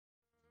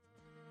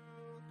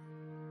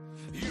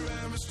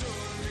have restored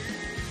me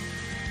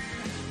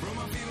from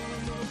my feeble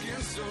and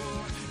broken soul.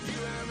 You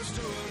have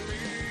restored me.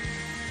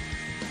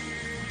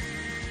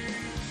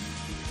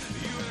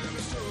 You have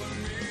restored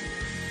me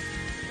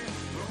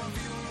from my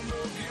feeble and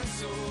broken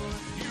soul.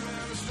 You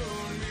have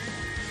restored me.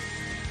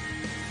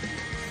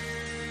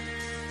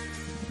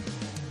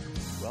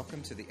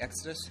 Welcome to the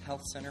Exodus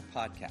Health Center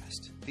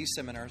podcast. These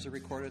seminars are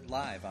recorded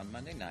live on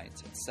Monday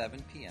nights at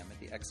 7 p.m. at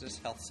the Exodus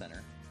Health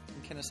Center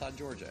in Kennesaw,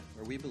 Georgia,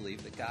 where we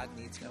believe that God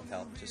needs no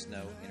help, just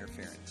no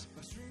interference.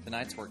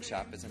 Tonight's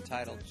workshop is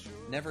entitled,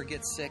 Never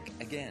Get Sick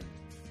Again,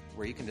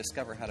 where you can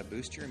discover how to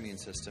boost your immune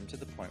system to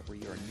the point where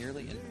you are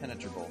nearly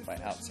impenetrable by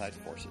outside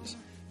forces.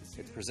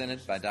 It's presented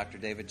by Dr.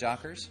 David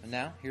Jockers, and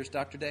now here's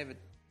Dr. David.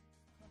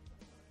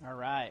 All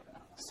right.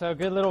 So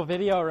good little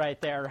video right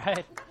there,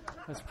 right?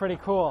 That's pretty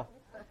cool.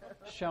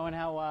 Showing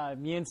how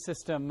immune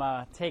system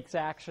takes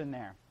action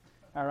there.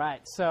 All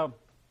right. So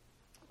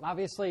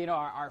obviously,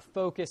 our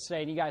focus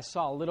today, and you guys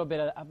saw a little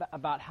bit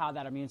about how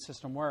that immune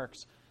system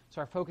works.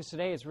 So our focus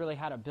today is really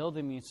how to build the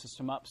immune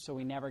system up so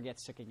we never get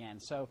sick again.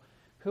 So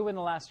who in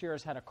the last year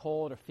has had a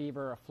cold, a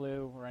fever, a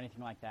flu, or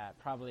anything like that?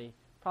 Probably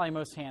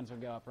most hands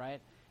would go up,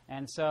 right?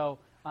 And so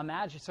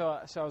imagine, so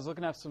I was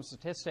looking up some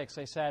statistics.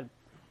 They said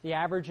the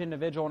average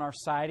individual in our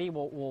society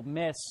will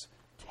miss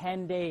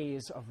 10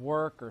 days of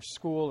work or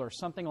school or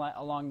something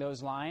along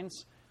those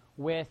lines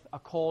with a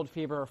cold,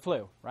 fever, or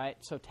flu, right?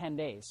 So 10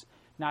 days.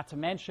 Not to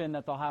mention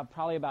that they'll have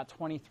probably about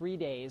 23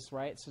 days,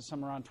 right? So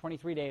somewhere around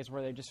 23 days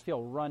where they just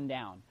feel run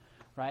down,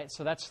 right?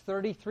 So that's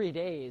 33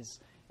 days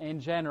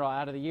in general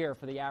out of the year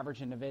for the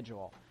average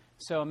individual.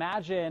 So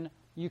imagine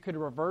you could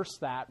reverse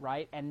that,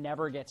 right, and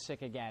never get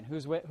sick again.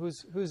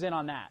 Who's in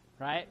on that,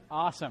 right?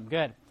 Awesome,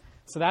 good.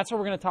 So that's what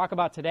we're going to talk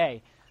about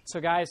today. So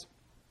guys,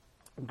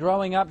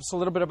 growing up, just a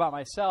little bit about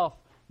myself.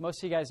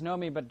 Most of you guys know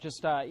me, but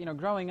just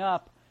growing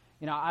up,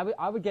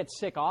 I would get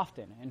sick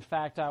often. In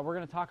fact, we're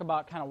going to talk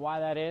about kind of why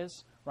that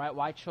is, right?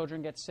 Why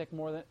children get sick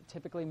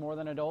typically more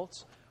than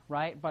adults,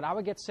 right? But I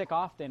would get sick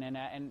often, and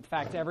in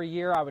fact, every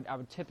year I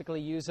would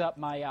typically use up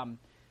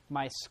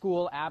my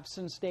school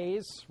absence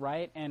days,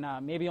 right? And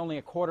maybe only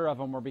a quarter of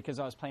them were because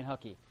I was playing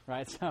hooky,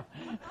 right?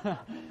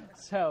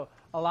 So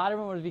a lot of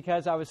them was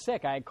because I was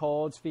sick. I had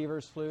colds,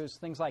 fevers, flus,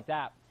 things like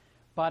that.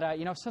 But,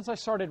 since I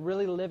started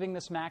really living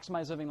this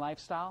maximized living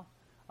lifestyle,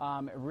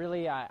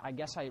 I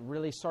guess I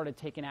really started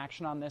taking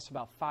action on this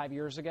about 5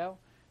 years ago,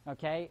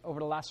 okay? Over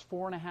the last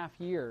 4.5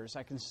 years,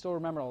 I can still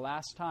remember the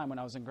last time when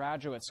I was in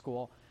graduate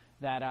school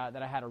that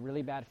I had a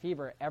really bad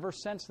fever. Ever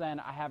since then,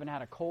 I haven't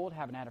had a cold,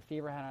 haven't had a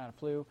fever, haven't had a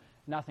flu,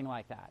 nothing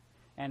like that.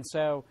 And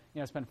so,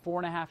 it's been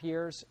 4.5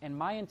 years, and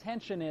my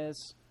intention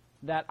is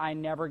that I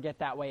never get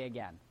that way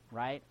again,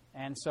 right?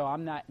 And so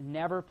I'm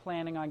never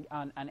planning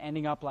on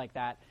ending up like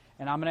that.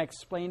 And I'm going to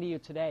explain to you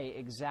today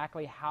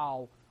exactly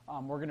how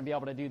we're going to be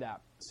able to do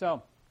that.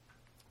 So,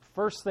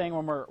 first thing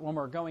when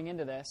we're going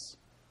into this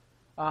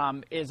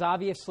is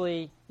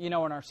obviously, in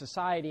our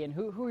society, and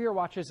who here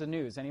watches the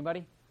news?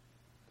 Anybody?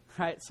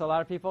 Right? So a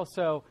lot of people.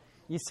 So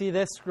you see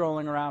this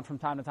scrolling around from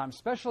time to time,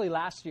 especially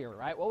last year,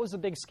 right? What was the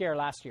big scare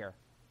last year?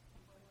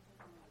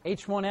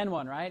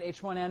 H1N1, right?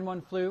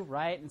 H1N1 flu,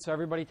 right? And so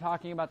everybody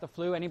talking about the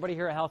flu. Anybody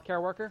here a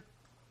healthcare worker?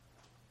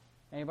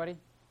 Anybody?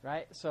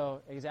 Right?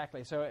 So,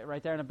 exactly. So,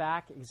 right there in the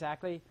back,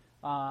 exactly.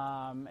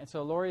 And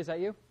so, Lori, is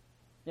that you?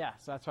 Yeah,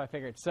 so that's what I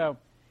figured. So,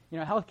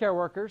 healthcare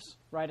workers,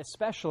 right,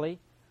 especially,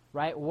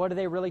 right, what do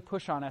they really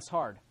push on us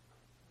hard?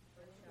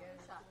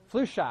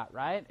 Flu shot,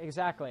 right?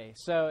 Exactly.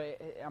 So,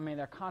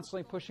 they're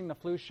constantly pushing the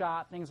flu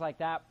shot, things like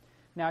that.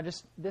 Now,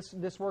 just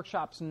this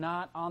workshop's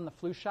not on the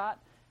flu shot.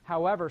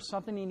 However,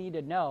 something you need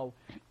to know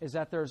is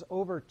that there's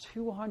over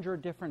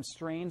 200 different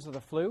strains of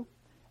the flu.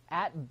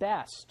 At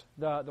best,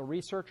 the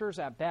researchers,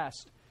 at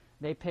best,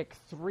 they pick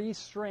 3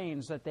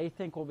 strains that they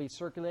think will be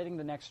circulating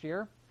the next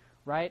year,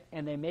 right?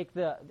 And they make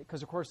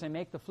because of course they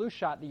make the flu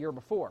shot the year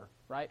before,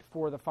 right,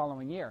 for the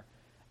following year.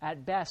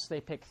 At best,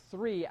 they pick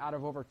 3 out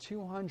of over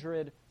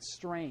 200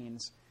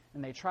 strains,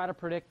 and they try to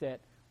predict it,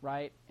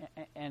 right?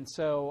 And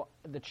so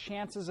the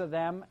chances of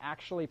them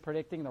actually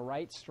predicting the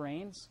right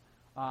strains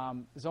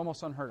is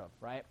almost unheard of,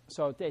 right?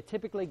 So they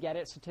typically get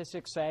it,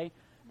 statistics say,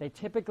 they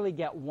typically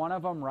get one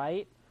of them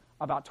right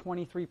about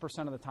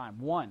 23% of the time,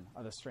 one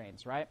of the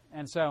strains, right?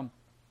 And so,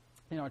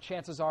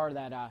 chances are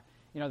that,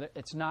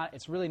 that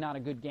it's really not a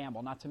good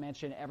gamble, not to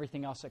mention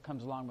everything else that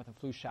comes along with a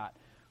flu shot.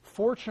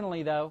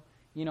 Fortunately, though,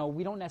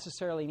 we don't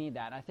necessarily need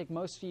that. I think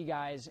most of you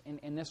guys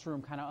in this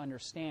room kind of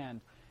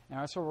understand, and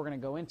that's what we're going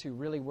to go into,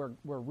 really where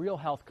real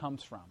health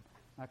comes from,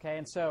 okay?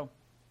 And so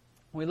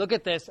we look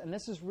at this, and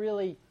this is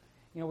really,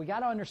 we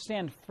got to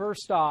understand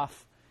first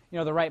off,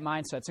 the right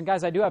mindsets. And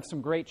guys, I do have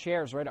some great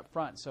chairs right up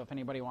front, so if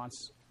anybody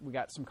wants, we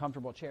got some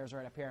comfortable chairs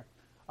right up here.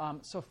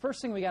 So first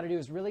thing we got to do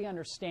is really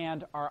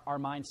understand our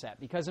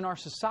mindset, because in our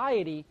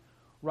society,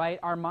 right,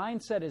 our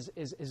mindset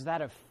is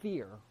that of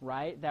fear,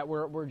 right, that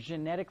we're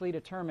genetically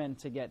determined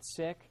to get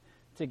sick,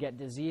 to get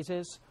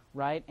diseases,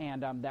 right,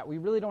 and that we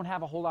really don't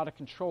have a whole lot of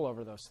control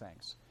over those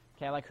things.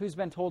 Okay, like who's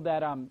been told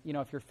that,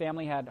 if your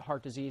family had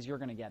heart disease, you're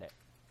going to get it?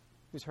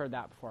 Who's heard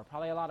that before?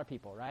 Probably a lot of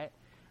people, right?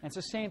 And it's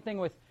the same thing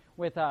with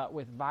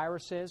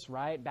viruses,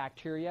 right?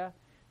 Bacteria.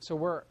 So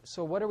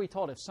what are we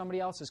told? If somebody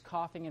else is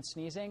coughing and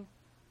sneezing,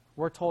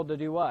 we're told to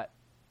do what?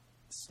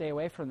 Stay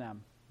away from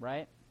them,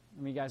 right?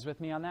 Are you guys with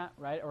me on that,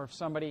 right? Or if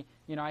somebody,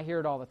 I hear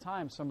it all the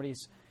time.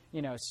 Somebody's,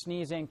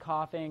 sneezing,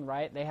 coughing,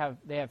 right? They have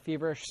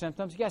feverish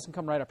symptoms. You guys can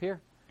come right up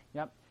here.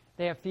 Yep.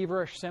 They have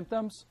feverish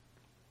symptoms.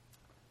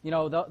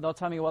 They'll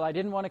tell me, well, I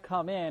didn't want to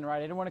come in, right?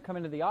 I didn't want to come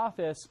into the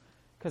office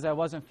because I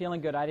wasn't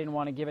feeling good. I didn't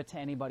want to give it to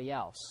anybody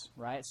else,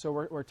 right? So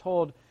we're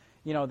told,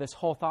 this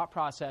whole thought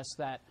process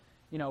that,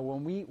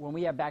 when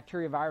we have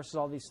bacteria, viruses,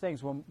 all these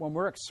things, when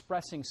we're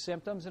expressing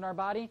symptoms in our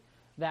body,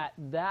 that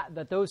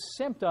those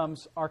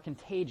symptoms are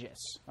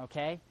contagious,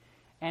 okay?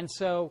 And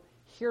so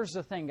here's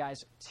the thing, guys.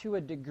 To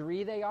a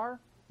degree they are,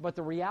 but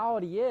the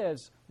reality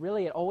is,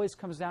 really, it always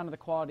comes down to the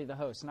quality of the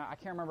host. And I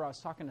can't remember, I was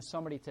talking to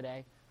somebody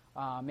today.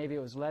 Maybe it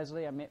was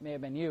Leslie, it may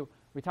have been you.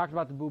 We talked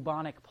about the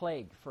bubonic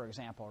plague, for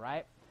example,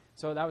 right?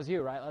 So that was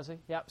you, right, Leslie?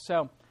 Yep.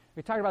 So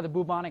we talked about the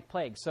bubonic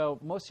plague. So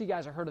most of you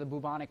guys have heard of the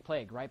bubonic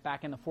plague, right?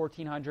 Back in the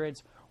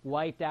 1400s,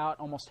 wiped out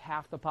almost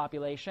half the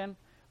population.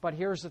 But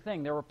here's the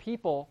thing. There were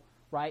people,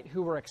 right,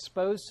 who were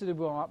exposed to the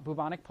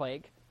bubonic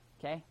plague,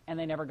 okay, and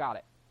they never got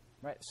it,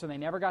 right? So they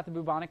never got the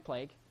bubonic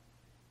plague.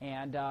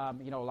 And, a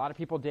lot of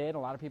people did. A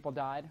lot of people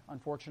died,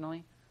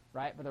 unfortunately,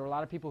 right? But there were a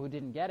lot of people who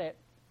didn't get it.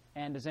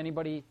 And does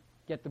anybody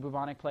get the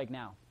bubonic plague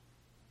now?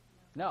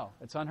 No,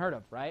 it's unheard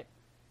of, right?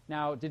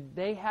 Now, did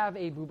they have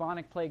a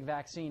bubonic plague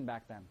vaccine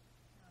back then?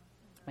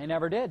 They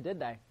never did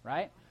they,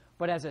 right?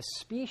 But as a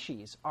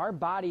species, our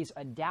bodies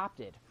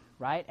adapted,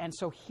 right? And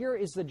so here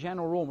is the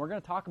general rule, and we're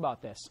going to talk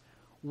about this.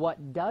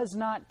 What does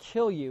not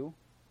kill you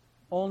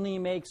only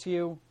makes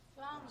you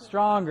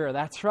stronger.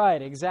 That's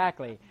right,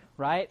 exactly,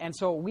 right? And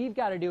so what we've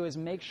got to do is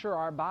make sure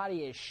our body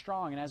is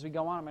strong. And as we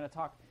go on, I'm going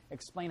to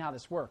explain how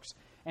this works.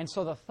 And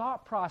so the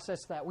thought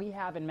process that we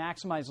have in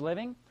Maximize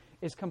Living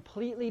is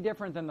completely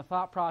different than the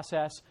thought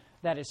process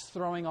that is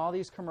throwing all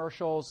these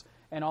commercials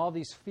and all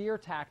these fear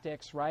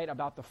tactics, right,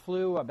 about the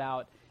flu,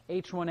 about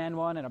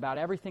H1N1, and about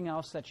everything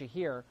else that you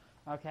hear,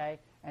 okay?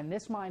 And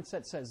this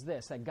mindset says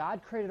this, that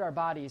God created our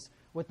bodies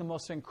with the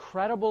most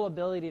incredible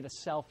ability to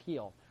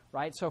self-heal,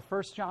 right? So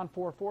 1 John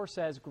 4:4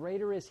 says,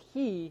 greater is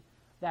He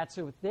that's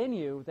within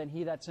you than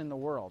he that's in the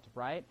world,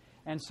 right?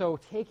 And so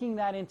taking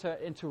that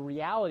into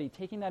reality,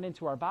 taking that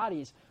into our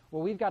bodies,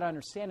 what we've got to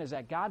understand is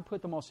that God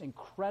put the most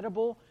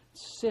incredible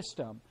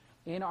system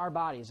in our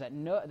bodies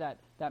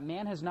that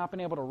man has not been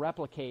able to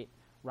replicate,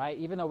 right?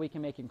 Even though we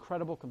can make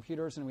incredible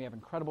computers and we have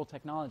incredible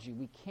technology,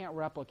 we can't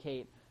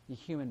replicate the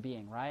human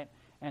being, right?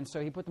 And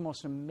so he put the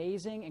most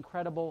amazing,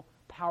 incredible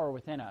power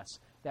within us.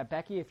 That,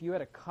 Becky, if you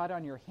had a cut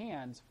on your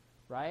hand,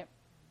 right,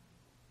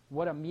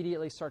 what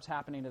immediately starts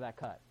happening to that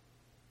cut?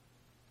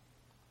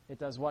 It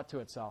does what to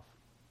itself?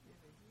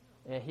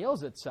 It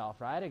heals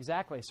itself, right?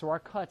 Exactly. So our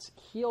cuts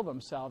heal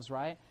themselves,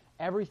 right?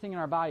 Everything in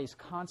our body is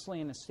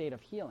constantly in a state of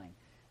healing.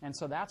 And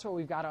so that's what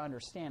we've got to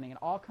understand. And it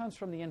all comes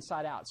from the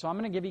inside out. So I'm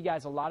going to give you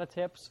guys a lot of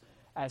tips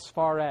as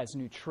far as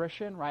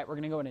nutrition, right? We're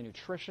going to go into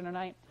nutrition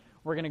tonight.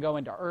 We're going to go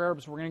into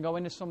herbs. We're going to go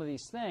into some of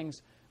these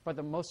things. But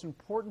the most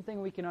important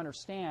thing we can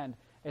understand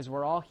is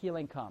where all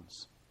healing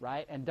comes,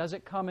 right? And does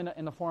it come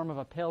in the form of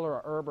a pill or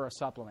a herb or a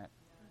supplement?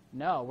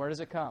 No. Where does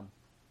it come?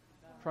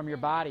 From your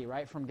body,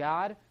 right? From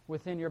God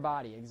within your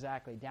body,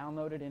 exactly.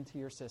 Downloaded into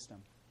your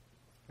system.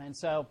 And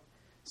so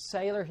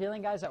cellular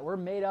healing, guys, that we're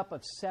made up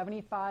of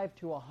 75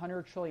 to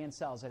 100 trillion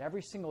cells. That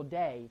every single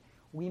day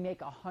we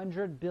make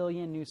 100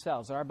 billion new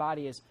cells. That our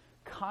body is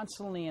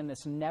constantly in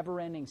this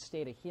never-ending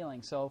state of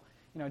healing. So,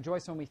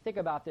 Joyce, when we think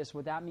about this,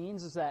 what that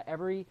means is that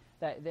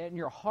that in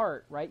your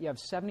heart, right, you have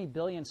 70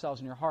 billion cells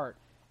in your heart.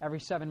 Every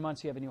 7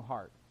 months you have a new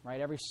heart, right?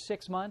 Every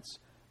 6 months,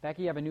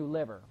 Becky, you have a new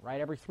liver,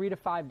 right? Every 3 to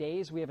 5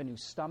 days, we have a new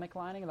stomach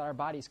lining, that our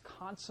body's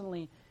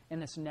constantly in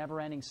this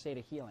never-ending state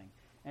of healing.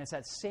 And it's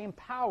that same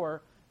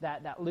power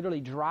that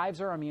literally drives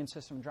our immune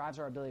system, drives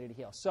our ability to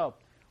heal. So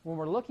when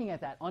we're looking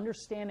at that,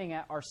 understanding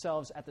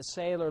ourselves at the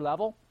cellular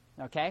level,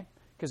 okay,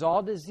 because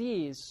all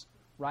disease,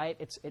 right,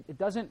 it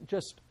doesn't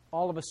just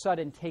all of a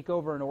sudden take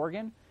over an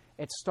organ.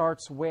 It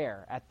starts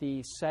where? At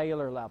the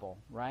cellular level,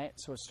 right?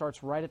 So it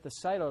starts right at the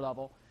cellular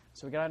level.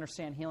 So we've got to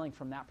understand healing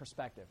from that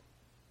perspective.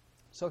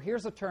 So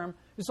here's a term.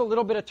 Just a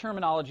little bit of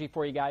terminology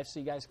for you guys so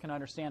you guys can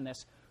understand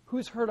this.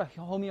 Who's heard of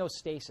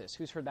homeostasis?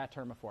 Who's heard that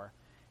term before?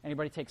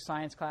 Anybody take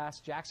science class?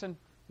 Jackson,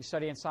 you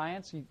study in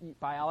science,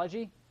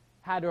 biology?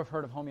 Had to have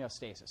heard of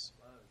homeostasis,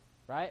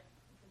 right?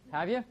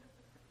 Have you?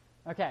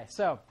 Okay,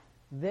 so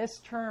this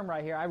term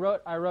right here, I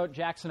wrote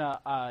Jackson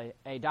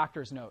a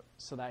doctor's note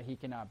so that he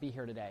can be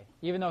here today,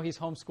 even though he's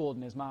homeschooled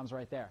and his mom's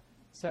right there.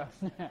 So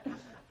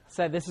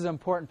said this is an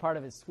important part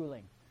of his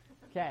schooling.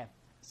 Okay.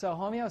 So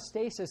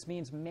homeostasis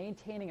means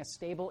maintaining a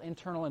stable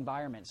internal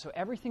environment. So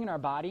everything in our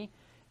body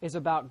is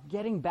about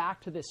getting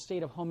back to this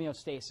state of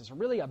homeostasis.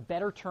 Really a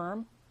better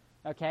term,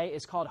 okay,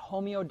 is called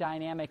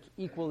homeodynamic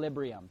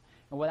equilibrium.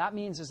 And what that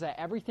means is that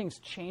everything's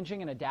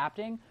changing and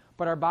adapting,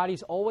 but our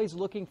body's always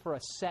looking for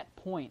a set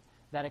point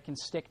that it can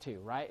stick to,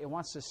 right? It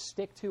wants to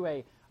stick to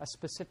a a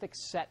specific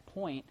set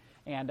point,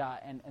 and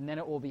then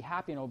it will be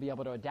happy and it will be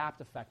able to adapt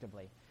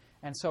effectively.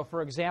 And so,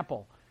 for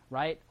example,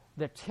 right,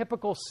 the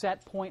typical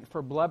set point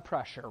for blood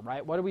pressure,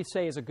 right, what do we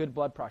say is a good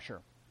blood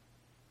pressure?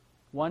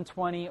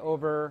 120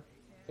 over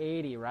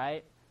 80,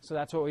 right? So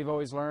that's what we've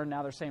always learned.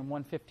 Now they're saying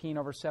 115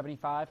 over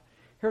 75.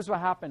 Here's what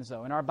happens,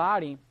 though. In our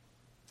body,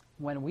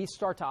 when we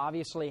start to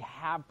obviously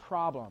have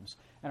problems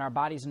and our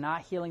body's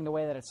not healing the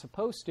way that it's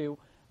supposed to,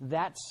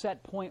 that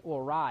set point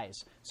will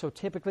rise. So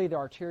typically the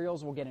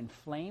arterioles will get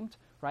inflamed,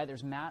 right?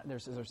 There's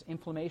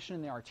inflammation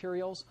in the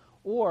arterioles,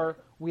 or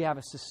we have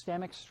a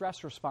systemic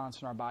stress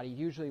response in our body,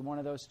 usually one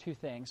of those two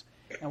things.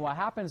 And what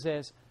happens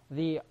is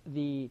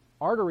the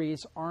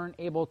arteries aren't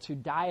able to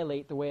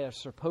dilate the way they're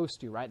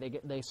supposed to, right?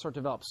 They start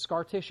to develop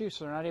scar tissue,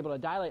 so they're not able to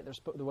dilate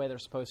the way they're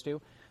supposed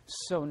to.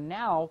 So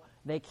now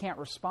they can't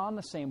respond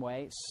the same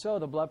way, so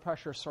the blood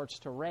pressure starts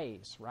to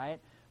raise,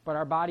 right? But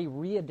our body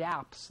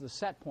readapts the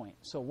set point.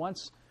 So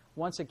once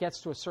it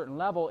gets to a certain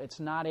level, it's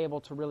not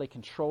able to really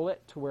control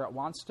it to where it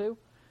wants to.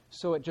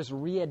 So it just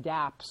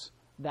readapts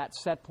that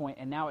set point,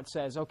 and now it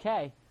says,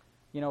 okay,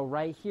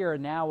 right here,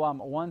 now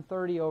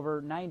 130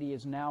 over 90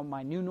 is now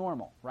my new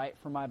normal, right,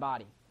 for my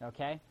body,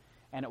 okay?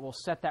 And it will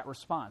set that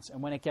response.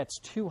 And when it gets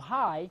too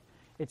high,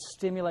 it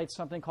stimulates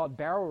something called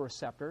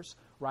baroreceptors,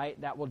 right,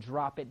 that will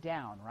drop it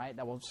down, right?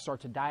 That will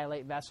start to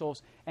dilate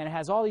vessels, and it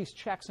has all these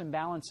checks and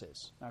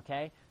balances,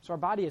 okay? So our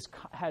body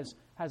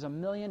has a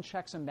million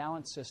checks and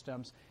balance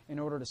systems in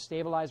order to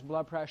stabilize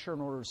blood pressure, in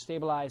order to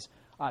stabilize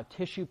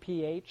tissue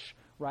pH,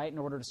 right, in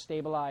order to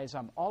stabilize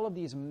all of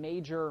these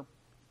major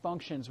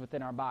functions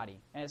within our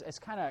body. And it's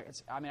kind of,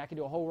 I could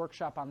do a whole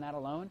workshop on that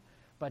alone,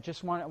 but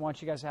just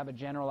want you guys to have a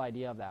general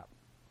idea of that.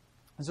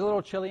 Is it a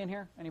little chilly in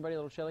here? Anybody a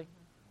little chilly?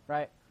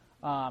 Right?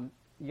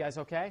 You guys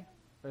okay?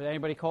 Is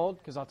anybody cold?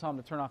 Because I'll tell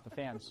them to turn off the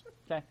fans.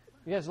 Okay?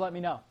 You guys let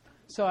me know.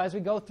 So as we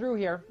go through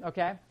here,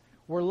 okay,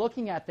 we're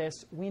looking at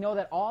this. We know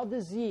that all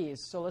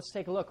disease, so let's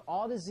take a look.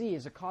 All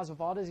disease, the cause of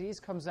all disease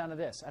comes down to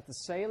this. At the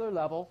cellular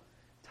level,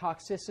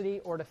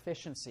 toxicity or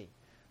deficiency,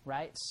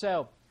 right?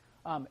 So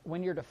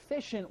when you're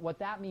deficient, what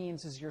that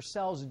means is your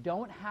cells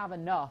don't have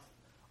enough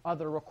of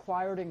the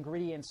required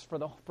ingredients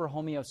for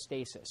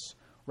homeostasis,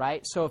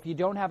 right? So if you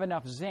don't have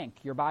enough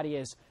zinc, your body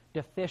is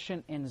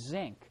deficient in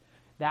zinc.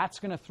 That's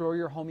going to throw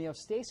your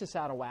homeostasis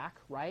out of whack,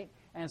 right?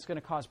 And it's going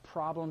to cause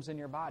problems in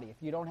your body. If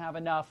you don't have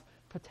enough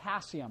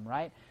potassium,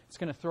 right, it's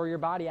going to throw your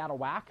body out of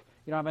whack.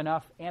 You don't have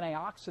enough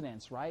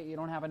antioxidants, right? You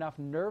don't have enough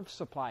nerve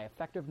supply,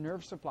 effective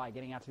nerve supply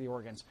getting out to the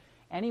organs.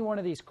 Any one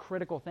of these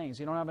critical things,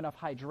 you don't have enough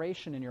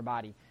hydration in your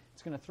body,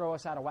 it's going to throw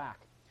us out of whack.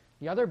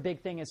 The other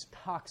big thing is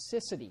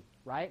toxicity,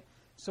 right?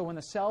 So when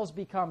the cells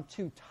become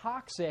too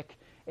toxic,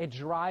 it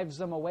drives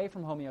them away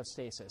from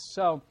homeostasis.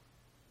 So,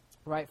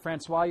 right,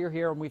 Francois, you're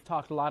here, and we've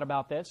talked a lot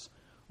about this,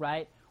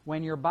 right?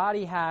 When your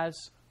body has,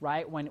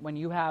 right, when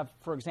you have,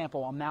 for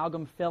example,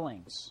 amalgam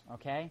fillings,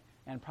 okay,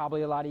 and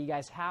probably a lot of you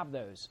guys have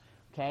those,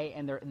 okay,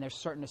 and they're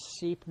starting to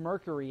seep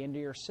mercury into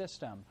your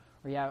system,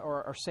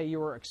 or say you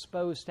were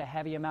exposed to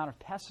heavy amount of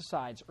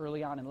pesticides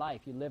early on in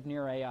life. You lived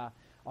near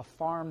a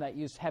farm that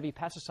used heavy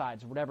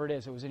pesticides, whatever it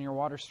is, it was in your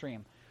water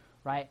stream,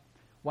 right?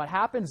 What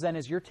happens then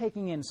is you're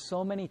taking in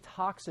so many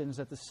toxins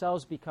that the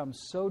cells become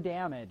so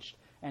damaged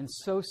and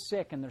so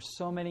sick, and there's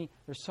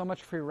so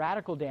much free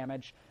radical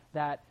damage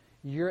that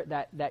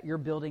you're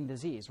building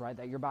disease, right?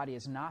 That your body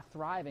is not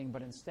thriving,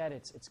 but instead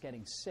it's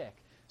getting sick.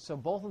 So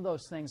both of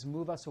those things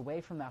move us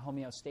away from that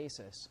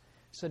homeostasis.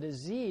 So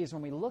disease,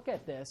 when we look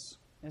at this,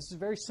 and this is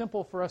very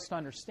simple for us to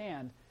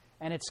understand,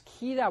 and it's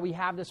key that we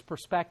have this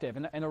perspective.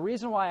 And the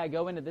reason why I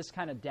go into this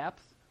kind of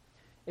depth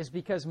is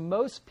because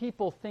most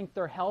people think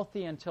they're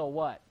healthy until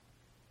what?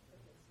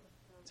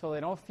 Until they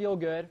don't feel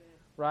good,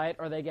 right?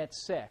 Or they get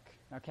sick,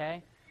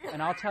 okay?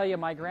 And I'll tell you,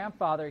 my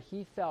grandfather,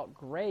 he felt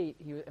great.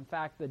 In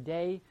fact, the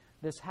day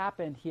this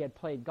happened, he had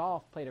played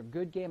golf, played a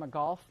good game of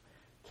golf,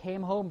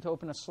 came home to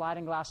open a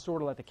sliding glass door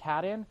to let the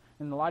cat in.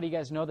 And a lot of you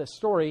guys know this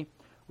story,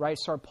 right?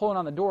 Started pulling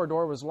on the door.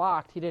 Door was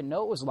locked. He didn't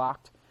know it was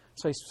locked.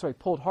 So he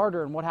pulled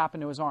harder, and what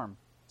happened to his arm?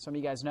 Some of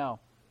you guys know,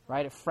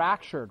 right? It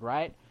fractured,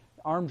 right?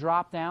 Arm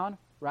dropped down,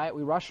 right?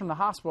 We rushed him to the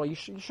hospital. You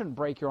shouldn't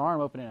break your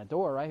arm opening a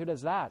door, right? Who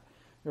does that?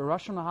 We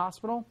rushed him to the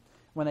hospital.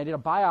 When they did a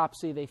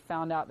biopsy, they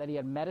found out that he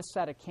had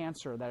metastatic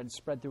cancer that had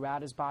spread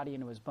throughout his body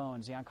into his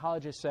bones. The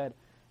oncologist said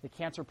the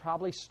cancer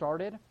probably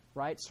started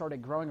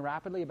growing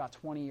rapidly about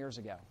 20 years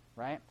ago,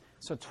 right?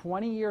 So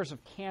 20 years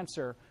of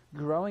cancer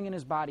growing in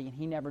his body, and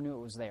he never knew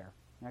it was there,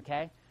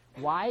 okay?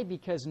 Why?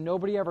 Because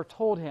nobody ever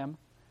told him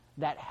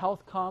that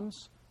health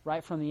comes,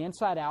 right, from the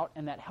inside out,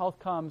 and that health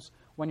comes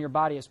when your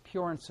body is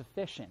pure and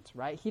sufficient,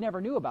 right? He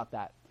never knew about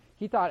that.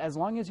 He thought as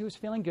long as he was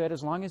feeling good,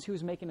 as long as he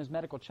was making his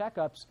medical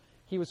checkups,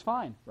 he was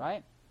fine,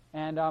 right?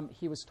 And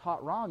he was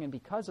taught wrong, and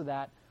because of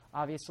that,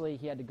 obviously,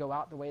 he had to go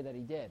out the way that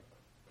he did.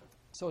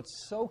 So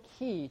it's so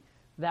key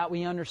that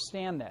we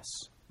understand this,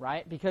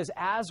 right? Because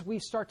as we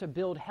start to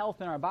build health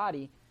in our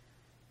body,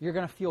 you're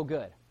going to feel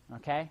good,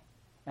 okay?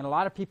 And a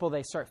lot of people,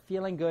 they start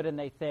feeling good, and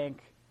they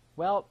think,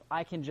 well,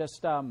 I can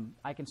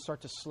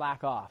start to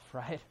slack off,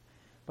 right?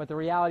 But the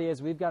reality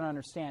is we've got to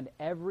understand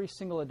every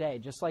single day,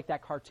 just like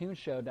that cartoon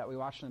showed that we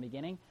watched in the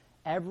beginning,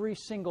 every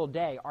single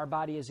day our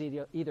body is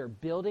either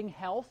building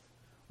health,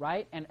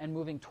 right, and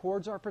moving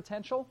towards our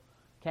potential,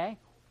 okay,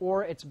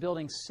 or it's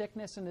building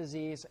sickness and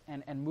disease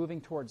and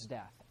moving towards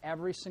death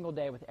every single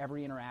day with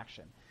every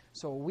interaction.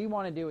 So what we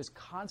want to do is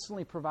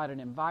constantly provide an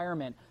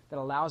environment that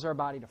allows our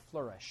body to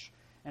flourish.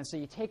 And so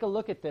you take a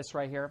look at this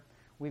right here.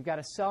 We've got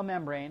a cell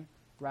membrane,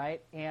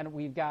 right, and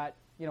we've got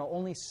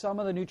only some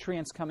of the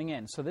nutrients coming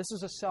in. So this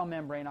is a cell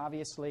membrane,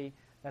 obviously,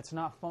 that's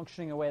not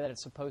functioning the way that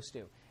it's supposed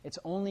to. It's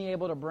only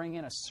able to bring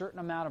in a certain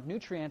amount of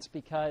nutrients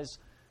because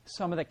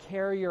some of the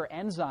carrier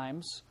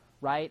enzymes,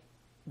 right,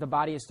 the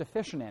body is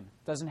deficient in.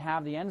 It doesn't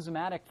have the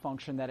enzymatic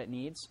function that it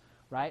needs,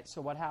 right?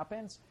 So what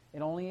happens?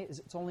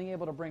 It's only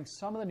able to bring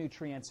some of the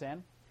nutrients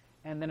in,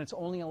 and then it's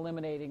only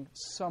eliminating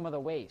some of the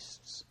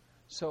wastes.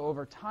 So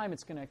over time,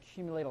 it's going to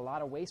accumulate a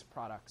lot of waste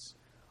products.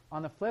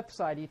 On the flip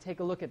side, you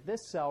take a look at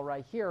this cell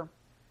right here.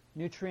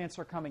 Nutrients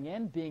are coming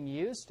in, being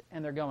used,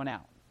 and they're going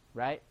out,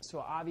 right? So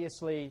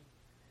obviously,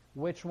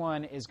 which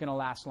one is going to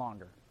last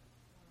longer?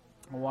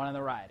 The one on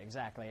the right,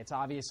 exactly. It's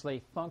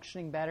obviously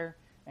functioning better,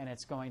 and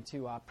it's going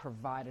to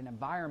provide an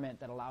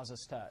environment that allows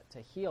us to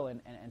heal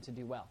and to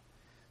do well.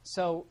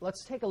 So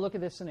let's take a look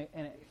at this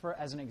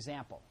as an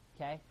example,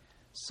 okay?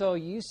 So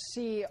you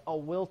see a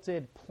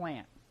wilted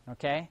plant,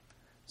 okay?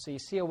 So you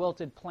see a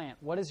wilted plant.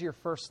 What is your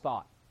first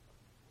thought?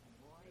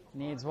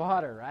 Needs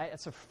water, right?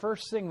 That's the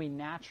first thing we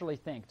naturally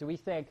think. Do we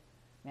think,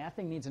 man, that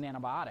thing needs an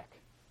antibiotic,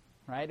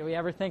 right? Do we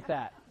ever think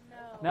that?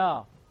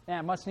 No. Man,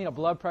 it must need a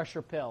blood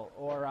pressure pill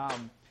or,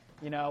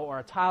 or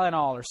a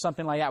Tylenol or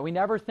something like that. We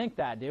never think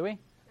that, do we?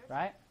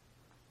 Right?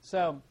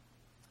 So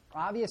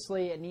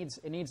obviously it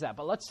needs that.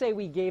 But let's say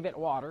we gave it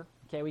water,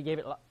 okay? We gave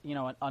it,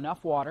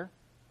 enough water,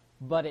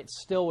 but it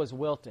still was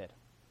wilted,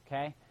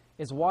 okay?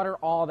 Is water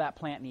all that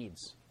plant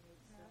needs?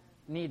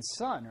 Needs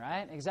sun,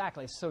 right?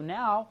 Exactly. So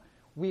now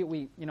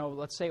we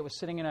let's say it was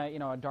sitting in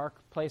a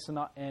dark place it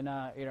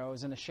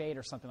was in the shade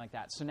or something like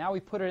that. So now we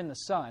put it in the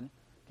sun.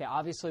 Okay,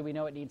 obviously we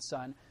know it needs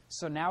sun.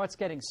 So now it's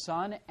getting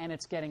sun and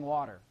it's getting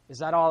water. Is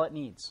that all it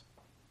needs?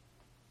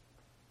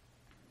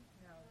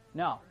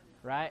 No,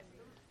 right?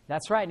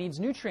 That's right. It needs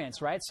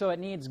nutrients, right? So it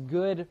needs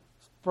good,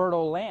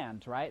 fertile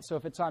land, right? So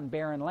if it's on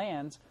barren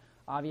lands,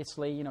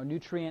 obviously,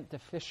 nutrient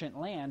deficient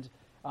land,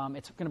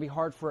 it's going to be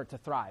hard for it to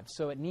thrive.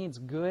 So it needs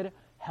good,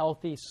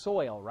 healthy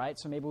soil, right?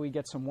 So maybe we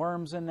get some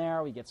worms in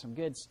there, we get some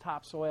good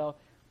topsoil,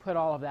 put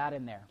all of that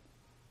in there.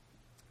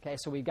 Okay,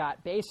 so we've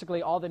got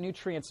basically all the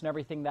nutrients and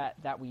everything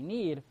that we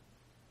need,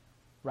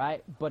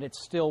 right? But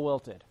it's still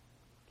wilted.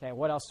 Okay,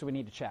 what else do we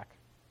need to check?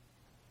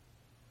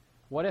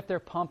 What if they're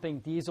pumping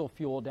diesel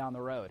fuel down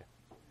the road,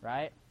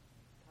 right?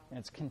 And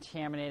it's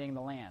contaminating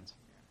the land,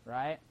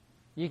 right?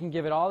 You can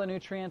give it all the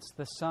nutrients,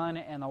 the sun,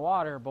 and the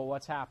water, but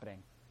what's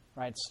happening?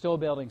 Right? It's still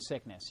building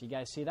sickness. You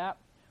guys see that?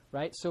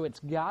 Right? So it's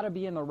got to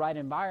be in the right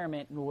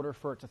environment in order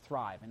for it to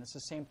thrive. And it's the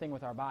same thing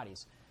with our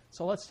bodies.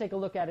 So let's take a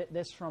look at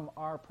this from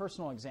our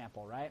personal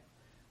example, right?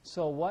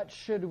 So what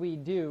should we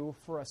do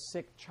for a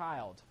sick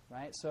child,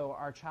 right? So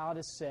our child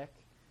is sick,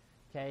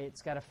 okay?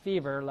 It's got a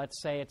fever.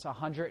 Let's say it's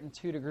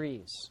 102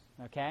 degrees,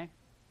 okay?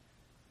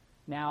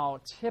 Now,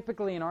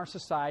 typically in our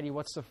society,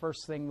 what's the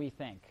first thing we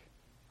think?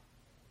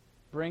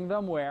 Bring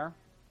them where?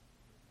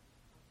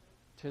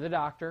 To the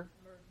doctor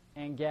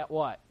and get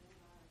what?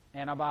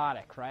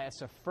 Antibiotic, right?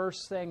 That's the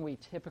first thing we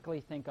typically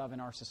think of in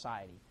our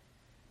society.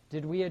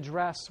 Did we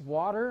address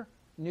water,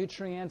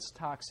 nutrients,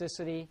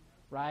 toxicity,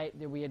 right?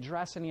 Did we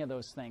address any of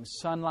those things?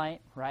 Sunlight,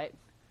 right?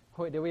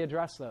 Did we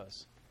address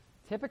those?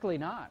 Typically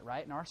not,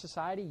 right? In our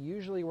society,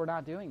 usually we're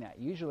not doing that.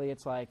 Usually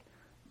it's like,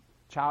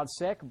 child's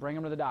sick, bring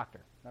him to the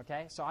doctor,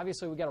 okay? So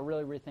obviously we've got to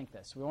really rethink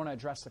this. We want to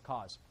address the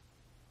cause.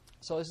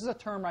 So this is a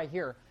term right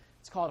here.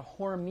 It's called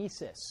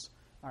hormesis,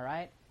 all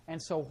right?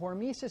 And so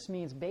hormesis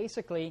means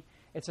basically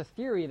it's a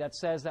theory that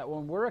says that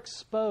when we're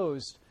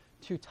exposed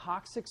to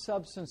toxic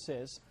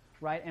substances,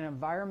 right, and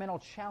environmental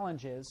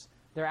challenges,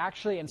 they're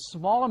actually, in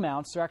small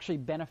amounts, they're actually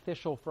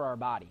beneficial for our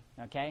body,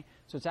 okay?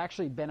 So it's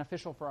actually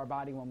beneficial for our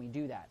body when we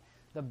do that.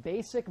 The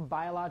basic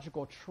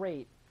biological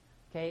trait,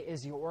 okay,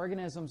 is the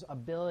organism's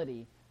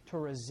ability to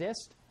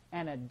resist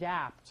and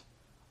adapt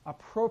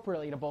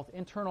appropriately to both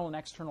internal and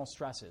external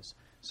stresses.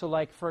 So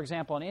like, for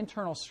example, an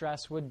internal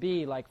stress would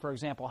be like, for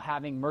example,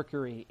 having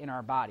mercury in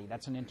our body.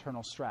 That's an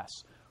internal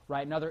stress,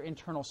 right? Another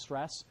internal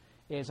stress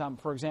is,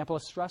 for example, a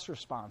stress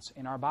response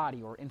in our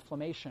body or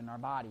inflammation in our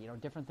body,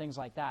 different things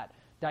like that.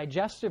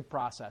 Digestive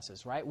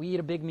processes, right? We eat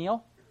a big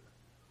meal.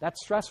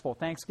 That's stressful.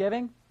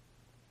 Thanksgiving,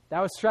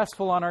 that was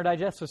stressful on our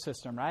digestive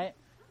system, right?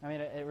 I mean,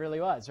 it really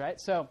was,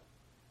 right? So,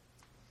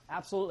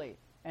 absolutely.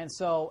 And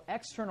so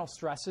external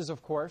stresses,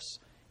 of course,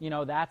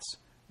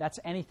 that's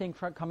anything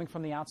coming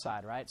from the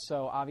outside, right?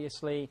 So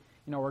obviously,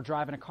 we're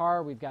driving a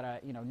car. We've got to,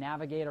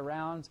 navigate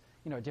around,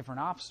 different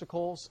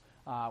obstacles.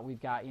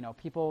 We've got,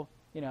 people,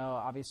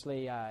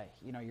 obviously,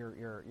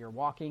 you're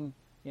walking,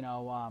 in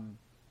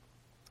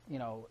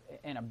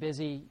a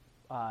busy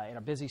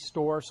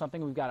store or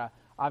something. We've got to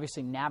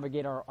obviously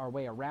navigate our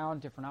way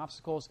around different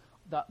obstacles.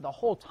 the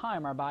whole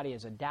time our body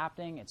is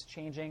adapting, it's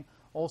changing.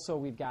 Also,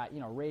 we've got,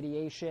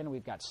 radiation,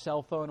 we've got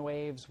cell phone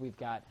waves, we've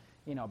got,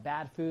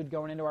 bad food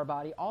going into our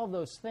body. All of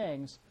those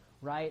things,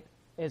 right,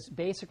 is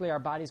basically our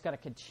body's got to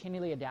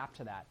continually adapt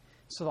to that.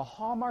 So the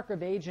hallmark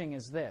of aging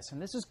is this,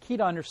 and this is key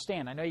to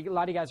understand. I know a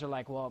lot of you guys are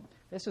like, well,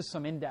 this is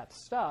some in-depth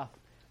stuff,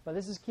 but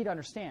this is key to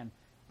understand.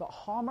 The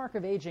hallmark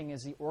of aging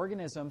is the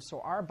organism,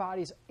 so our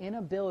body's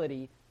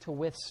inability to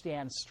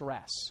withstand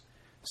stress.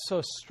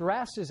 So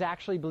stress is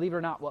actually, believe it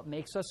or not, what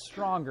makes us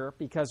stronger,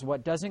 because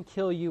what doesn't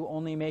kill you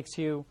only makes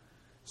you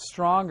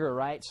stronger,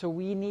 right? So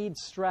we need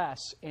stress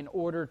in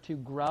order to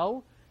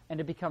grow and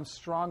to become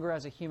stronger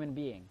as a human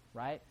being,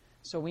 right?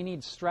 So we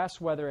need stress,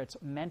 whether it's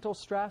mental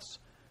stress,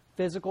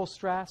 physical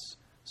stress,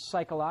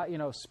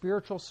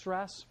 spiritual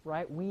stress,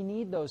 right? We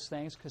need those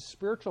things because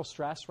spiritual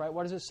stress, right?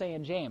 What does it say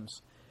in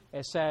James?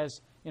 It says,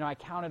 I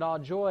count it all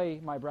joy,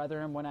 my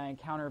brethren, when I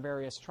encounter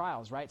various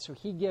trials, right? So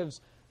he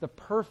gives the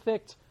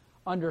perfect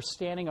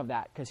understanding of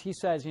that because he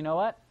says, you know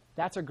what?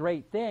 That's a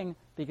great thing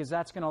because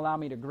that's going to allow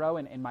me to grow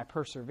in my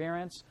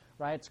perseverance,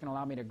 right? It's going to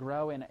allow me to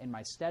grow in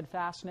my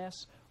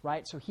steadfastness,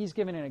 right? So he's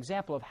given an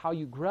example of how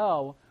you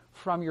grow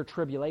from your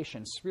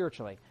tribulation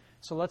spiritually.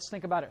 So let's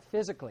think about it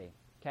physically,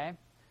 okay?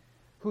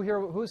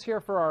 Who's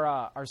here for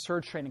our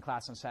surge training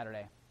class on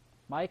Saturday?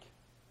 Mike,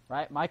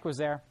 right? Mike was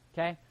there,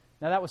 okay?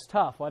 Now that was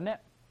tough, wasn't it?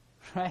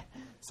 Right?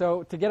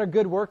 So to get a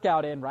good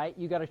workout in, right,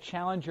 you got to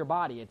challenge your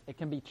body. It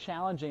can be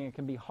challenging, it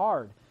can be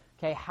hard,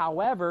 okay?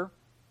 However,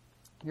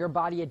 your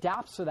body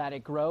adapts to that.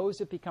 It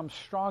grows, it becomes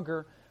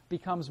stronger,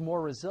 becomes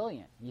more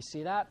resilient. You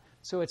see that?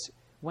 So it's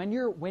when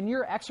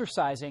you're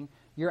exercising,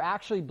 you're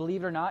actually,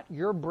 believe it or not,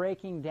 you're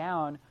breaking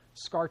down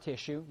scar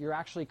tissue. You're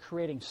actually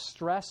creating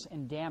stress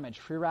and damage,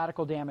 free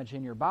radical damage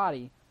in your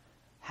body.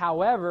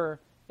 However,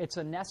 it's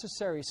a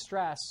necessary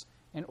stress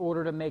in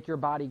order to make your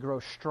body grow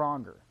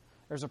stronger.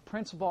 There's a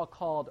principle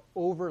called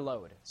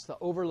overload. It's the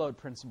overload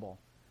principle.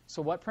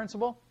 So what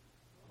principle?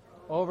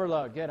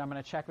 Overload. Good. I'm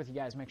going to check with you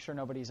guys, make sure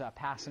nobody's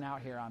passing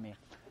out here on me.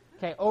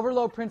 Okay,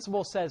 overload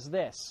principle says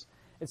this.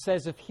 It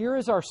says if here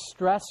is our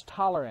stress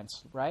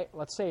tolerance, right?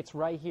 Let's say it's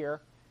right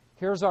here.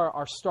 Here's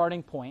our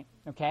starting point,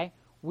 okay?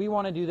 We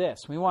want to do this.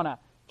 We want to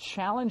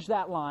challenge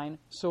that line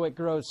so it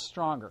grows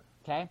stronger,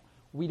 okay?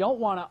 We don't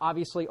want to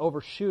obviously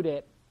overshoot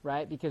it,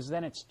 right? Because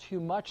then it's too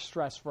much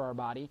stress for our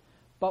body,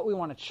 but we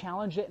want to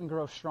challenge it and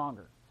grow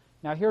stronger.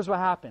 Now, here's what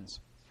happens.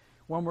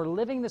 When we're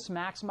living this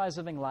maximized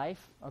living life,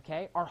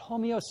 okay, our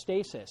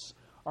homeostasis,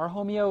 our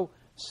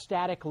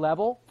homeostatic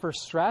level for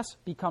stress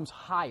becomes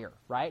higher,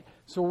 right?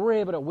 So we're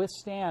able to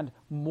withstand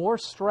more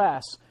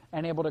stress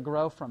and able to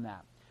grow from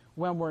that.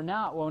 When we're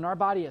not, when our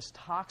body is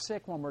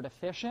toxic, when we're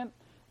deficient,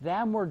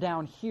 then we're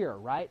down here,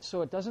 right?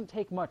 So it doesn't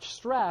take much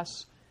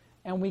stress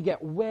and we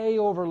get way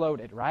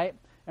overloaded, right?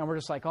 And we're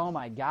just like, oh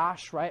my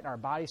gosh, right? And our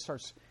body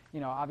starts,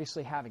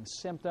 obviously having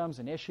symptoms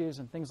and issues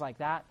and things like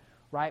that,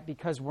 right?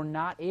 Because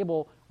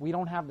we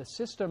don't have the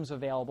systems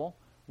available,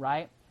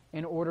 right,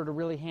 in order to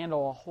really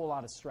handle a whole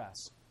lot of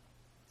stress.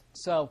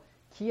 So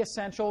key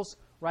essentials,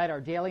 right, our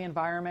daily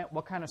environment,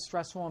 what kind of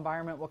stressful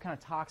environment, what kind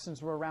of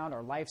toxins we're around,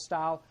 our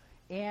lifestyle,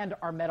 and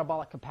our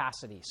metabolic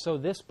capacity. So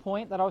this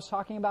point that I was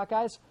talking about,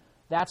 guys,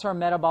 that's our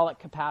metabolic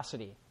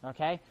capacity,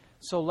 okay?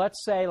 So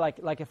let's say,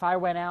 like if I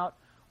went out,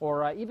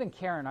 or even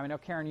Karen, I know,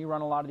 Karen, you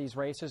run a lot of these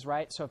races,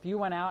 right? So if you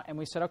went out and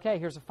we said, okay,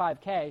 here's a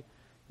 5K,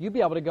 you'd be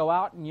able to go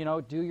out and,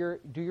 do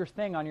your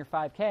thing on your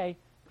 5K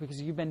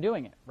because you've been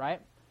doing it, right?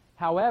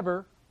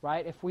 However,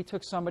 right, if we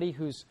took somebody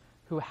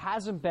who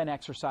hasn't been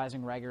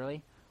exercising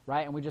regularly,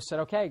 right, and we just said,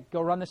 okay,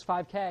 go run this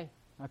 5K,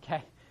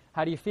 okay,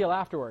 how do you feel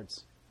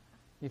afterwards?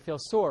 You feel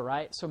sore,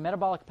 right? So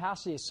metabolic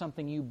capacity is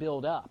something you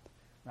build up,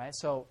 right?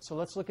 So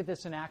let's look at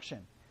this in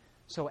action.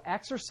 So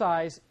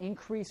exercise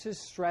increases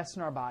stress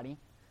in our body,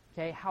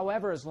 okay?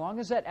 However, as long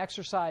as that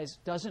exercise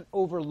doesn't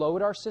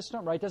overload our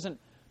system, right,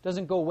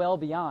 doesn't go well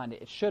beyond,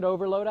 it should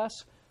overload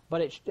us,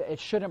 but it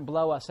shouldn't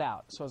blow us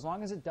out. So as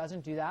long as it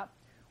doesn't do that,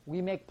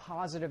 we make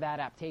positive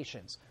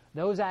adaptations.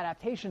 Those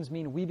adaptations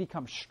mean we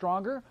become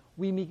stronger,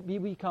 we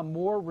become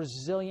more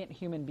resilient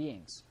human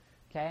beings,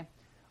 okay?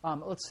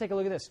 Let's take a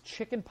look at this.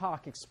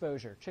 Chickenpox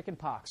exposure.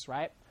 Chickenpox,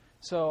 right?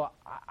 So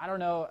I don't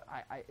know.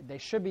 They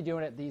should be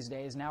doing it these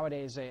days.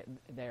 Nowadays,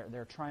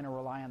 they're trying to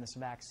rely on this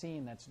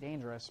vaccine that's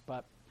dangerous.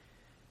 But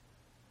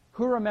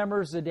who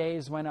remembers the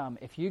days when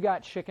if you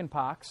got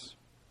chickenpox,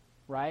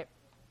 right,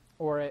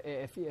 or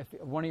if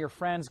one of your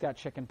friends got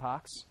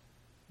chickenpox,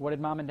 what did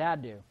mom and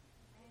dad do?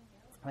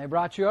 They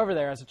brought you over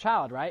there as a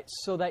child, right,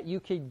 so that you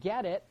could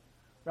get it,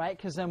 right?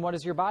 Because then what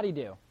does your body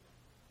do?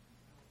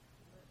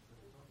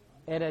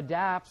 It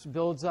adapts,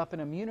 builds up an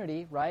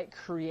immunity, right?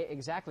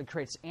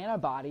 Creates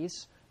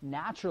antibodies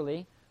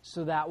naturally,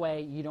 so that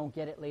way you don't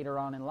get it later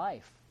on in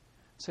life.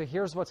 So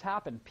here's what's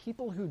happened.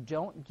 People who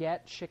don't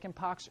get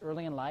chickenpox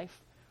early in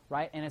life,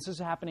 right, and this is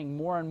happening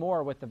more and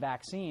more with the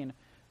vaccine,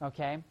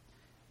 okay,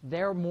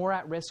 they're more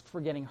at risk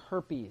for getting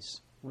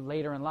herpes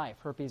later in life,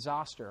 herpes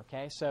zoster,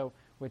 okay, so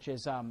which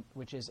is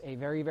a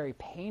very, very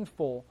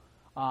painful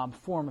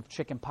form of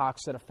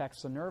chickenpox that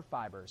affects the nerve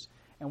fibers.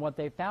 And what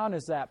they found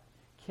is that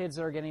kids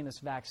that are getting this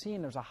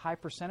vaccine, there's a high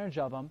percentage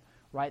of them,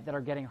 right, that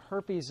are getting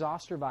herpes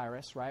zoster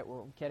virus, right?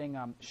 We're getting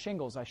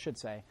shingles, I should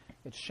say.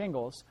 It's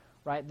shingles,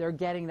 right? They're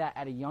getting that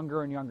at a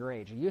younger and younger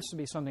age. It used to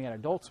be something that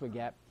adults would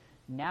get.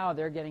 Now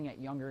they're getting at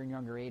younger and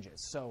younger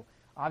ages. So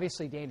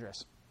obviously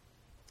dangerous.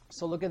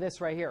 So look at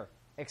this right here.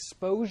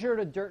 Exposure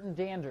to dirt and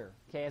dander,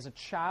 okay, as a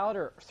child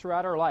or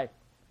throughout our life,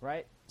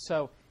 right?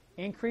 So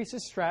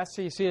increases stress.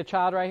 So you see the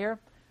child right here,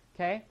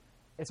 okay?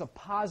 It's a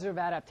positive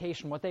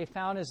adaptation. What they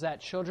found is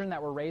that children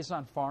that were raised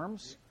on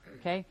farms,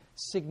 okay,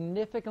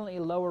 significantly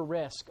lower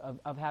risk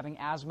of having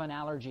asthma and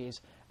allergies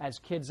as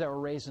kids that were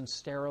raised in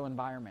sterile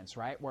environments,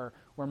 right, where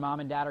mom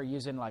and dad are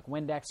using like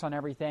Windex on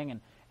everything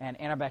and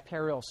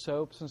antibacterial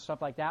soaps and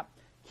stuff like that.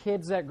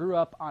 Kids that grew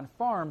up on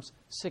farms,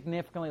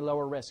 significantly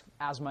lower risk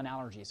asthma and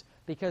allergies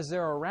because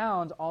they're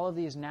around all of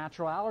these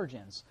natural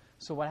allergens.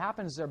 So what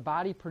happens is their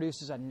body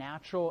produces a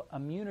natural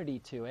immunity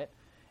to it,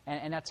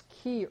 and that's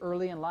key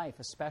early in life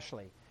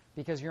especially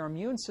because your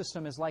immune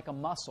system is like a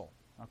muscle,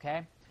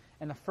 okay?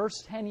 In the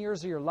first 10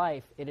 years of your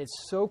life, it is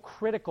so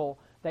critical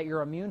that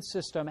your immune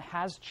system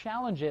has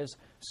challenges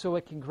so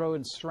it can grow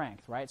in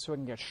strength, right? So it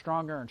can get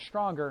stronger and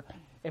stronger.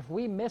 If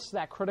we miss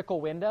that critical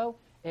window,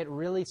 it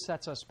really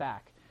sets us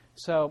back.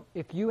 So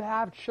if you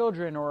have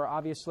children, or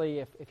obviously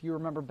if you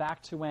remember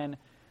back to when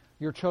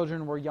your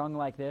children were young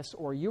like this,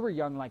 or you were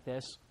young like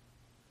this,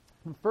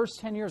 in the first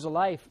 10 years of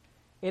life,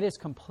 it is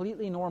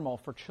completely normal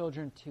for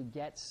children to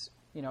get,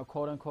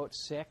 quote unquote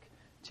sick,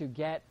 to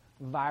get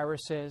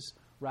viruses,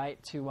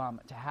 right, to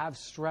have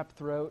strep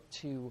throat,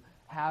 to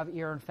have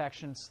ear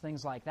infections,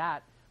 things like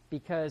that,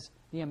 because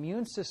the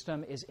immune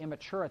system is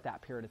immature at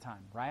that period of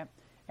time, right?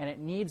 And it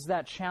needs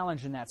that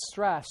challenge and that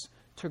stress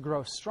to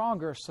grow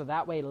stronger so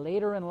that way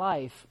later in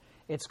life,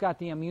 it's got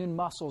the immune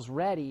muscles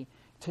ready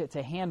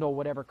to handle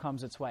whatever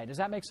comes its way. Does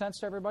that make sense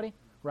to everybody?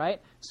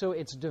 Right? So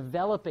it's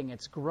developing,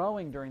 it's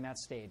growing during that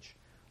stage,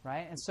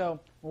 right? And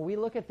so when we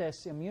look at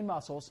this, immune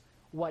muscles,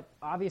 what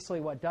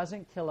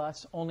doesn't kill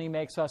us only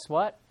makes us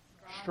what?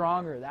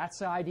 Stronger. That's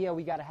the idea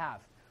we got to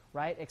have,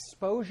 right?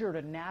 Exposure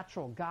to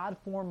natural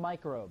God-formed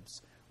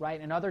microbes, right,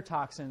 and other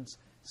toxins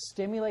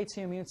stimulates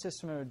the immune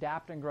system to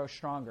adapt and grow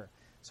stronger.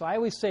 So I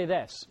always say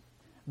this,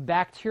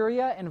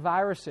 bacteria and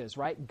viruses,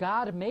 right?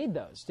 God made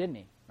those, didn't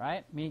he?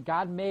 Right? I mean,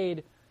 God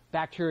made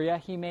bacteria.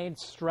 He made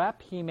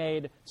strep. He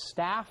made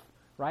staph,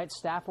 right?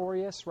 Staph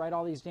aureus, right?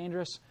 All these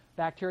dangerous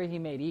bacteria. He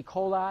made E.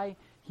 coli.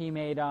 He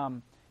made,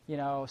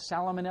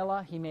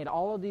 salmonella. He made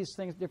all of these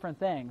things, different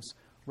things,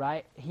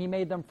 right? He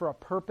made them for a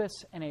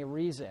purpose and a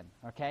reason,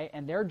 okay?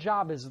 And their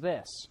job is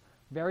this,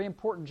 very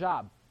important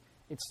job.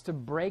 It's to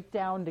break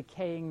down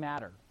decaying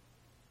matter,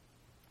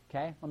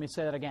 okay? Let me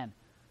say that again.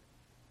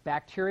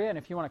 Bacteria, and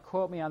if you want to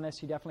quote me on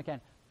this, you definitely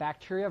can.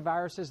 Bacteria,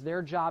 viruses,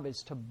 their job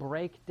is to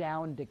break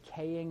down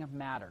decaying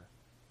matter.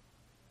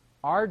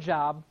 Our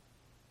job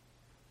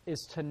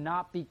is to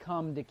not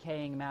become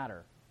decaying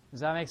matter.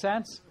 Does that make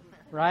sense?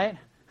 Right?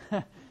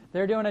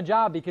 They're doing a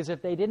job because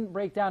if they didn't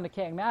break down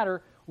decaying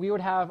matter, we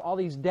would have all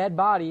these dead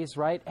bodies,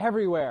 right,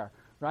 everywhere,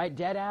 right?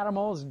 Dead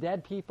animals,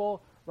 dead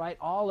people, right,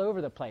 all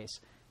over the place.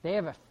 They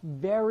have a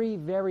very,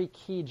 very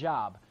key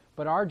job.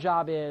 But our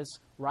job is,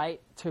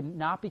 right, to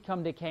not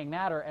become decaying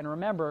matter. And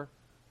remember,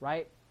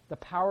 right, the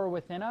power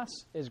within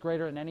us is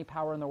greater than any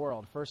power in the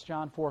world. 1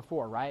 John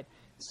 4:4, right?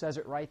 It says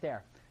it right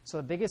there. So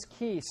the biggest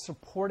key is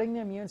supporting the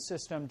immune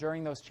system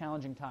during those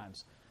challenging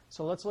times.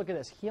 So let's look at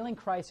this. Healing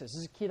crisis.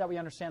 This is key that we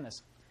understand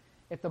this.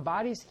 If the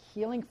body's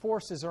healing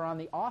forces are on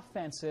the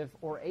offensive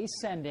or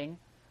ascending,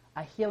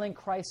 a healing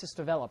crisis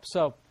develops.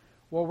 So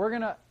what we're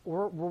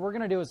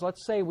gonna do is,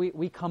 let's say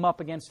we come up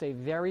against a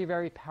very,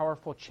 very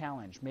powerful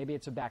challenge. Maybe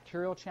it's a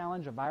bacterial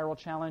challenge, a viral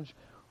challenge,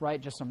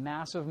 right? Just a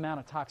massive amount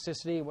of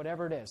toxicity,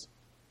 whatever it is.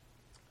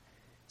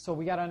 So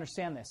we got to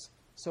understand this.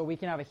 So we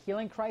can have a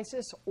healing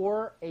crisis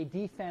or a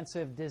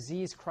defensive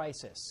disease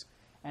crisis.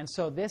 And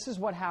so this is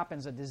what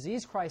happens. A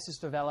disease crisis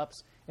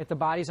develops if the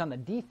body's on the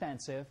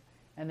defensive,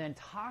 and then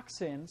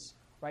toxins,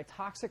 right,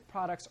 toxic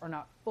products are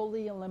not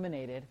fully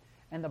eliminated,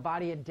 and the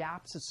body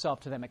adapts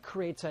itself to them. It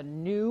creates a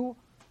new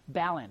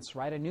balance,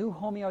 right, a new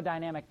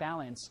homeodynamic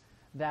balance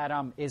that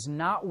is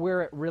not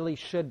where it really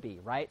should be,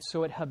 right?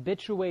 So it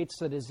habituates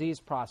the disease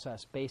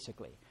process,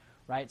 basically,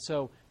 right?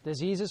 So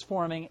disease is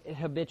forming, it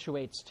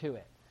habituates to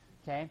it,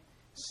 okay?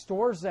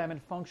 Stores them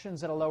and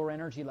functions at a lower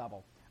energy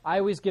level. I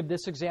always give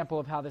this example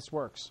of how this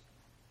works.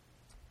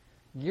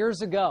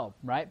 Years ago,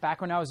 right,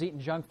 back when I was eating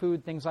junk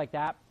food, things like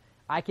that,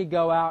 I could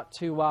go out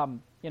to,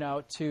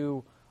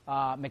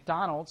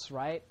 McDonald's,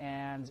 right,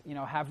 and,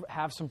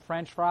 have some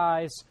French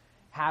fries,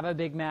 have a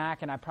Big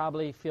Mac, and I'd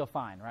probably feel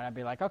fine, right? I'd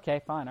be like,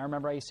 okay, fine. I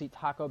remember I used to eat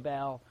Taco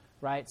Bell,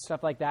 right,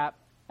 stuff like that,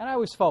 and I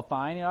always felt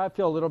fine. I'd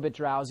feel a little bit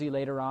drowsy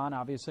later on.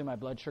 Obviously, my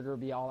blood sugar would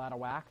be all out of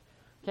whack.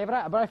 Okay,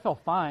 but I felt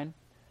fine.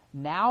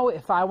 Now,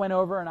 if I went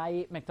over and I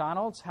ate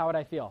McDonald's, how would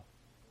I feel?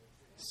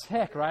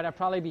 Sick, right? I'd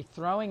probably be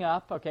throwing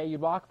up. Okay,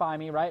 you'd walk by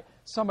me, right?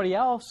 Somebody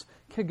else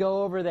could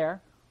go over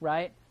there,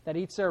 right, that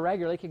eats there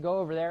regularly, could go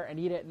over there and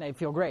eat it, and they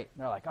feel great.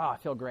 They're like, oh, I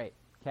feel great,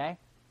 okay?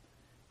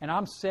 And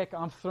I'm sick,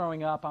 I'm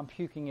throwing up, I'm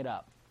puking it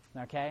up,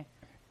 okay?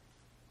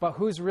 But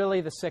who's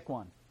really the sick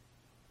one?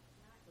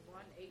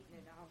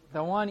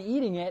 The one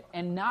eating it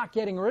and not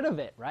getting rid of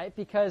it, right?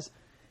 Because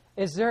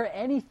is there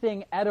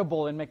anything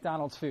edible in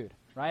McDonald's food,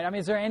 right? I mean,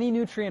 is there any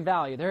nutrient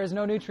value? There is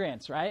no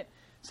nutrients, right?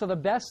 So the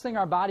best thing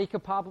our body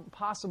could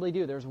possibly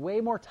do, there's way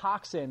more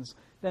toxins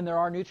than there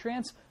are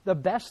nutrients. The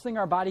best thing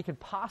our body could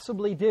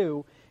possibly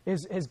do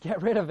is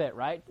get rid of it,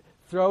 right?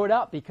 Throw it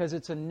up, because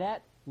it's a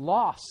net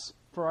loss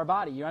for our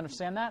body. You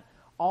understand that?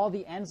 All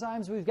the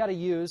enzymes we've got to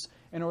use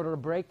in order to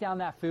break down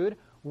that food,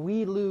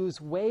 we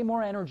lose way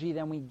more energy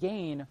than we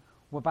gain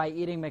by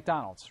eating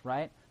McDonald's,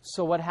 right?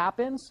 So what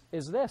happens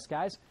is this,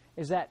 guys,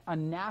 is that a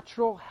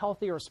natural,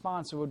 healthy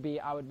response would be,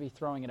 I would be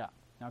throwing it up,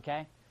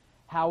 okay?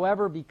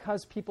 However,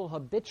 because people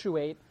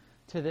habituate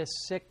to this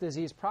sick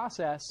disease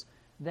process,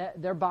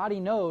 that their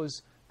body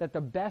knows that the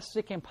best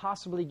it can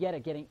possibly get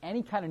at getting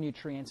any kind of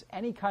nutrients,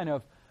 any kind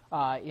of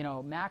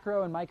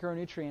macro and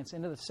micronutrients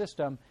into the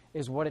system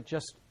is what it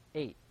just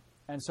ate.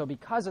 And so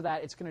because of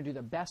that, it's going to do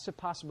the best it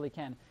possibly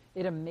can.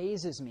 It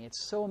amazes me.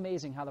 It's so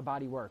amazing how the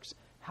body works.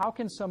 How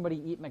can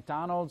somebody eat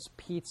McDonald's,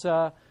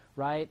 pizza,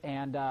 right,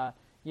 and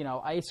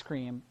ice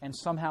cream and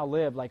somehow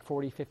live like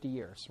 40, 50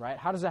 years, right?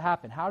 How does that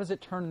happen? How does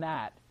it turn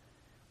that,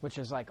 which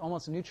is like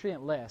almost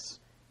nutrientless,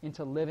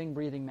 into living,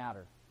 breathing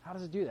matter? How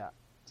does it do that?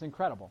 It's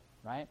incredible,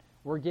 right?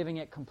 We're giving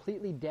it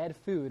completely dead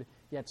food,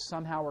 yet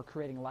somehow we're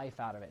creating life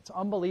out of it. It's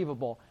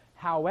unbelievable.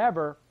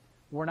 However,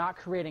 we're not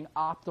creating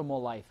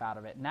optimal life out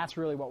of it, and that's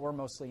really what we're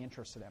mostly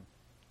interested in.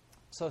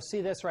 So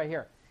see this right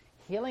here.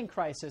 Healing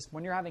crisis,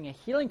 when you're having a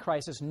healing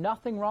crisis,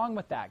 nothing wrong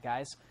with that,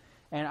 guys.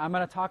 And I'm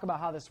going to talk about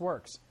how this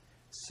works.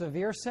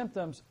 Severe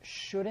symptoms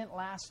shouldn't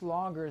last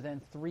longer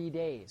than 3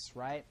 days,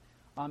 right?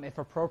 If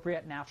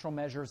appropriate natural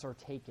measures are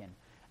taken.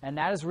 And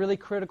that is really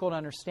critical to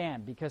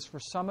understand, because for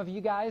some of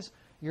you guys,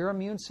 your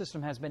immune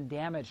system has been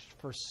damaged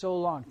for so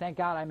long. Thank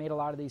God I made a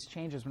lot of these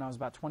changes when I was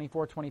about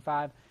 24,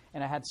 25,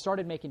 and I had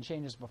started making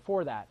changes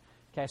before that.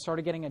 Okay, I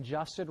started getting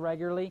adjusted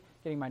regularly,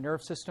 getting my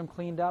nerve system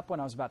cleaned up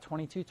when I was about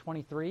 22,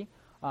 23.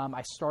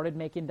 I started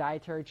making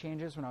dietary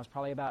changes when I was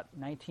probably about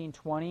 19,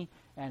 20,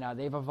 and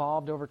they've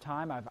evolved over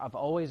time. I've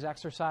always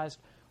exercised,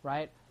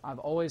 right? I've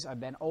always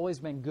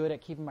been good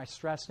at keeping my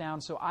stress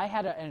down. So I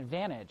had an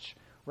advantage,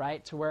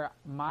 right, to where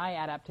my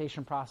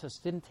adaptation process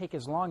didn't take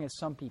as long as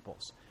some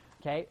people's.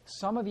 Okay,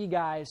 some of you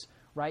guys,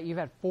 right, you've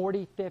had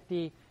 40,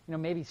 50,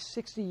 maybe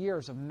 60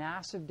 years of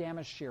massive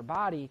damage to your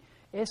body.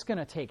 It's going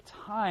to take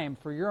time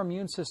for your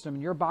immune system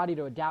and your body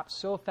to adapt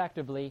so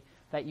effectively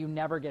that you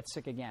never get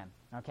sick again,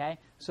 okay?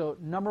 So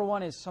number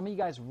one is some of you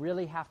guys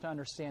really have to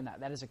understand that.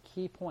 That is a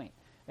key point.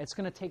 It's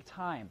going to take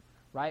time,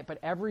 right? But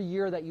every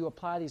year that you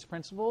apply these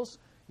principles,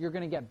 you're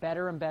going to get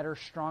better and better,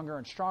 stronger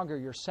and stronger.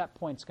 Your set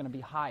point's going to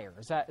be higher.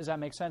 Does that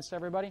make sense to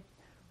everybody,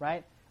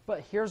 right?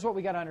 But here's what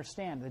we got to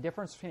understand, the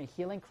difference between a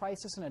healing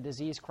crisis and a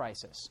disease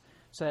crisis.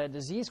 So that a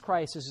disease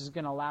crisis is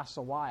going to last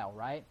a while,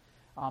 right?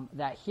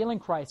 That healing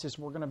crisis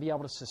we're going to be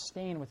able to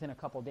sustain within a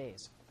couple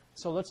days.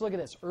 So let's look at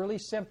this. Early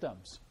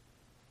symptoms.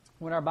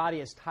 When our body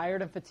is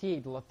tired and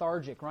fatigued,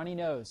 lethargic, runny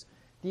nose,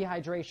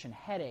 dehydration,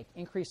 headache,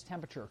 increased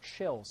temperature,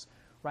 chills,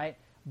 right?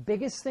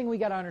 Biggest thing we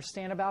got to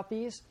understand about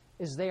these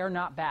is they are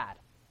not bad,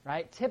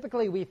 right?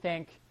 Typically we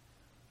think,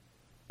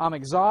 I'm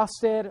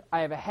exhausted,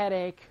 I have a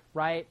headache,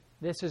 right?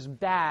 This is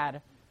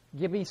bad,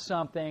 give me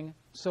something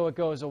so it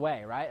goes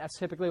away, right? That's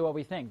typically what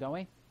we think, don't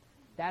we?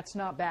 That's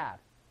not bad.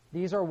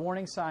 These are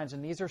warning signs,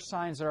 and these are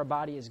signs that our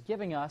body is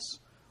giving us,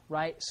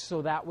 right,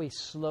 so that we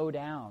slow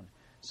down.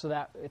 So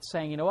that it's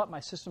saying, you know what, my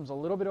system's a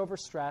little bit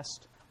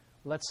overstressed.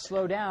 Let's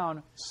slow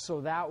down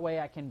so that way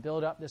I can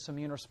build up this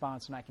immune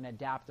response and I can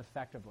adapt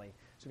effectively.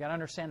 So we've got to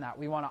understand that.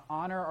 We want to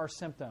honor our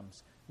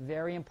symptoms.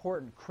 Very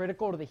important.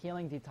 Critical to the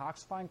healing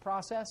detoxifying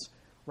process,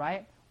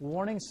 right?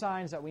 Warning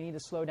signs that we need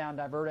to slow down,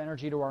 divert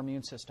energy to our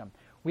immune system.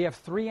 We have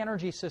three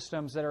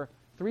systems that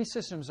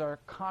are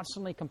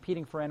constantly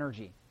competing for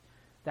energy.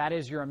 That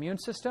is your immune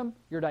system,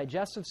 your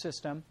digestive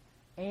system,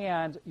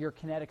 and your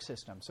kinetic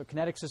system. So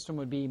kinetic system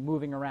would be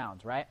moving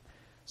around, right?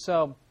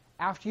 So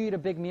after you eat a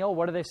big meal,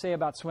 what do they say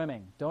about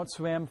swimming? Don't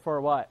swim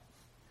for what?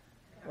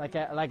 Like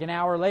an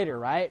hour later,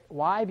 right?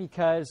 Why?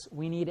 Because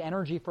we need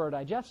energy for our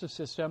digestive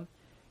system.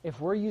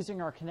 If we're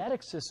using our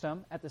kinetic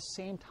system at the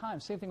same time,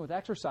 same thing with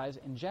exercise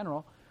in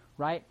general,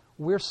 right?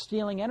 We're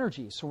stealing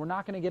energy, so we're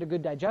not going to get a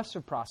good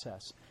digestive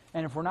process.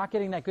 And if we're not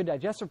getting that good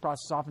digestive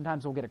process,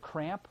 oftentimes we'll get a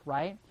cramp,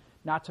 right?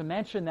 Not to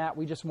mention that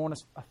we just won't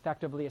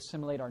effectively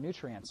assimilate our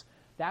nutrients.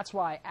 That's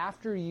why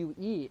after you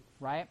eat,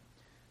 right?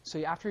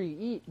 So after you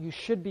eat, you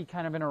should be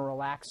kind of in a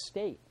relaxed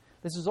state.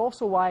 This is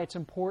also why it's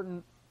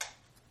important,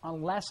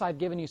 unless I've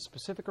given you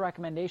specific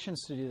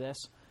recommendations to do this,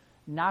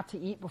 not to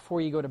eat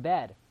before you go to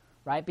bed,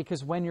 right?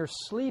 Because when you're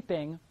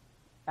sleeping,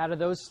 out of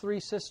those three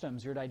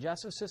systems, your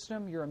digestive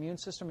system, your immune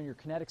system, and your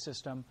kinetic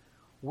system,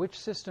 which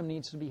system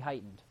needs to be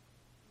heightened?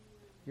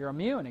 Your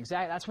immune,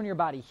 exactly. That's when your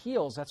body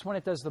heals. That's when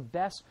it does the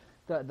best,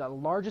 the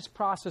largest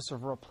process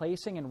of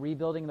replacing and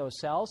rebuilding those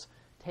cells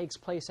takes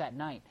place at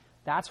night.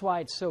 That's why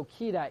it's so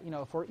key that,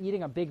 if we're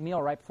eating a big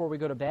meal right before we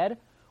go to bed,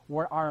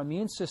 our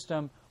immune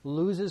system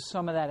loses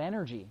some of that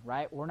energy,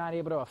 right? We're not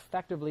able to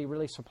effectively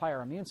really supply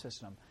our immune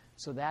system.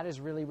 So that is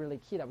really, really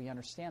key that we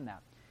understand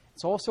that.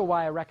 It's also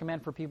why I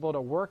recommend for people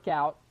to work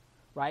out,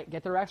 right?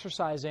 Get their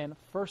exercise in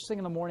first thing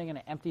in the morning in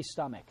an empty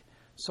stomach.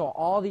 So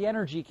all the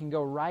energy can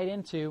go right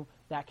into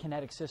that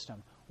kinetic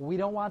system. We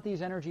don't want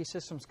these energy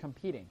systems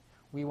competing.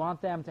 We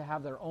want them to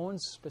have their own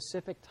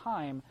specific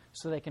time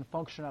so they can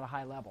function at a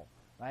high level,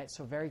 right?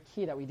 So very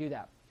key that we do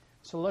that.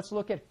 So let's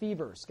look at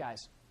fevers,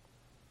 guys.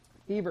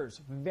 Fevers,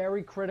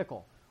 very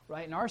critical,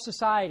 right? In our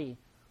society,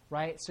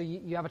 right, so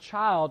you have a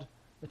child,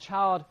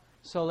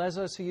 so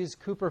let's use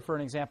Cooper for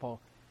an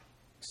example.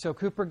 So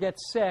Cooper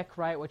gets sick,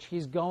 right, which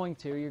he's going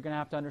to. You're going to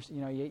have to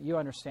understand, you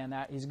understand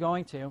that. He's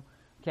going to,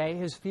 okay?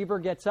 His fever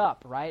gets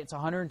up, right? It's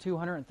 102,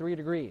 103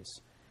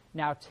 degrees.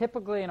 Now,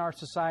 typically in our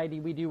society,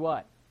 we do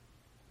what?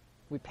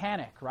 We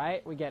panic,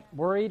 right? We get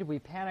worried, we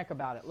panic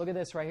about it. Look at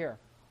this right here.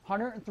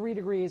 103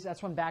 degrees,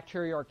 that's when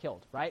bacteria are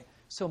killed, right?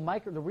 So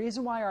the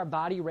reason why our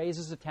body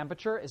raises the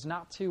temperature is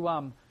not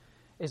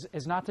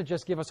to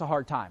just give us a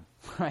hard time,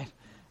 right?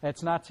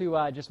 It's not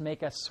to just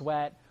make us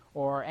sweat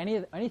or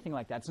anything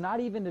like that. It's not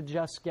even to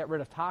just get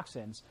rid of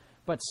toxins,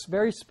 but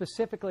very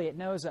specifically it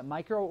knows that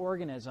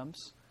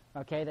microorganisms,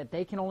 okay, that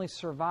they can only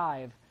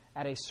survive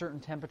at a certain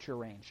temperature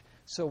range.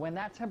 So when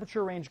that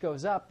temperature range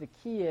goes up, the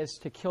key is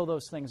to kill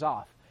those things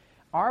off.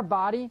 Our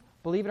body,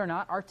 believe it or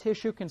not, our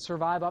tissue can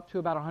survive up to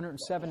about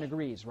 107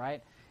 degrees,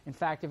 right? In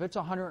fact, if it's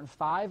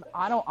 105,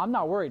 I'm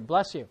not worried,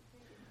 bless you.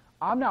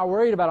 I'm not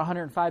worried about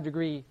 105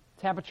 degree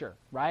temperature,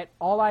 right?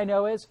 All I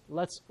know is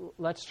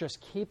let's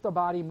just keep the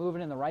body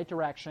moving in the right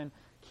direction,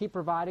 keep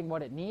providing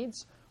what it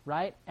needs,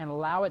 right? And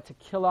allow it to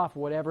kill off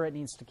whatever it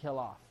needs to kill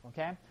off,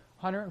 okay?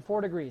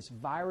 104 degrees,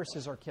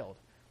 viruses are killed,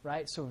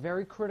 right? So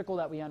very critical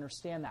that we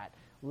understand that.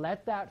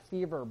 Let that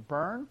fever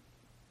burn,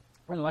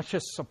 and let's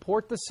just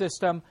support the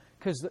system,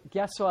 because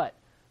guess what?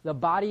 The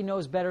body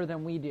knows better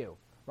than we do,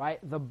 right?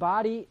 The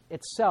body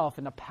itself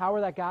and the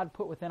power that God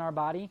put within our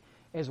body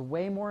is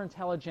way more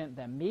intelligent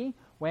than me,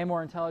 way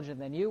more intelligent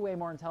than you, way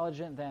more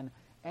intelligent than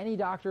any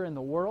doctor in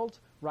the world,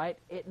 right?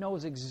 It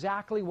knows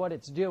exactly what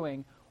it's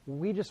doing.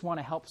 We just want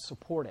to help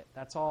support it.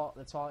 That's all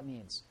it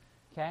needs,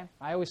 okay?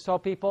 I always tell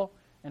people,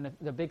 and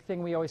the big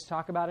thing we always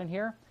talk about in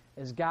here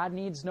is God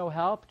needs no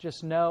help,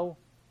 just no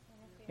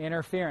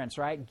interference,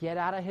 right? Get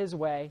out of his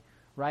way,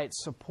 right?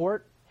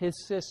 Support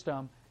his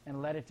system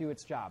and let it do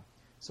its job.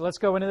 So let's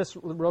go into this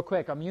real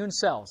quick. Immune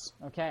cells,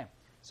 okay?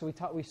 So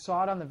we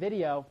saw it on the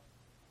video.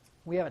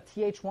 We have a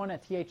Th1 and a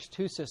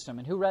Th2 system.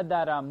 And who read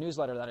that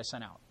newsletter that I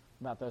sent out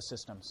about those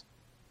systems?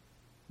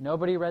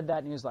 Nobody read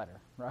that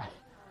newsletter, right?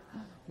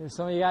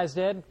 Some of you guys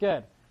did?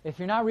 Good. If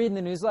you're not reading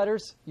the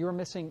newsletters, you are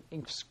missing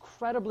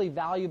incredibly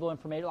valuable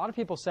information. A lot of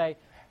people say,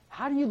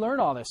 how do you learn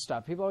all this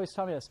stuff? People always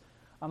tell me this.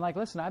 I'm like,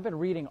 listen, I've been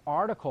reading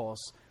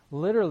articles,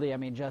 literally,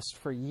 just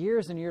for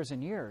years and years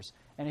and years.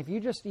 And if you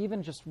just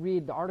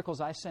read the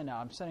articles I send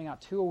out, I'm sending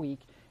out 2 a week.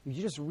 If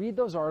you just read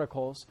those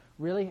articles,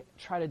 really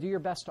try to do your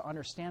best to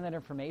understand that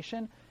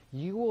information,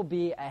 you will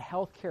be a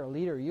healthcare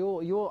leader. You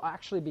will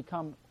actually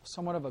become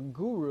somewhat of a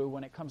guru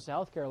when it comes to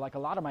healthcare, like a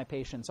lot of my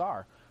patients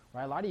are.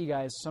 Right? A lot of you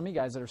guys, some of you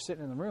guys that are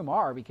sitting in the room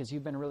are, because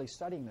you've been really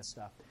studying this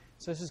stuff.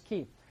 So this is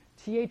key.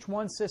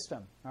 Th1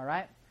 system, all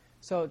right?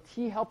 So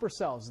T helper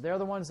cells, they're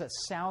the ones that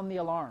sound the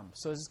alarm.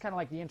 So this is kind of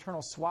like the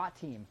internal SWAT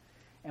team.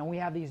 And we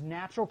have these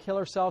natural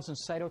killer cells and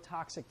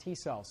cytotoxic T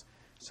cells.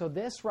 So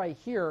this right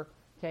here,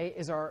 okay,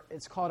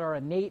 it's called our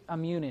innate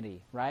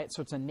immunity, right?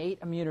 So it's innate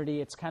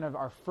immunity. It's kind of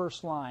our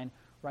first line,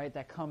 right,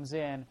 that comes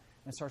in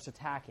and starts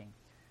attacking.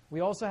 We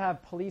also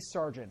have police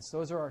sergeants.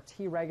 Those are our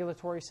T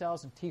regulatory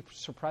cells and T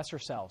suppressor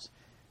cells.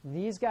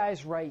 These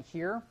guys right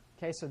here,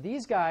 okay, so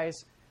these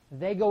guys,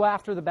 they go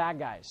after the bad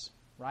guys,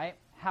 right?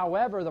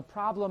 However, the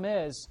problem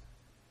is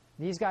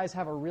these guys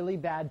have a really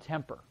bad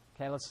temper.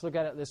 Okay, let's look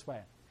at it this way.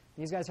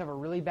 These guys have a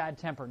really bad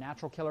temper,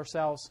 natural killer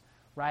cells,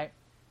 right?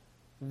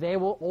 They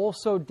will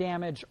also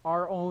damage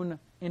our own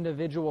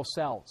individual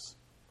cells.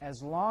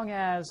 As long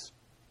as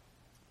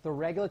the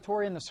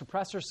regulatory and the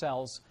suppressor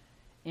cells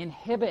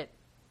inhibit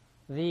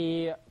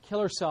the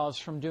killer cells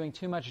from doing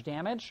too much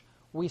damage,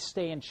 we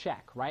stay in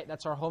check, right?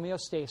 That's our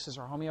homeostasis,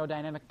 our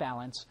homeodynamic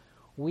balance.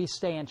 We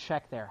stay in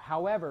check there.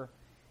 However,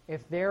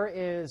 if there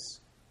is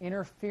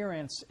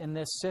interference in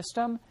this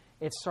system,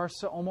 it starts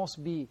to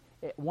almost be,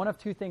 one of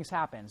two things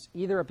happens.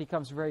 Either it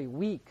becomes very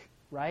weak,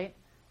 right?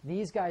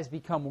 These guys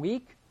become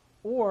weak,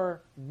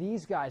 or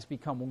these guys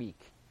become weak.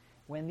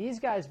 When these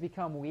guys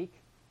become weak,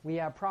 we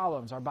have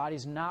problems. Our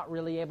body's not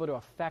really able to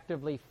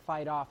effectively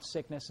fight off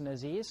sickness and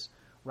disease,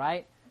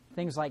 right?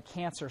 Things like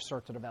cancer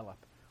start to develop.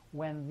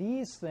 When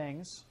these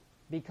things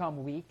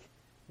become weak,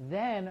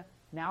 then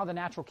now the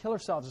natural killer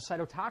cells, the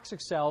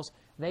cytotoxic cells,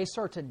 they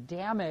start to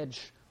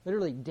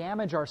literally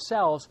damage our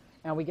cells,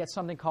 and we get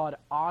something called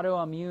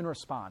autoimmune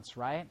response,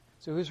 right?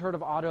 So who's heard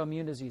of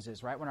autoimmune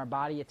diseases, right? When our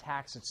body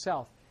attacks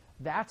itself.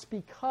 That's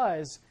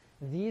because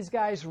these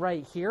guys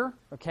right here,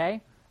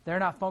 okay, they're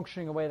not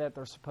functioning the way that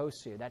they're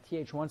supposed to. That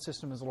Th1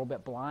 system is a little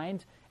bit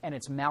blind, and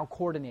it's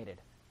malcoordinated,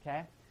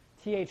 okay?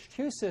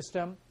 Th2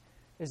 system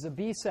is the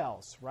B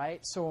cells, right?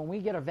 So when we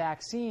get a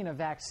vaccine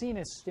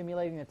is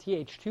stimulating the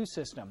Th2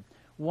 system.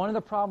 One of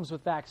the problems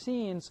with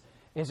vaccines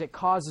is it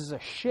causes a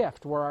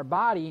shift where our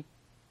body,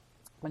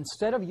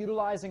 instead of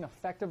utilizing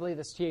effectively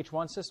this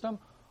Th1 system,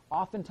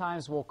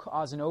 oftentimes will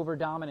cause an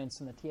overdominance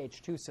in the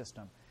Th2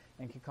 system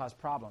and can cause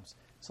problems.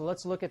 So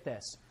let's look at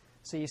this.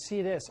 So you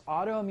see this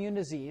autoimmune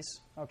disease,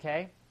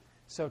 okay?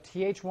 So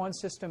Th1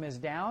 system is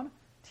down,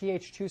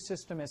 Th2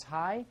 system is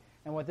high,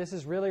 and what this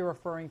is really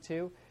referring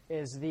to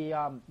is the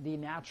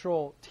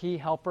natural T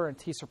helper and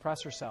T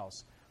suppressor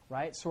cells,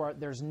 right? So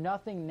there's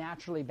nothing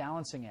naturally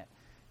balancing it.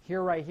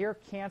 Here, right here,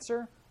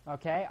 cancer,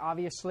 okay?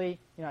 Obviously,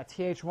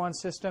 Th1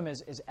 system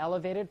is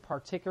elevated,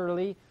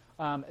 particularly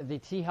the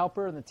T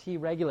helper and the T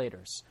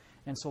regulators.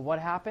 And so what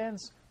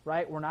happens,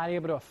 right? We're not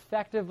able to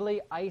effectively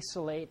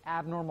isolate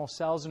abnormal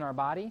cells in our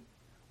body,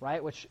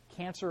 right? Which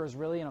cancer is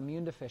really an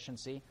immune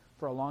deficiency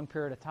for a long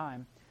period of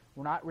time.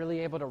 We're not really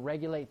able to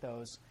regulate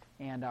those,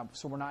 and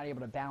so we're not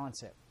able to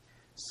balance it.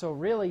 So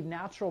really,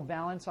 natural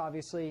balance,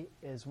 obviously,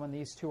 is when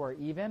these two are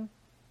even.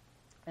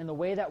 And the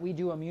way that we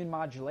do immune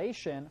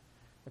modulation,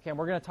 okay, and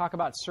we're going to talk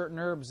about certain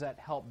herbs that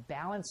help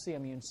balance the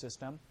immune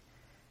system,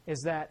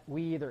 is that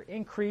we either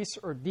increase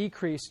or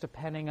decrease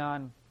depending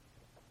on,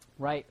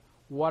 right,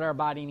 what our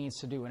body needs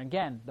to do. And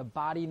again, the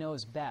body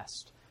knows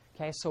best.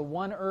 Okay, so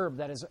one herb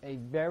that is a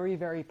very,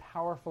 very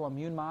powerful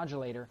immune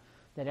modulator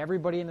that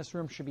everybody in this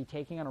room should be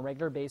taking on a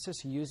regular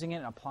basis, using it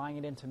and applying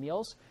it into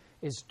meals,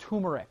 is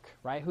turmeric,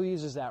 right? Who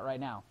uses that right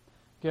now?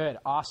 Good,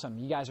 awesome.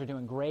 You guys are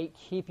doing great.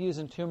 Keep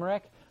using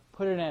turmeric.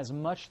 Put it in as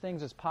much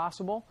things as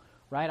possible,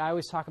 right? I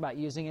always talk about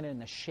using it in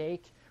the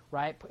shake,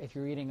 right? If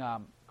you're eating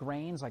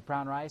grains like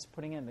brown rice,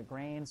 putting it in the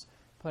grains,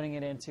 putting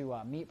it into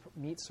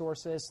meat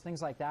sources,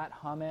 things like that,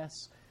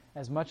 hummus.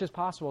 As much as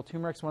possible,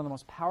 turmeric is one of the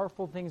most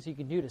powerful things you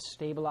can do to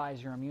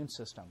stabilize your immune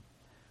system.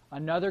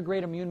 Another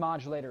great immune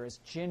modulator is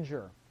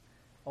ginger.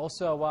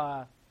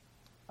 Also,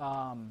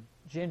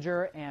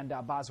 ginger and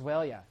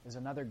boswellia is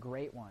another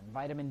great one.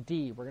 Vitamin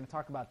D, we're going to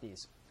talk about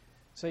these.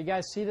 So you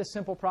guys see this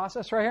simple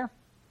process right here?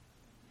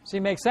 See,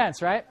 it makes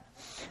sense, right?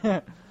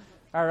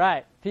 All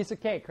right, piece of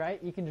cake,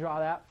 right? You can draw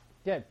that.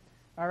 Good.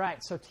 All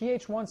right, so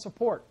Th1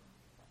 support.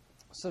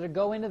 So to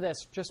go into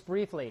this just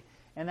briefly,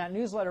 and that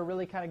newsletter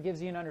really kind of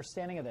gives you an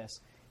understanding of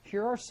this.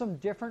 Here are some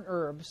different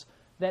herbs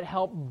that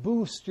help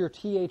boost your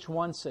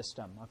Th1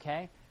 system,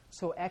 okay?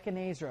 So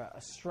echinacea,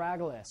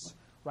 astragalus,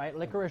 right?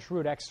 Licorice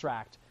root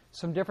extract,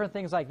 some different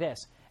things like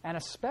this. And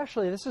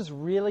especially, this is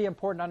really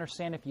important to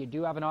understand if you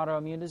do have an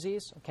autoimmune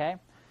disease, okay?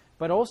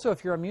 But also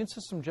if your immune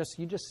system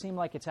you just seem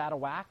like it's out of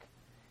whack,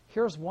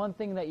 here's one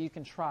thing that you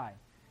can try.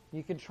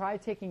 You can try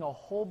taking a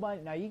whole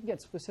bunch. Now, you can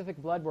get specific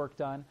blood work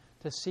done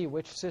to see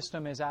which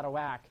system is out of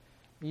whack.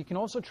 You can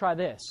also try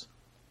this.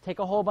 Take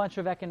a whole bunch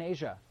of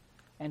echinacea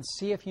and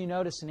see if you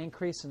notice an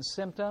increase in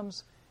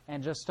symptoms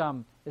and just,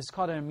 this is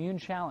called an immune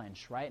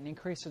challenge, right? An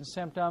increase in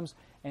symptoms,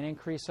 an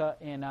increase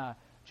in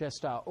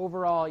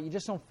overall, you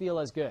just don't feel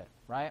as good,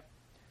 right?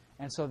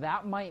 And so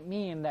that might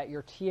mean that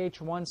your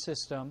Th1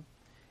 system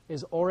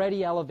is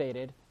already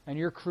elevated and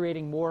you're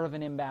creating more of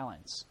an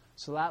imbalance.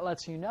 So that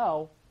lets you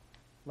know,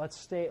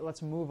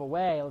 let's move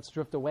away, let's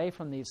drift away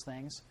from these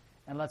things,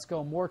 and let's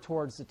go more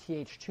towards the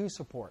Th2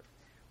 support,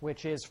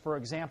 which is, for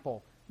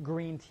example,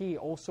 green tea.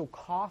 Also,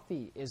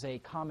 coffee is a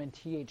common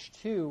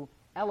Th2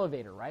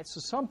 elevator, right? So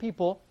some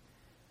people,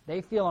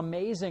 they feel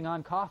amazing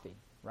on coffee,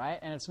 right?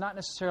 And it's not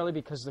necessarily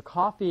because the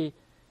coffee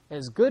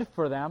is good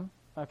for them,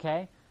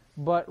 okay?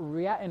 But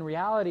in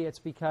reality, it's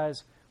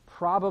because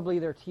probably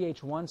their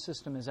Th1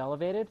 system is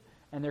elevated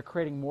and they're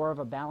creating more of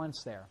a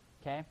balance there,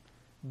 okay?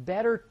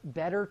 Better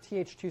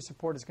Th2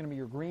 support is going to be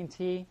your green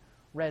tea,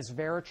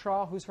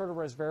 resveratrol. Who's heard of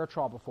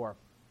resveratrol before?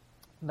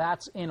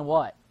 That's in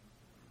what?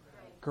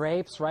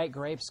 Grapes, right?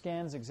 Grape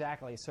skins,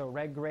 exactly. So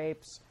red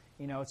grapes,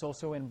 it's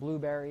also in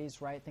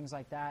blueberries, right? Things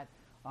like that.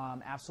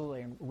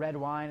 Absolutely. And red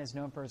wine is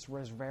known for its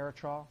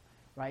resveratrol,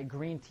 right?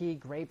 Green tea,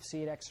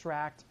 grapeseed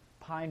extract,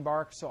 pine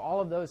bark. So all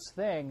of those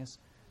things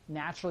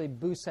naturally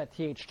boost that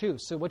Th2.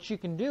 So what you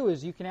can do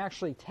is you can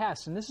actually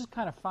test, and this is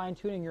kind of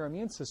fine-tuning your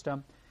immune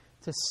system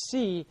to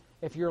see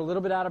if you're a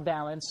little bit out of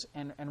balance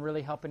and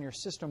really helping your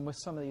system with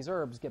some of these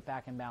herbs get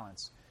back in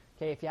balance.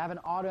 Okay, if you have an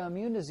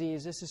autoimmune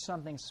disease, this is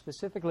something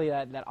specifically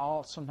that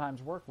I'll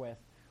sometimes work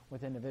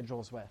with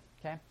individuals with.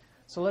 Okay,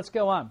 so let's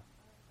go on.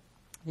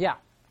 Yeah.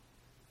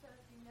 So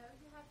if you know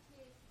you have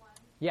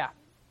Th1, Yeah.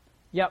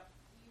 Yep.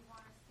 do you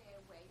want to stay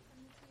away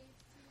from the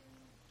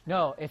Th2?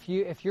 No,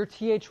 if your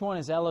Th1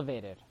 is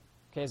elevated,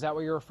 okay, is that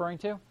what you're referring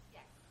to?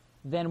 Yes.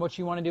 Then what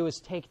you want to do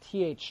is take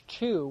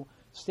Th2,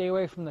 stay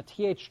away from the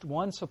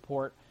Th1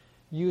 support,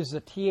 use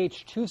the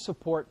Th2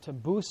 support to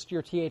boost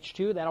your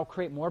Th2. That'll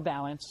create more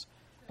balance.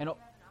 And You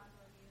have an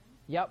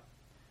autoimmune? yep.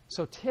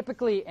 So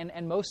typically,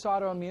 and most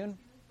autoimmune, Th2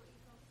 is what you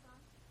focus on?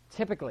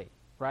 typically,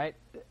 right?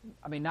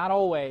 I mean, not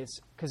always,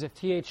 because if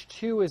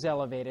Th2 is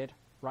elevated,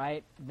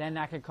 right, then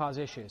that could cause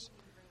issues.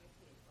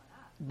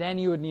 Then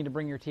you would need to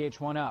bring your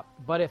Th1 up.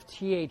 But if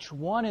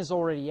Th1 is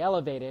already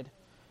elevated,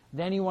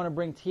 Then you want to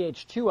bring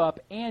Th2 up,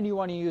 and you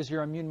want to use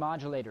your immune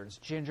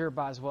modulators, ginger,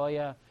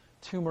 boswellia,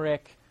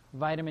 turmeric,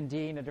 vitamin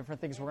D, and the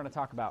different things we're going to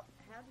talk about.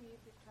 How do you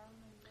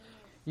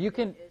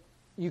determine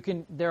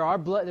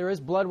there is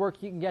blood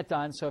work you can get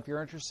done. So if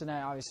you're interested in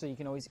that, obviously you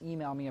can always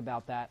email me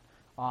about that.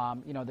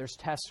 There's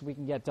tests we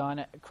can get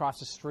done across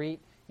the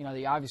street. You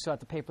obviously have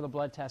to pay for the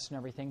blood test and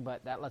everything,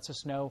 but that lets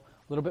us know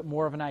a little bit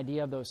more of an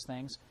idea of those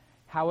things.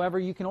 However,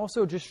 you can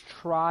also just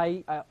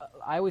try.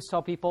 I always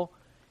tell people,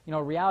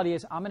 reality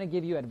is I'm going to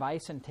give you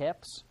advice and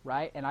tips,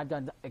 right? And I've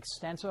done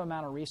extensive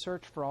amount of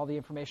research for all the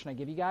information I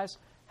give you guys.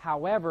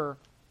 However,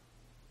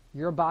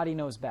 your body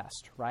knows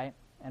best, right?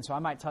 And so I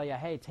might tell you,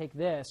 hey, take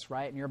this,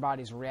 right? And your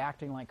body's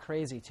reacting like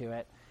crazy to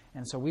it.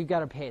 And so we've got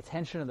to pay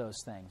attention to those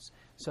things.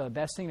 So the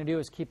best thing to do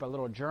is keep a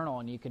little journal,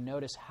 and you can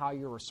notice how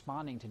you're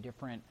responding to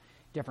different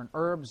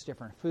herbs,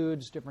 different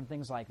foods, different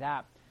things like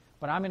that.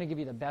 But I'm going to give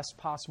you the best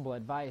possible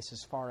advice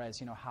as far as,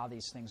 how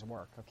these things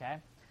work, okay?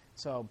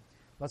 So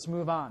let's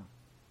move on.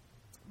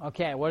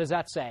 Okay, what does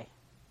that say?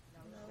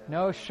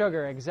 No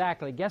sugar,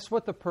 exactly. Guess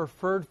what the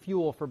preferred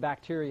fuel for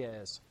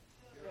bacteria is?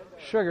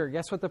 Sugar.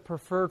 Guess what the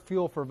preferred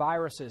fuel for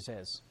viruses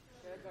is?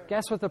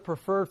 Guess what the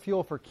preferred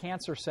fuel for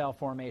cancer cell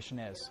formation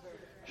is?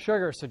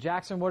 Sugar. So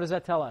Jackson, what does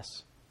that tell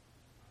us?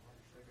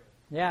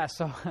 Yeah,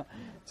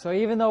 so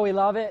even though we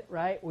love it,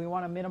 right, we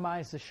want to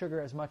minimize the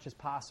sugar as much as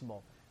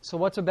possible. So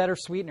what's a better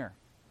sweetener?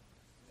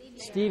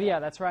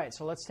 Stevia, that's right.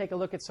 So let's take a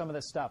look at some of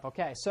this stuff.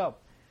 Okay, so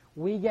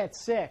we get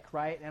sick,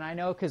 right? And I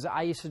know because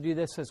I used to do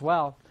this as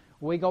well.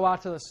 We go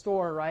out to the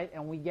store, right,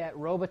 and we get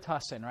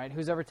Robitussin, right?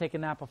 Who's ever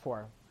taken that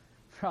before?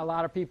 A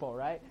lot of people,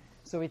 right?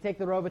 So we take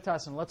the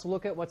Robitussin. Let's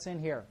look at what's in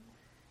here.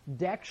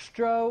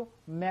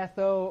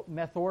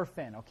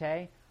 Dextromethorphan,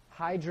 okay?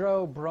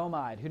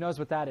 Hydrobromide. Who knows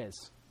what that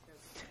is?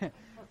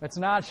 It's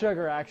not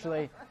sugar,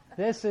 actually.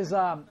 This is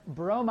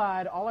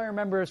bromide. All I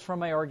remember is from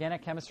my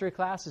organic chemistry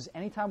class is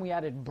anytime we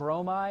added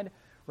bromide,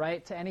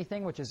 right, to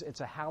anything, which is it's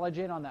a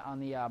halogen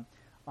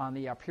on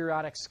the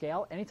periodic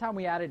scale. Anytime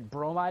we added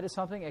bromide to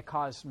something, it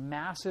caused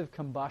massive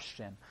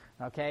combustion.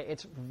 Okay,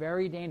 it's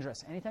very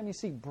dangerous. Anytime you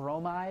see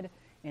bromide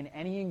in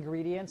any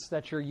ingredients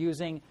that you're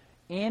using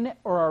in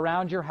or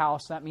around your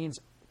house, that means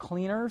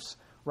cleaners,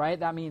 right?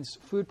 That means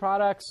food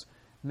products,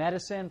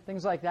 medicine,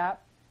 things like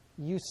that.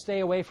 You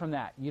stay away from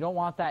that. You don't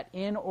want that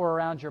in or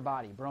around your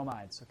body,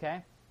 bromides,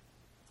 okay?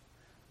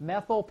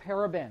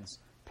 Methylparabens.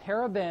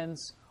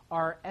 Parabens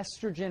are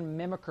estrogen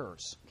mimickers,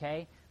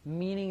 okay?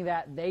 Meaning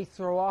that they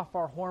throw off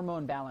our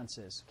hormone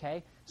balances,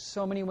 okay?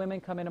 So many women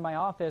come into my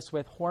office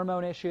with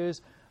hormone issues,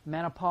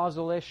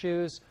 menopausal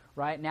issues,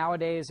 right?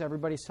 Nowadays,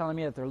 everybody's telling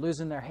me that they're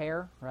losing their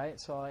hair, right?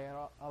 So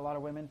a lot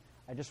of women,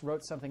 I just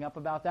wrote something up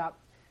about that.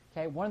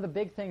 Okay, one of the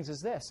big things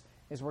is this,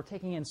 is we're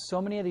taking in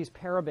so many of these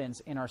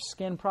parabens in our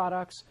skin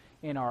products,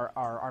 in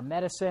our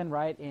medicine,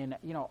 right? In,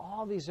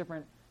 all these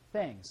different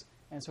things.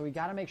 And so we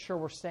got to make sure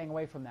we're staying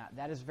away from that.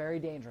 That is very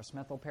dangerous.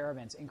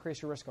 Methylparabens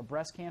increase your risk of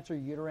breast cancer,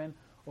 uterine,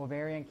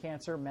 ovarian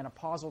cancer,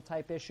 menopausal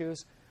type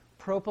issues.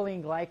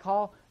 Propylene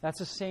glycol, that's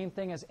the same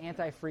thing as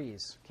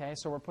antifreeze. Okay,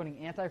 so we're putting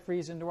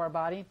antifreeze into our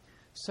body.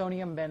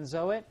 Sodium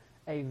benzoate,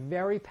 a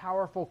very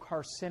powerful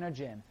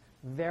carcinogen,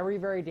 very,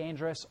 very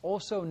dangerous.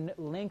 Also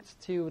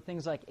linked to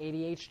things like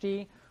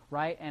ADHD,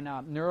 right, and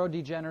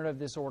neurodegenerative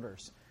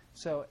disorders.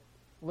 So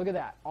look at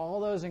that. All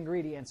those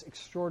ingredients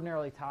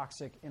extraordinarily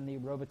toxic in the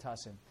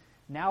Robitussin.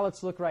 Now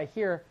let's look right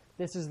here.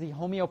 This is the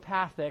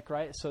homeopathic,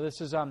 right? So this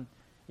is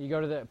you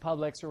go to the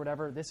Publix or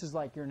whatever. This is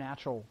like your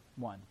natural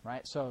one,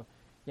 right? So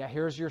yeah,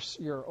 here's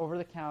your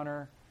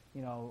over-the-counter,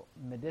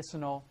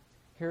 medicinal.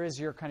 Here is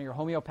your kind of your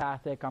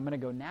homeopathic. I'm going to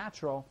go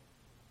natural.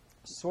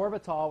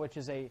 Sorbitol, which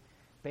is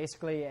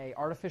basically a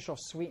artificial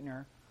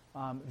sweetener,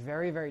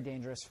 very, very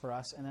dangerous for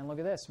us. And then look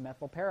at this,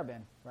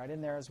 methylparaben, right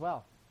in there as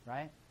well,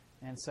 right?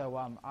 And so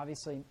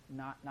obviously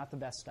not the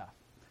best stuff.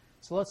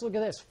 So let's look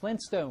at this,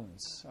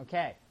 Flintstones.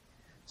 Okay,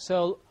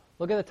 so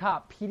look at the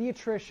top,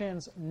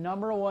 pediatrician's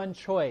 #1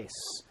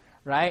 choice,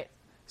 right?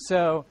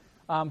 So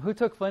who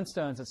took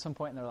Flintstones at some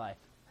point in their life?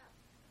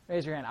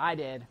 Raise your hand. I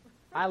did.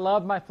 I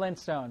loved my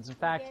Flintstones. In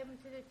fact, gave them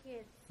to the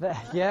kids.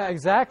 Yeah,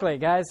 exactly,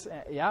 guys.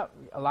 Yeah,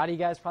 a lot of you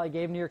guys probably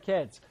gave them to your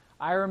kids.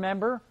 I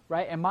remember,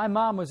 right, and my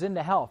mom was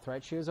into health,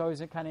 right? She was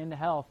always kind of into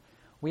health.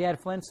 We had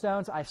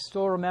Flintstones. I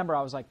still remember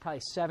I was like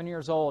probably 7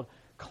 years old,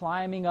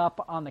 climbing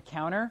up on the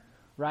counter,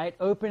 right,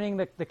 opening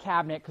the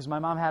cabinet, because my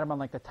mom had them on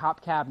like the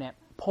top cabinet,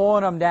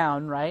 pulling them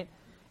down, right,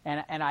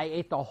 and I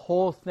ate the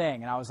whole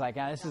thing. And I was like,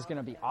 this is going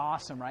to be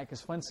awesome, right,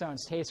 because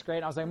Flintstones taste great.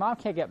 And I was like, Mom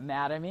can't get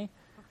mad at me.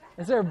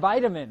 These are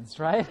vitamins,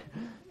 right?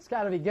 It's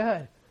got to be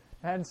good.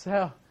 And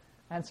so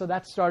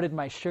that started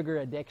my sugar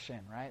addiction,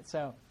 right?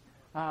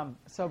 But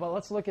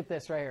let's look at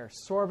this right here.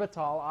 Sorbitol,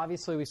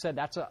 obviously we said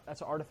that's an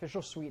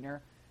artificial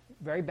sweetener,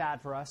 very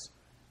bad for us.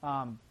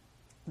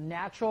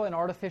 Natural and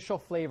artificial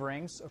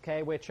flavorings,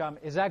 okay, which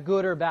is that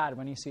good or bad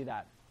when you see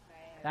that?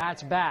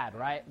 That's bad,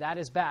 right? That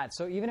is bad.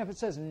 So even if it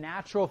says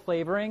natural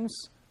flavorings,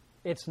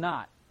 it's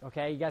not,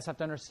 okay? You guys have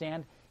to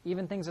understand,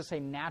 even things that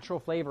say natural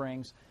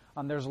flavorings,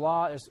 there's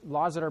laws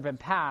that have been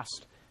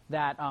passed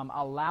that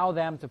allow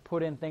them to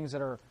put in things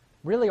that are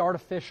really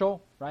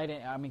artificial, right?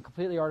 I mean,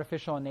 completely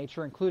artificial in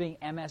nature, including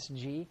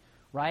MSG,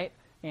 right?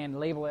 And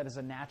label it as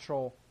a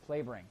natural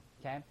flavoring,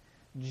 okay?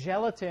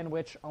 Gelatin,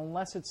 which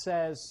unless it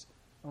says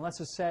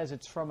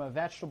it's from a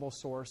vegetable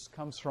source,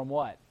 comes from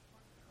what?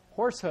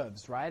 Horse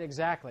hooves, right?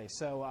 Exactly.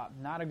 So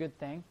not a good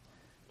thing,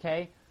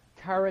 okay?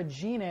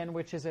 Carrageenan,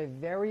 which is a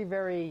very,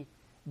 very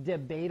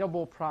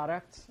debatable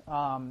product,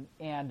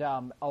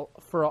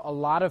 for a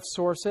lot of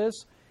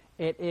sources,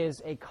 it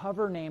is a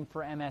cover name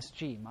for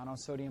MSG,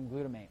 monosodium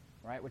glutamate,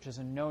 right, which is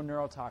a known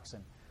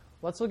neurotoxin.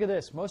 Let's look at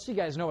this. Most of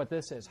you guys know what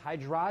this is.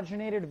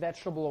 Hydrogenated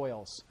vegetable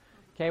oils.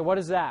 Okay, what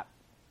is that?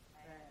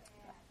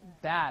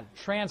 Bad.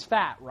 Trans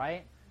fat,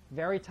 right?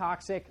 Very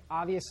toxic.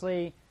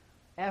 Obviously,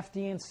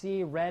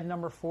 FD&C, red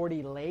number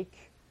 40,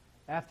 lake.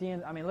 I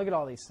mean, look at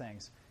all these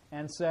things.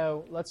 And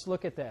so let's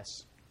look at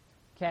this.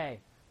 Okay,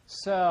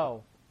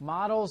 so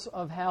models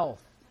of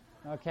health.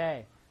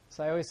 Okay,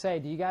 so I always say,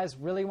 do you guys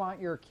really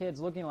want your kids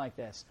looking like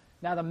this?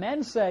 Now, the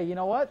men say, you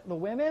know what? The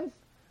women,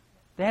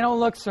 they don't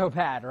look so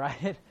bad,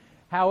 right?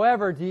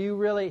 However, do you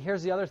really,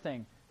 here's the other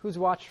thing. Who's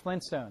watched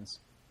Flintstones?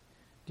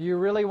 Do you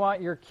really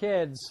want your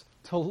kids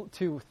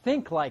to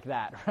think like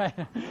that, right?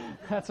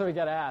 That's what we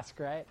got to ask,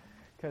 right?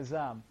 Because,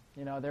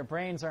 their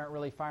brains aren't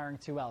really firing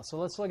too well. So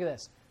let's look at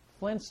this.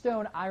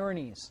 Flintstone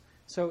ironies.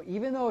 So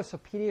even though it's a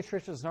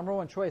pediatrician's number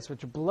one choice,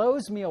 which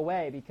blows me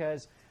away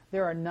because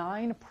there are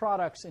 9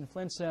 products in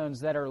Flintstones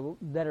that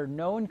are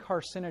known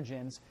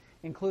carcinogens,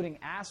 including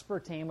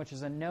aspartame, which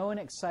is a known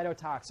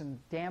excitotoxin,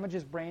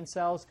 damages brain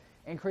cells,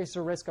 increases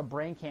the risk of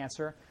brain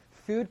cancer,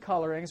 food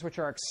colorings, which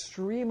are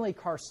extremely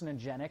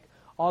carcinogenic,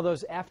 all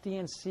those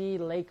FD&C,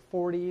 Lake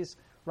 40s,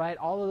 right,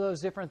 all of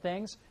those different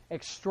things,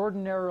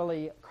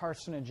 extraordinarily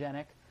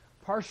carcinogenic,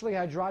 partially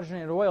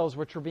hydrogenated oils,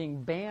 which are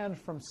being banned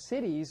from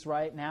cities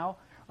right now,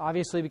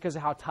 obviously because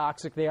of how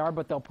toxic they are,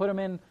 but they'll put them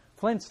in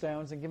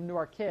Flintstones and give them to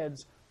our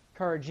kids,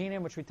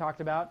 carrageenan, which we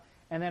talked about,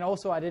 and then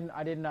also I didn't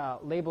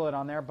label it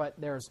on there, but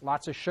there's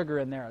lots of sugar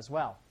in there as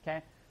well,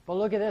 okay? But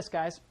look at this,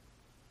 guys.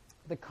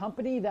 The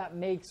company that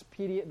makes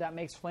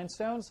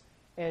Flintstones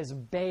is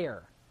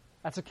Bayer.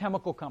 That's a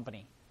chemical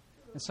company.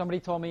 And somebody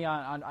told me,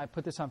 I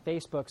put this on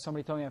Facebook,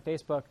 somebody told me on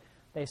Facebook,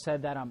 they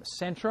said that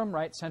Centrum,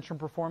 right, Centrum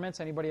Performance,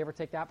 anybody ever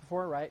take that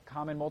before, right,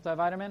 common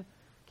multivitamin,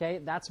 okay,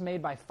 that's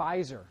made by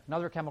Pfizer,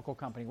 another chemical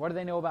company. What do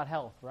they know about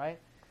health, right?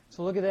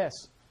 So look at this.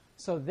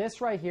 So this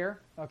right here,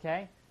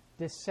 okay,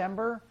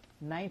 December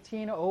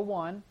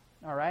 1901,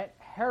 all right,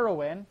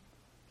 heroin,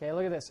 okay,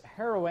 look at this,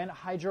 heroin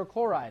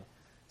hydrochloride.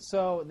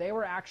 So they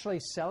were actually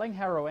selling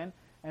heroin,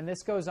 and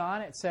this goes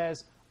on, it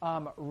says,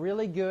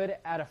 really good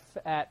at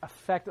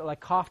effect,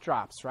 like cough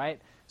drops, right?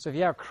 So if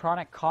you have a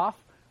chronic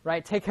cough,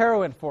 right, take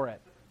heroin for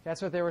it.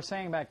 That's what they were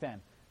saying back then.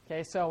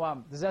 Okay,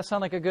 so does that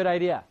sound like a good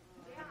idea?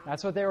 Yeah.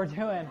 That's what they were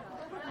doing.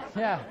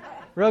 Yeah,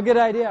 real good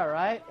idea,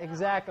 right?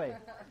 Exactly.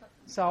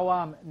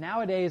 So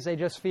nowadays they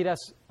just feed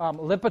us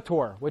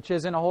Lipitor, which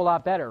isn't a whole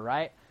lot better,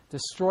 right?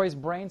 Destroys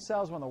brain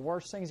cells. One of the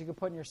worst things you can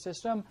put in your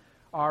system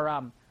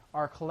are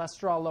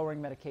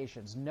cholesterol-lowering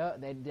medications. No,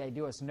 they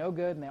do us no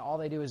good, and all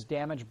they do is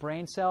damage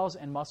brain cells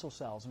and muscle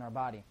cells in our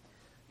body,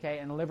 okay,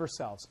 and liver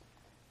cells.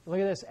 Look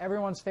at this,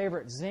 everyone's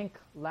favorite, zinc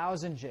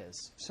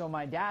lozenges. So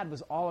my dad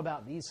was all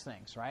about these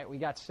things, right? We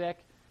got sick.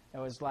 It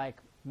was like,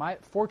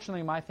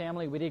 fortunately, my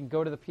family, we didn't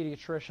go to the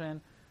pediatrician.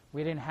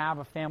 We didn't have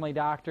a family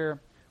doctor,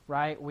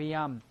 right?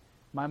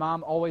 My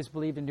mom always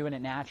believed in doing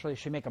it naturally.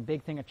 She'd make a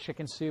big thing of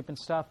chicken soup and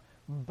stuff.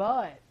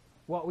 But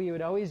what we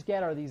would always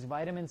get are these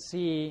vitamin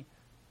C,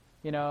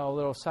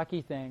 little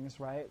sucky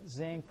things, right?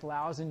 Zinc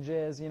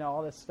lozenges,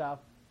 all this stuff,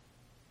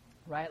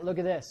 right? Look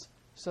at this.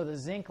 So the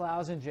zinc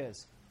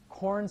lozenges,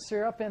 corn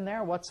syrup in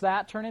there, what's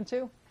that turn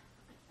into?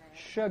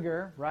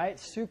 Sugar, right?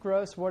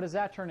 Sucrose, what does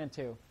that turn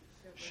into?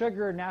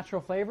 Sugar,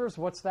 natural flavors,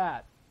 what's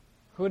that?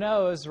 Who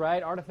knows,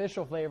 right?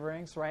 Artificial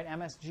flavorings, right?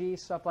 MSG,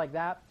 stuff like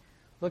that.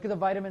 Look at the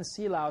vitamin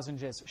C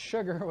lozenges.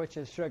 Sugar, which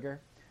is sugar.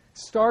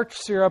 Starch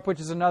syrup,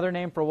 which is another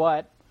name for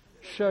what?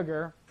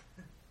 Sugar.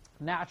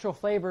 Natural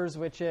flavors,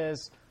 which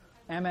is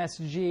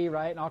MSG,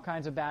 right? And all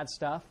kinds of bad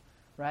stuff,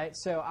 right?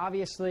 So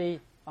obviously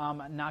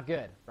not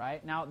good,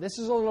 right? Now, this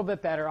is a little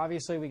bit better.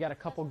 Obviously, we got a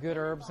couple good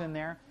herbs in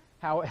there.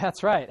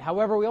 That's right.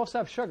 However, we also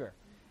have sugar.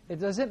 It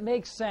doesn't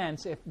make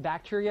sense if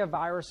bacteria,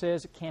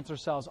 viruses, cancer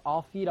cells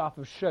all feed off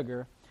of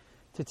sugar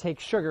to take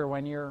sugar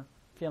when you're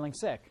feeling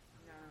sick.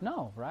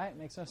 No, right? It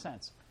makes no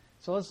sense.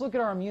 So let's look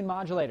at our immune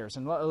modulators,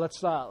 and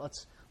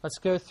let's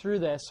go through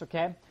this,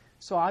 okay?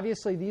 So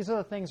obviously, these are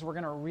the things we're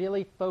going to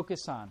really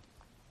focus on.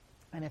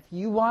 And if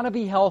you want to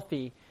be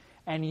healthy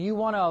and you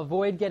want to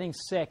avoid getting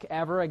sick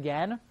ever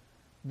again,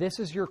 this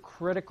is your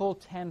critical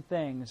 10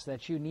 things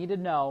that you need to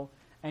know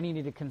and you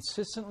need to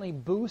consistently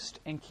boost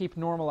and keep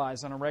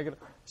normalized on a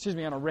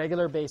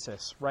regular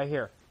basis right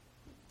here.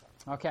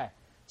 Okay,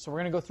 so we're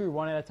going to go through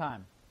one at a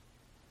time.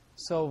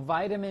 So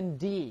vitamin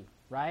D,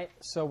 right?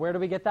 So where do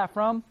we get that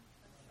from?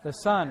 The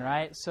sun,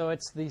 right? So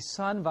it's the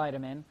sun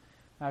vitamin,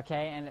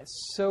 okay, and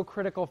it's so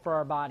critical for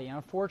our body. And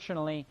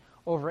unfortunately,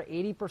 over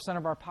 80%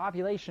 of our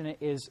population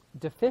is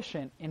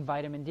deficient in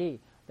vitamin D.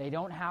 They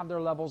don't have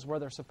their levels where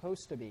they're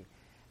supposed to be.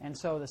 And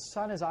so the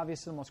sun is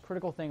obviously the most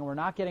critical thing. We're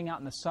not getting out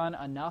in the sun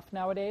enough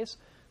nowadays.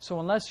 So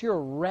unless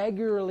you're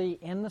regularly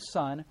in the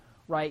sun,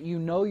 right,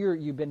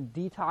 you've been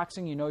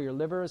detoxing, you know your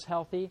liver is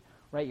healthy,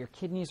 right, your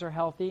kidneys are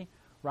healthy,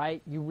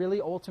 right, you really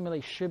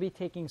ultimately should be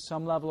taking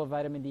some level of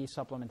vitamin D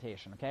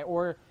supplementation, okay?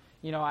 Or,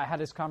 I had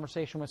this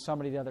conversation with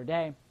somebody the other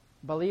day.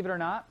 Believe it or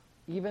not,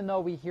 even though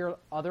we hear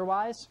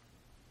otherwise,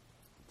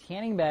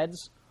 tanning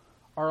beds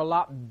are a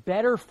lot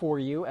better for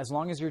you as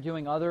long as you're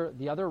doing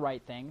the other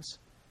right things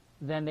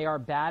than they are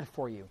bad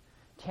for you.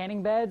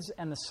 Tanning beds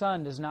and the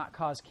sun does not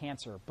cause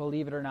cancer,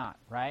 believe it or not,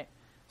 right?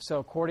 So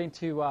according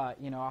to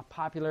a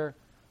popular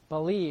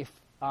belief,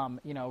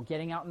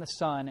 getting out in the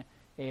sun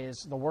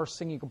is the worst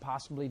thing you could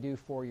possibly do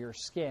for your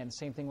skin.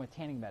 Same thing with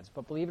tanning beds.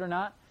 But believe it or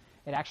not,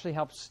 it actually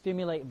helps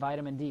stimulate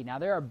vitamin D. Now,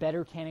 there are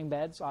better tanning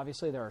beds.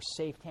 Obviously, there are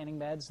safe tanning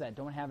beds that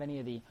don't have any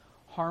of the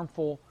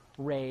harmful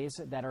rays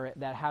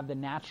that have the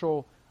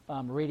natural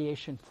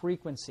radiation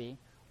frequency,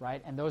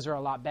 right? And those are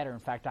a lot better. In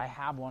fact, I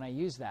have one. I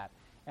use that.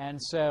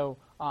 And so,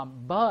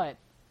 but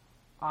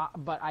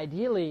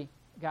ideally,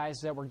 guys,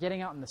 that we're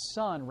getting out in the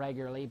sun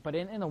regularly. But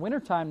in the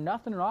wintertime,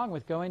 nothing wrong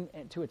with going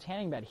to a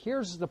tanning bed.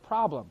 Here's the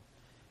problem.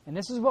 And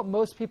this is what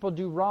most people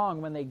do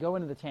wrong when they go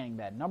into the tanning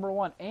bed. Number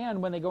one,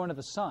 and when they go into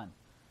the sun.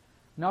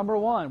 Number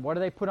one, what do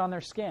they put on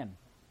their skin?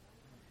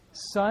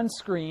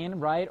 Sunscreen,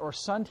 right? Or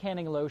sun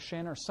tanning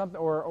lotion or something,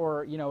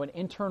 or an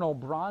internal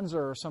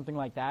bronzer or something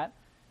like that.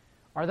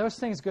 Are those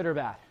things good or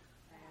bad?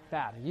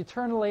 Bad. You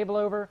turn the label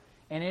over,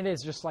 and it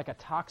is just like a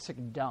toxic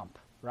dump,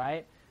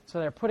 right? So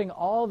they're putting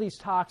all these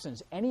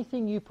toxins.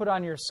 Anything you put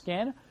on your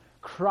skin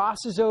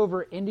crosses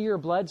over into your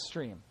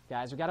bloodstream.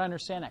 Guys, we've got to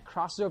understand that.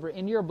 Crosses over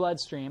into your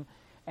bloodstream,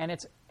 and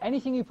it's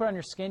anything you put on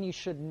your skin, you'd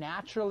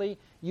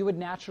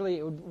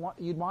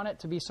want it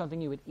to be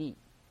something you would eat,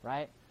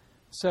 right?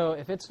 So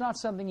if it's not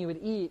something you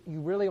would eat,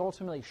 you really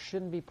ultimately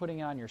shouldn't be putting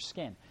it on your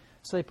skin.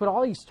 So they put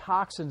all these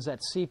toxins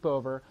that seep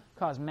over,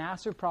 cause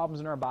massive problems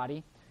in our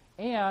body.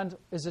 And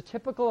as a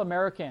typical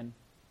American,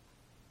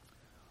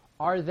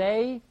 do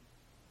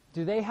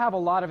they have a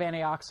lot of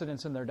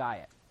antioxidants in their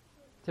diet?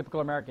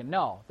 Typical American,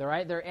 no. They're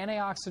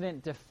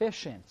antioxidant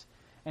deficient.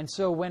 And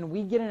so when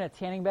we get in a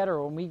tanning bed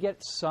or when we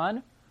get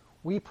sun,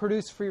 we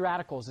produce free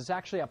radicals. It's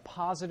actually a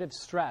positive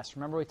stress.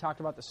 Remember we talked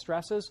about the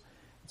stresses?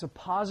 It's a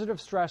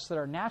positive stress that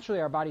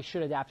our body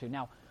should adapt to.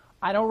 Now,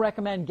 I don't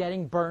recommend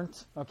getting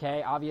burnt,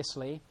 okay,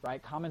 obviously,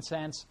 right? Common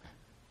sense.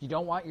 You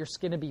don't want your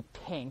skin to be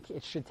pink.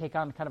 It should take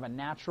on kind of a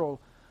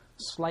natural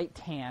slight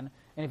tan.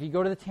 And if you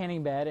go to the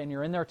tanning bed and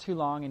you're in there too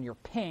long and you're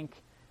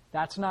pink,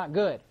 that's not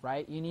good,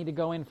 right? You need to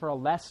go in for a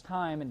less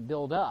time and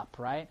build up,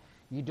 right?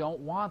 You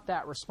don't want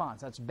that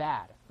response. That's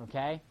bad,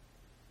 okay?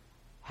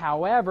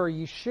 However,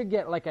 you should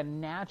get like a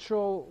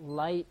natural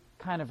light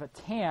kind of a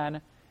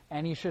tan,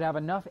 and you should have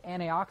enough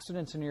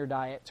antioxidants in your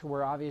diet to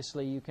where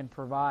obviously you can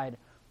provide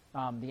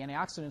the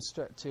antioxidants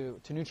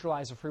to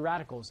neutralize the free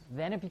radicals.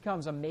 Then it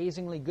becomes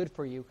amazingly good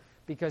for you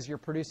because you're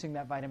producing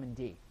that vitamin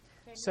D.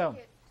 Can So you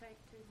take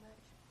too much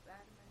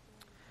vitamin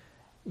D?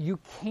 you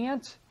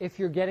can't if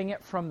you're getting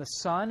it from the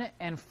sun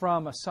and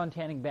from a sun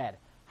tanning bed.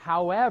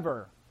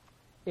 However,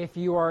 if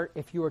you are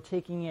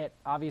taking it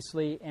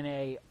obviously in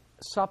a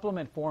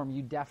supplement form,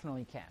 you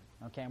definitely can.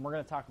 Okay, and we're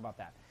going to talk about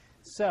that.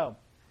 So,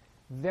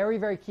 very,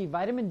 very key.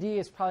 Vitamin D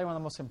is probably one of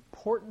the most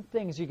important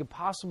things you could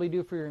possibly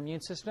do for your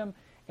immune system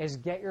is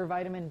get your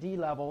vitamin D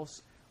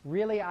levels.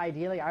 Really,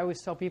 ideally, I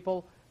always tell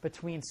people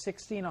between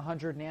 60 and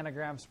 100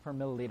 nanograms per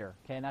milliliter.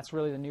 Okay, and that's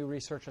really the new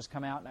research that's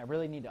come out, and I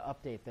really need to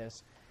update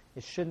this.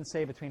 It shouldn't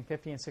say between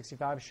 50 and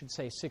 65. It should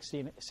say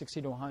 60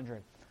 to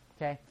 100.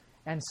 Okay,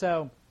 and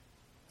so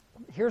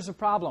here's the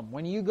problem.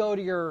 When you go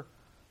to your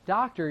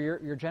doctor,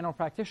 your general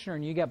practitioner,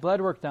 and you get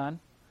blood work done,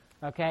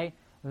 okay,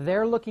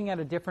 they're looking at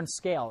a different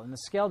scale. And the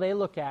scale they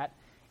look at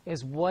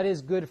is what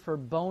is good for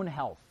bone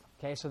health.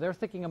 Okay, so they're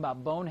thinking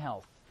about bone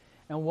health.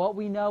 And what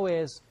we know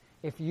is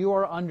if you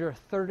are under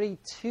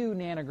 32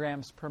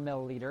 nanograms per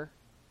milliliter,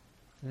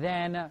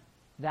 then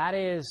that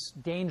is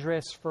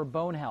dangerous for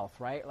bone health,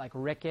 right? Like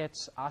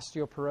rickets,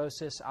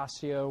 osteoporosis,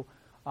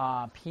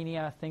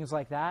 osteopenia, things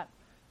like that.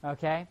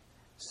 Okay,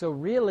 so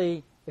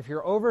really, if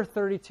you're over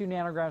 32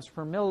 nanograms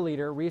per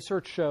milliliter,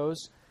 research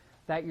shows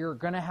that you're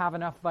going to have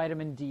enough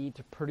vitamin D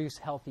to produce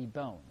healthy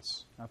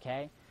bones,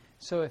 okay?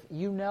 So if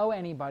you know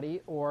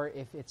anybody, or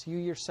if it's you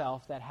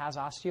yourself that has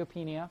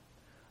osteopenia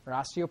or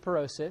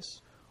osteoporosis,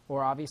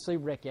 or obviously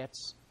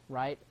rickets,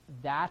 right,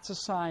 that's a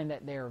sign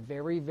that they're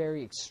very,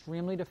 very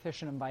extremely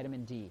deficient in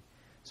vitamin D.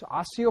 So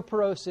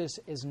osteoporosis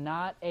is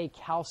not a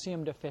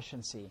calcium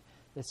deficiency.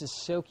 This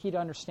is so key to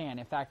understand.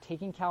 In fact,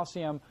 taking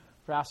calcium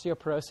for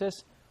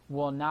osteoporosis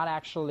will not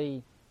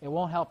actually, it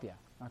won't help you,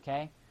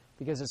 okay?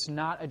 Because it's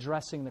not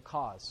addressing the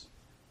cause,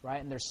 right?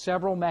 And there's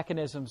several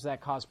mechanisms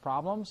that cause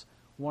problems.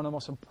 One of the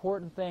most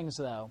important things,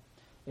 though,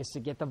 is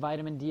to get the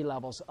vitamin D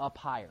levels up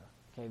higher,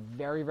 okay?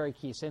 Very, very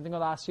key. Same thing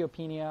with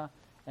osteopenia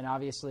and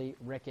obviously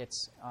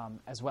rickets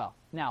as well.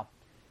 Now,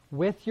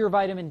 with your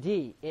vitamin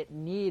D, it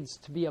needs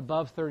to be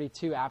above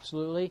 32,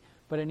 absolutely,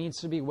 but it needs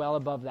to be well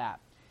above that.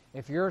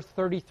 If you're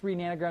 33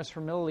 nanograms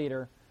per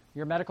milliliter,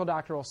 your medical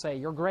doctor will say,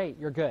 you're great,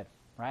 you're good,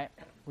 right?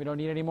 We don't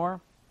need any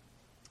more.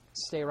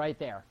 Stay right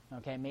there,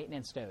 okay,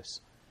 maintenance dose.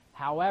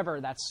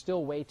 However, that's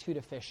still way too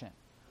deficient.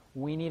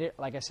 We need it,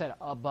 like I said,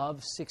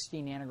 above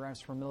 60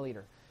 nanograms per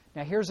milliliter.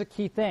 Now, here's a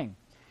key thing.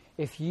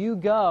 If you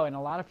go, and a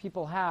lot of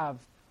people have,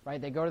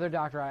 right, they go to their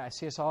doctor, I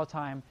see this all the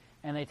time,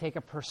 and they take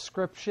a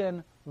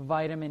prescription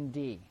vitamin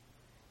D.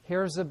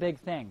 Here's the big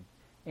thing.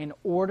 In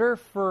order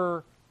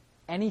for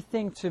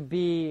anything to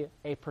be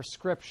a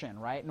prescription,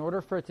 right, in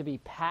order for it to be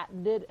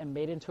patented and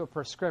made into a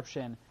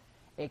prescription,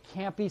 it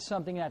can't be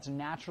something that's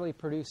naturally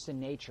produced in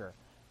nature.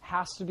 It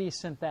has to be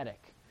synthetic.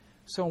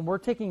 So when we're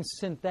taking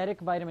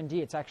synthetic vitamin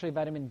D, it's actually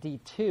vitamin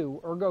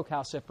D2,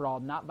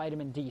 ergocalciferol, not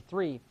vitamin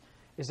D3.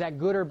 Is that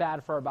good or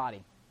bad for our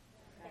body?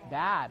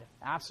 Bad.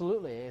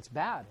 Absolutely. It's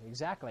bad.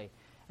 Exactly.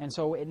 And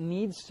so it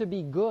needs to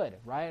be good,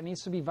 right? It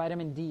needs to be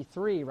vitamin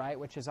D3, right,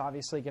 which is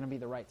obviously going to be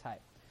the right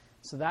type.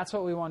 So that's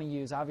what we want to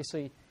use.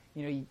 Obviously,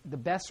 the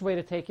best way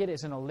to take it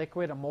is in a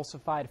liquid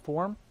emulsified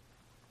form.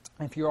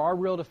 If you are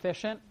real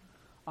deficient,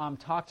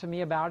 talk to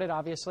me about it.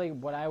 Obviously,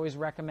 what I always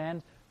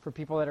recommend for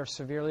people that are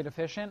severely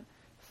deficient,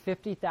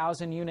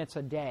 50,000 units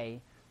a day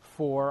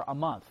for a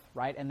month,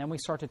 right? And then we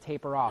start to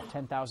taper off,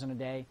 10,000 a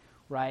day,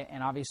 right?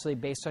 And obviously,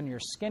 based on your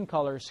skin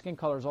color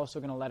is also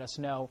going to let us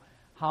know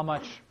how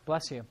much,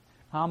 bless you,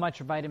 how much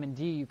vitamin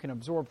D you can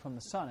absorb from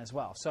the sun as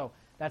well. So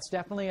that's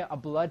definitely a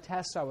blood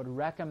test I would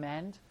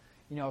recommend.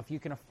 If you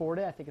can afford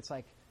it, I think it's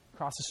like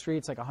across the street,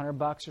 it's like $100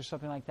 or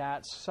something like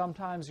that.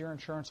 Sometimes your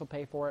insurance will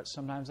pay for it.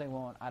 Sometimes they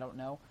won't. I don't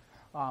know.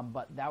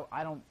 But that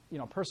I don't,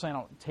 personally, I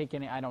don't take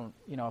any. I don't,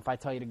 if I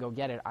tell you to go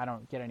get it, I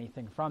don't get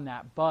anything from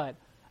that. But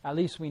at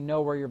least we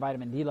know where your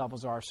vitamin D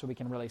levels are, so we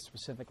can really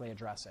specifically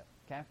address it.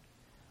 Okay.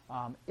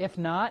 If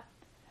not,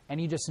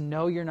 and you just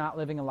know you're not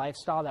living a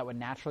lifestyle that would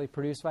naturally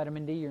produce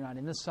vitamin D, you're not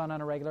in the sun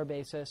on a regular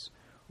basis,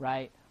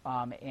 right?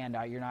 And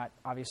you're not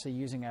obviously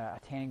using a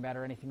tanning bed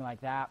or anything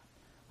like that.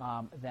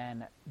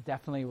 Then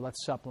definitely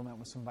let's supplement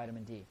with some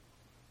vitamin D.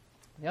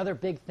 The other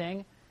big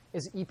thing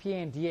is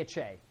EPA and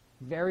DHA.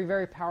 Very,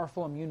 very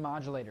powerful immune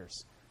modulators,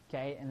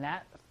 okay? And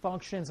that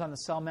functions on the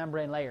cell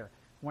membrane layer.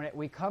 When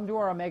we come to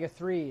our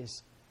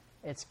omega-3s,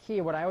 it's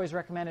key. What I always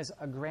recommend is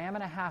 1.5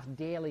 grams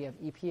daily of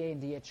EPA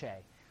and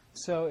DHA.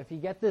 So if you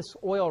get this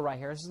oil right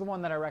here, this is the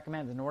one that I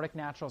recommend, the Nordic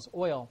Naturals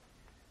oil,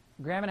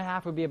 1.5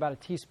 grams would be about a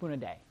teaspoon a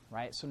day,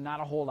 right? So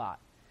not a whole lot.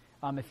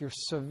 If you're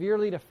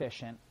severely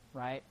deficient,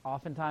 right,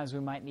 oftentimes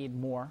we might need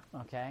more,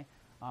 okay?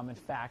 In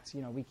fact,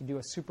 we can do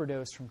a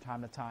superdose from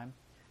time to time.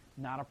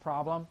 Not a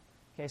problem.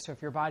 Okay, so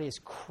if your body is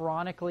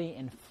chronically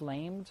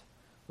inflamed,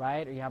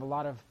 right, or you have a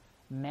lot of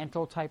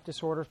mental type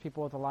disorders,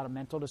 people with a lot of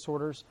mental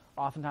disorders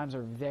oftentimes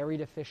are very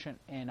deficient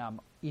in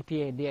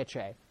EPA and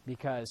DHA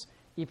because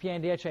EPA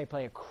and DHA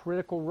play a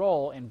critical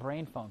role in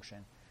brain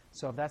function.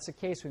 So if that's the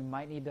case, we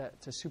might need to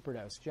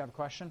superdose. Do you have a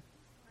question?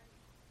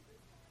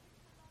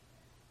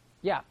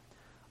 Yeah.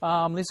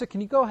 Lisa,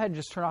 can you go ahead and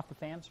just turn off the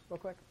fans real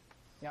quick?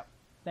 Yep.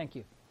 Thank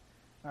you.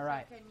 All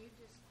right. So can you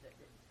just put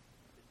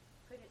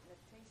it in a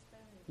teaspoon?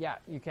 Yeah,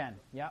 you can.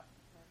 Yep.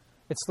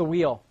 It's the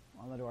wheel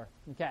on the door.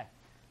 Okay.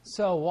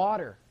 So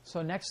water.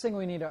 So next thing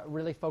we need to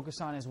really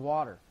focus on is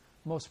water.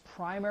 Most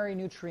primary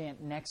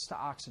nutrient next to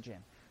oxygen,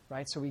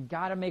 right? So we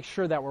got to make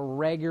sure that we're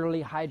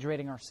regularly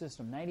hydrating our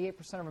system. 98%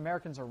 of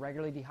Americans are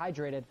regularly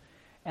dehydrated.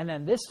 And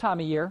then this time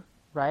of year,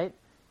 right?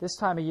 This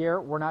time of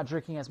year, we're not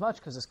drinking as much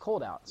because it's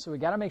cold out. So we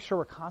got to make sure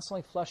we're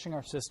constantly flushing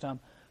our system,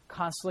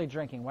 constantly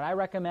drinking. What I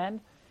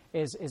recommend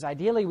is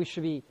ideally we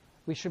should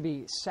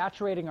be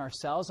saturating our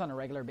cells on a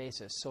regular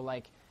basis. So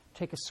like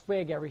take a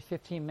swig every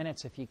 15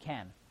 minutes if you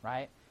can,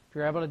 right? If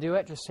you're able to do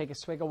it, just take a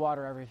swig of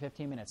water every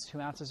 15 minutes, 2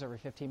 ounces every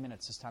 15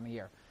 minutes this time of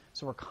year.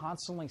 So we're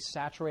constantly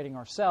saturating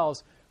our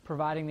cells,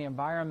 providing the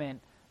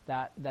environment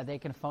that they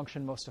can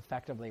function most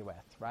effectively with,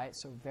 right?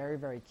 So very,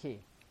 very key.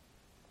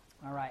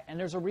 All right, and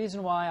there's a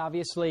reason why,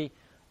 obviously,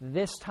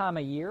 this time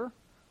of year,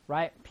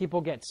 right, people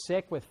get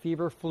sick with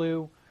fever,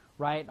 flu,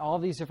 right, all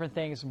these different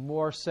things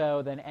more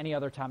so than any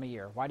other time of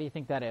year. Why do you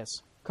think that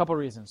is? A couple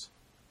reasons.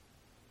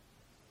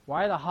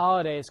 Why the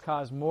holidays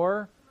cause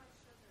more?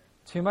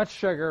 Too much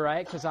sugar,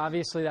 right, because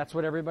obviously that's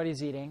what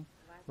everybody's eating,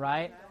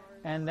 right?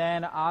 And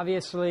then,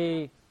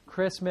 obviously,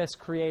 Christmas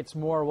creates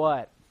more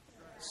what?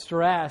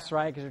 Stress,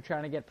 right, because you're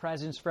trying to get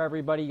presents for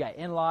everybody. You got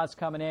in-laws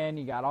coming in.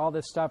 You got all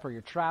this stuff, or you're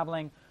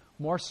traveling.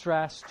 More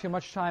stress, too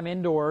much time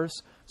indoors.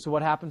 So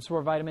what happens to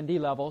our vitamin D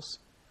levels?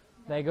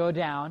 They go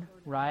down,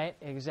 right?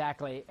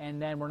 Exactly. And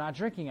then we're not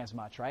drinking as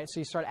much, right? So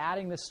you start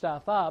adding this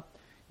stuff up.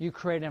 You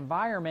create an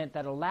environment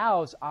that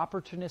allows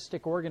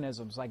opportunistic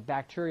organisms like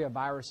bacteria,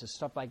 viruses,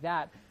 stuff like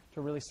that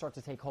to really start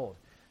to take hold.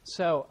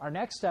 So our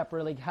next step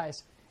really,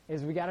 guys,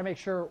 is we got to make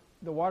sure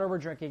the water we're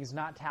drinking is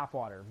not tap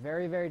water.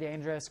 Very, very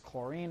dangerous.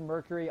 Chlorine,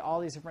 mercury, all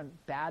these different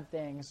bad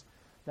things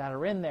that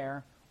are in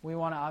there. We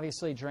want to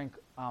obviously drink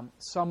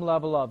some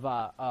level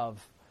of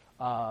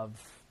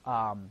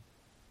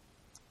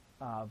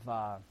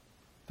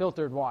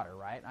filtered water,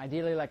 right?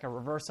 Ideally like a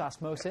reverse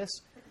osmosis,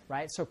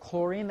 right? So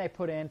chlorine they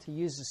put in to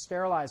use to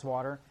sterilize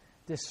water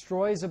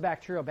destroys the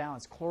bacterial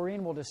balance.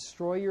 Chlorine will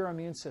destroy your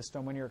immune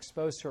system when you're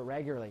exposed to it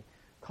regularly.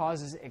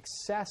 Causes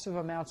excessive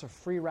amounts of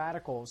free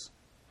radicals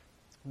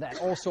that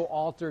also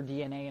alter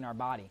DNA in our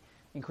body,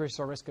 increase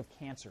our risk of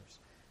cancers.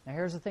 Now,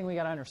 here's the thing we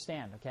got to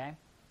understand, okay?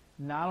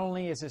 Not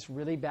only is this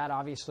really bad,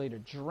 obviously, to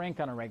drink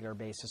on a regular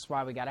basis,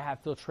 why we got to have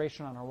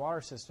filtration on our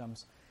water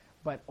systems,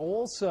 but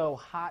also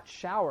hot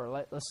shower.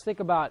 Let's think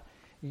about,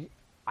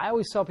 I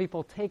always tell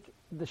people, take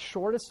the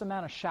shortest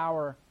amount of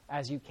shower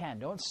as you can.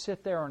 Don't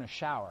sit there in a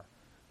shower,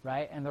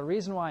 right? And the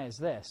reason why is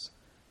this.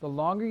 The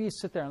longer you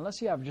sit there,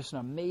 unless you have just an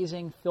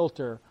amazing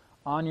filter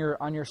on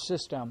your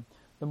system,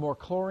 the more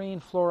chlorine,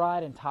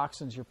 fluoride, and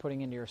toxins you're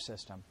putting into your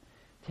system.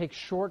 Take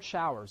short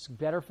showers,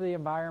 better for the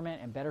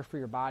environment and better for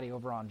your body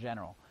overall in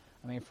general.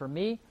 I mean, for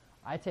me,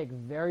 I take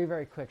very,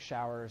 very quick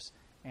showers.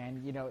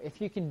 And, you know,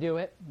 if you can do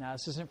it, now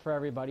this isn't for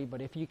everybody,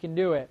 but if you can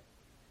do it,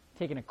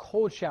 taking a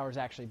cold shower is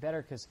actually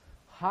better because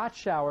hot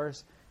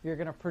showers, you're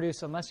going to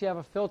produce, unless you have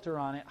a filter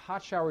on it,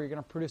 hot shower, you're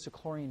going to produce a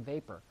chlorine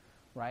vapor,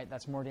 right?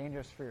 That's more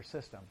dangerous for your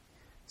system.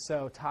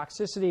 So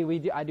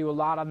toxicity, I do a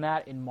lot on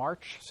that in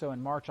March. So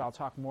in March, I'll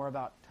talk more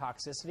about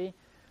toxicity.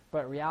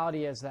 But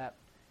reality is that,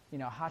 you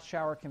know, hot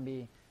shower can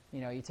be,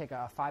 you know, you take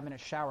a 5-minute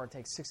shower, it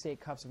takes 6 to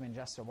 8 cups of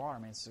ingested water. I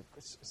mean,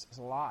 it's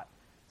a lot.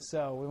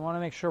 So we want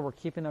to make sure we're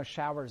keeping those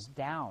showers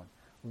down.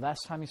 Less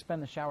time you spend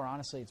in the shower,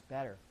 honestly, it's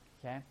better,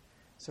 okay?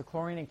 So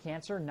chlorine in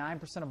cancer,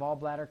 9% of all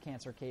bladder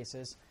cancer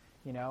cases,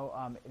 you know,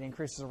 it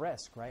increases the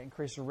risk, right?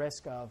 Increases the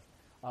risk of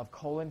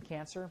colon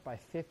cancer by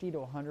 50 to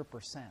 100%.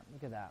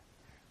 Look at that,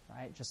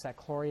 right? Just that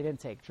chlorine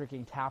intake,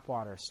 drinking tap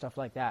water, stuff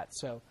like that.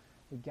 So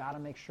we got to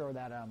make sure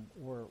that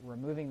we're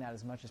removing that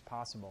as much as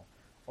possible.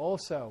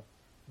 Also,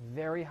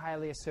 very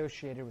highly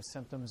associated with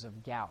symptoms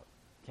of gout,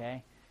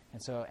 okay?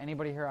 And so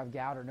anybody here have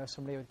gout or know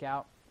somebody with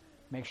gout,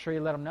 make sure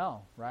you let them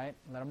know, right?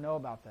 Let them know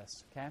about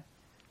this, okay?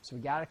 So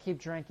we got to keep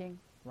drinking,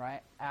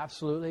 right?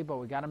 Absolutely, but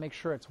we got to make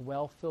sure it's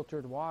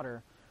well-filtered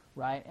water,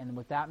 right? And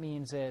what that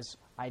means is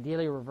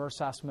ideally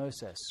reverse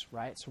osmosis,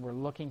 right? So we're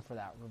looking for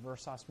that,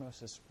 reverse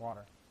osmosis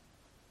water,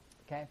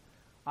 okay?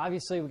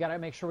 Obviously, we got to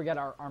make sure we got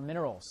our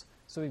minerals.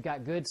 So we've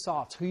got good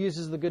salts. Who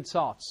uses the good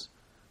salts?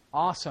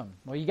 Awesome.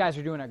 Well, you guys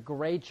are doing a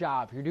great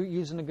job. If you're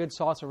using the good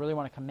salts, I really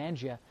want to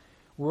commend you.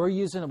 We're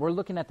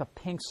looking at the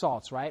pink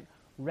salts, right?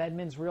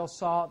 Redmond's real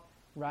salt,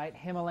 right?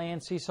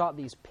 Himalayan sea salt.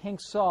 These pink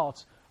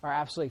salts are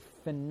absolutely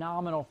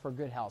phenomenal for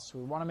good health. So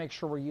we want to make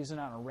sure we're using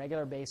it on a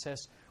regular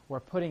basis. We're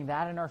putting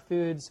that in our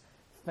foods.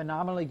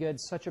 Phenomenally good.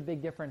 Such a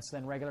big difference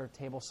than regular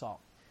table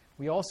salt.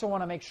 We also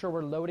want to make sure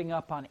we're loading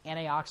up on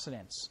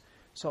antioxidants.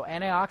 So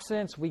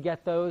antioxidants, we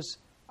get those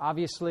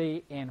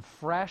obviously in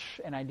fresh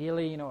and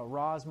ideally, you know,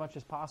 raw as much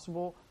as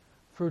possible,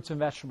 fruits and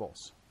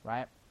vegetables,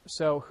 right?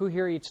 So who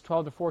here eats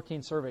 12 to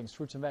 14 servings,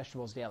 fruits and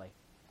vegetables daily?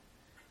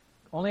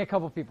 Only a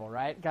couple people,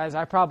 right? Guys,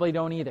 I probably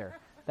don't either.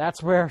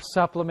 That's where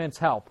supplements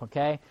help,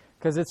 okay?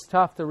 Because it's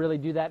tough to really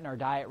do that in our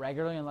diet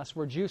regularly unless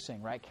we're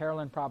juicing, right?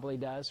 Carolyn probably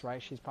does,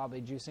 right? She's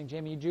probably juicing.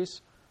 Jamie, you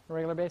juice on a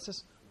regular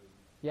basis?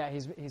 Yeah,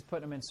 he's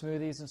putting them in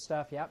smoothies and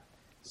stuff, yep.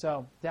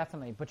 So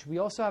definitely. But we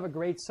also have a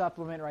great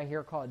supplement right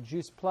here called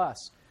Juice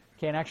Plus.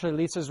 Okay, and actually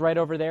Lisa's right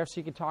over there, so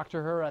you can talk to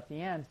her at the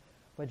end.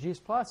 But Juice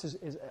Plus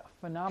is a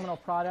phenomenal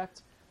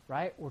product,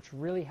 right, which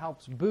really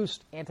helps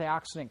boost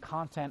antioxidant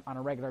content on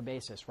a regular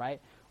basis,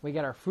 right? We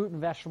get our fruit and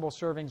vegetable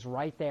servings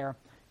right there.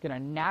 Going to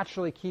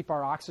naturally keep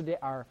our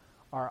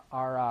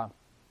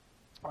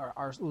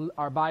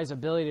body's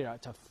ability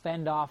to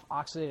fend off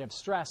oxidative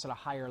stress at a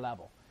higher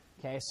level.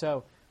 Okay,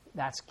 so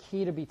that's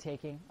key to be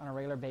taking on a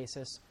regular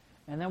basis.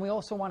 And then we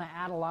also want to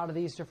add a lot of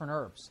these different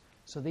herbs.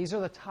 So these are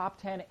the top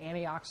 10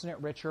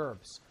 antioxidant-rich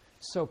herbs.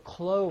 So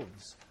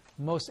cloves.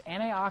 Most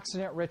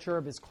antioxidant-rich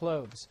herb is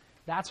cloves.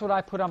 That's what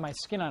I put on my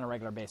skin on a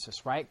regular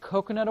basis, right?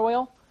 Coconut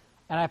oil,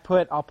 and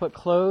I'll put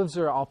cloves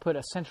or I'll put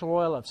essential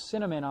oil of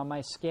cinnamon on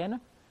my skin.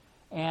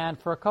 And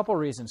for a couple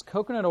reasons.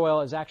 Coconut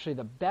oil is actually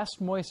the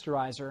best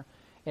moisturizer.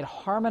 It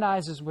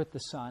harmonizes with the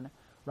sun,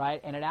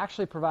 right? And it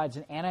actually provides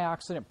an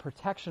antioxidant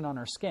protection on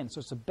our skin. So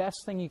it's the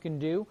best thing you can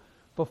do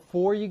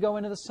before you go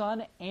into the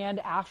sun and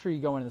after you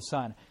go into the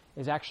sun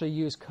is actually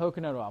use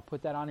coconut oil.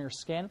 Put that on your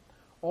skin.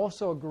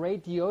 Also a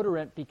great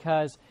deodorant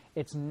because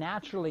it's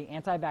naturally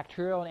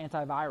antibacterial and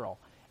antiviral.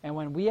 And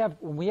when we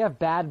have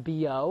bad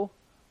BO,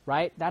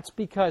 right, that's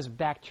because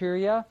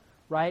bacteria,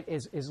 right,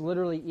 is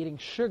literally eating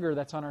sugar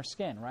that's on our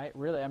skin, right?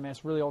 Really, I mean,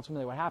 it's really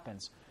ultimately what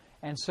happens.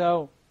 And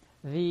so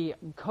the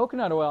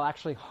coconut oil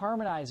actually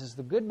harmonizes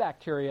the good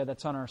bacteria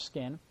that's on our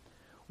skin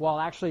while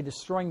actually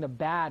destroying the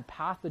bad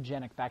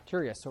pathogenic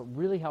bacteria. So it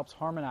really helps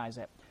harmonize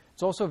it.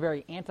 It's also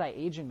very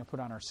anti-aging to put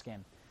on our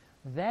skin.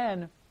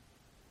 Then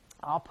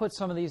I'll put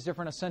some of these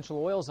different essential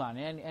oils on.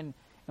 And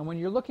when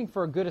you're looking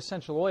for a good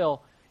essential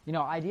oil, you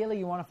know, ideally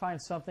you want to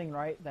find something,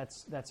 right,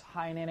 that's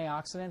high in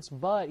antioxidants,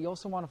 but you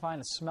also want to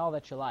find a smell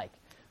that you like.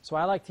 So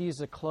I like to use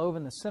the clove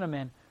and the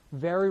cinnamon,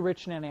 very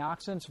rich in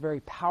antioxidants, very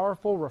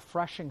powerful,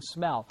 refreshing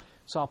smell.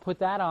 So I'll put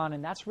that on,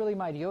 and that's really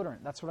my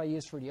deodorant. That's what I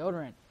use for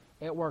deodorant.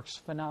 It works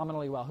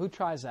phenomenally well. Who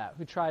tries that?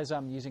 Who tries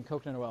using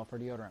coconut oil for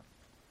deodorant?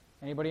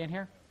 Anybody in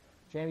here?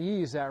 Jamie, you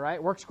use that,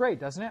 right? Works great,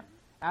 doesn't it?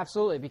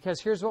 Absolutely,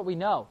 because here's what we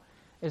know,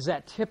 is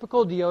that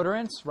typical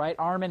deodorants, right,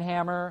 Arm &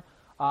 Hammer,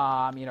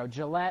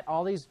 Gillette,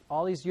 all these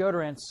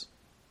deodorants,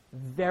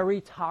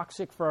 very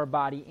toxic for our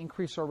body,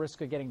 increase our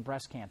risk of getting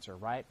breast cancer,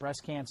 right?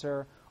 Breast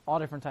cancer, all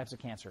different types of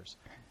cancers.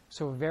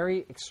 So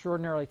very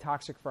extraordinarily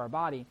toxic for our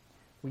body.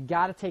 We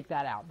got to take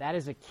that out. That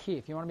is a key.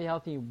 If you want to be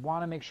healthy, you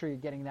want to make sure you're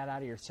getting that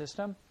out of your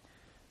system.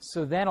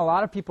 So then a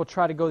lot of people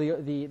try to go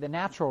the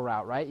natural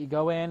route, right? You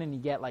go in and you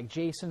get like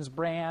Jason's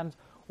brand,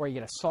 or you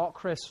get a salt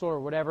crystal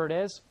or whatever it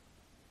is.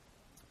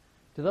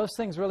 Do those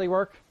things really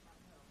work?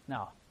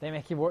 No. They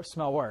make you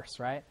smell worse,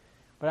 right?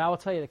 But I will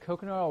tell you, the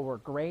coconut oil will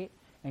work great,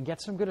 and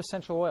get some good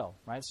essential oil,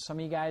 right? So some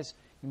of you guys,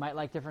 you might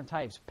like different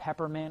types.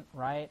 Peppermint,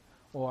 right?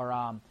 Or,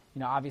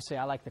 obviously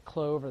I like the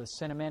clove or the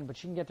cinnamon,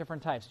 but you can get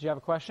different types. Do you have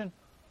a question?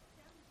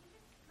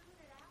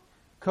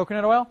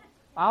 Coconut oil?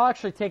 I'll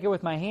actually take it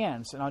with my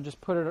hands, and I'll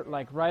just put it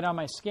like right on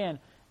my skin,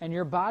 and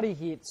your body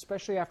heat,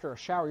 especially after a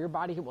shower, your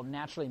body heat will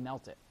naturally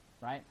melt it,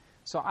 right?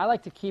 So I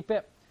like to keep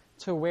it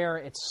to where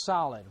it's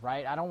solid,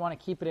 right? I don't want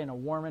to keep it in a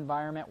warm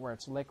environment where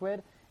it's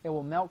liquid. It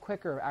will melt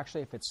quicker,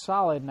 actually, if it's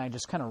solid, and I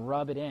just kind of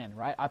rub it in,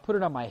 right? I put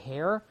it on my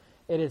hair.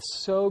 It is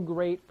so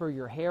great for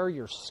your hair,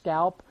 your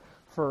scalp,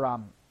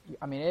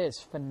 it is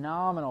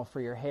phenomenal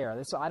for your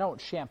hair. I don't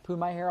shampoo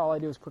my hair. All I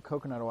do is put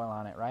coconut oil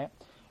on it, right?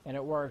 And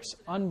it works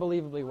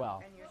unbelievably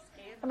well. And your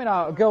skin?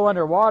 I'll go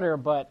underwater,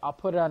 but I'll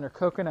put it under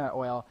coconut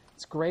oil.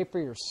 It's great for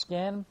your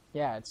skin.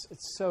 Yeah,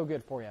 it's so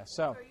good for you.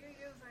 So you're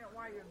using it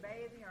while you're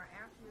bathing or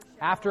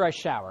after you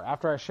shower?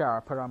 After I shower, I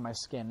put it on my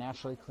skin.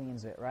 Naturally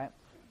cleans it, right?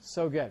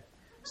 So good.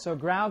 So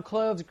ground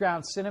cloves,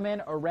 ground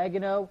cinnamon,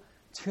 oregano,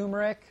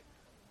 turmeric,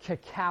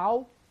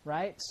 cacao,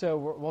 right? So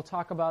we'll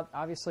talk about,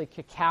 obviously,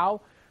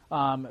 cacao.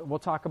 We'll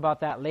talk about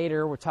that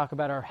later. We'll talk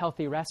about our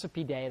healthy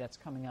recipe day that's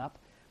coming up.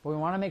 But we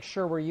want to make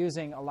sure we're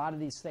using a lot of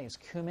these things.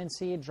 Cumin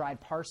seed,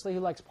 dried parsley. Who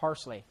likes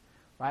parsley?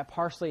 Right?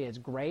 Parsley is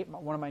great.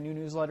 One of my new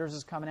newsletters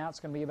is coming out. It's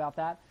going to be about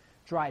that.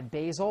 Dried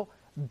basil.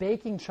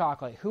 Baking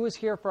chocolate. Who was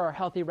here for our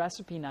healthy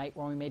recipe night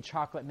when we made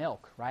chocolate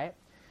milk, right?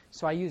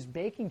 So I used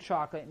baking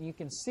chocolate, and you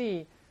can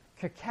see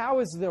cacao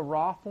is the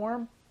raw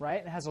form, right?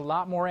 It has a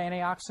lot more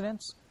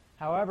antioxidants.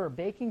 However,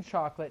 baking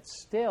chocolate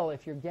still,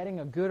 if you're getting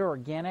a good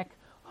organic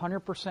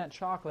 100%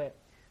 chocolate,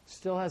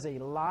 still has a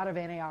lot of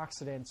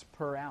antioxidants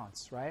per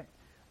ounce, right?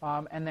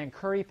 And then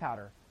curry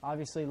powder,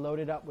 obviously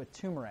loaded up with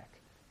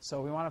turmeric.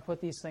 So we want to put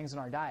these things in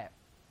our diet.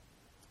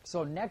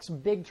 So next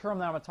big term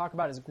that I'm going to talk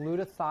about is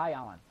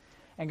glutathione.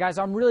 And guys,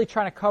 I'm really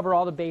trying to cover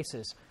all the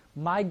bases.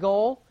 My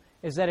goal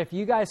is that if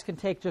you guys can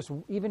take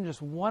even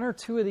just one or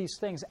two of these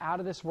things out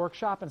of this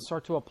workshop and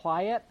start to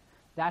apply it,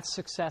 that's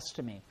success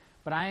to me.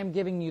 But I am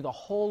giving you the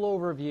whole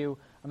overview.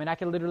 I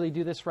could literally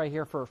do this right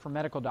here for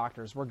medical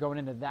doctors. We're going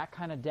into that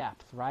kind of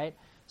depth, right?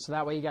 So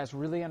that way you guys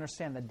really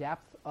understand the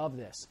depth of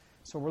this.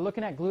 So we're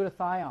looking at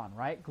glutathione,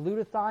 right?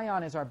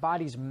 Glutathione is our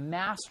body's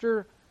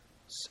master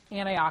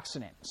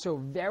antioxidant. So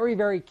very,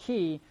 very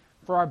key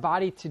for our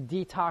body to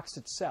detox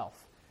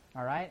itself,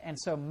 all right? And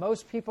so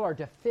most people are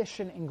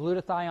deficient in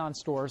glutathione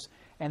stores,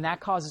 and that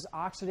causes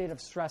oxidative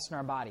stress in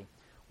our body.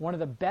 One of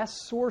the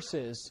best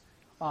sources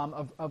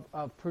of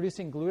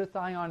producing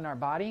glutathione in our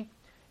body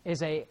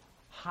is a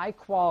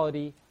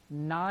high-quality,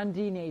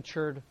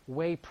 non-denatured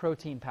whey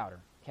protein powder.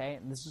 Okay,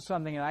 and this is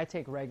something that I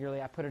take regularly.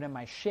 I put it in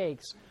my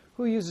shakes.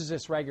 Who uses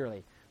this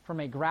regularly? From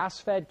a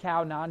grass-fed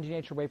cow,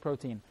 non-denatured whey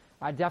protein.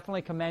 I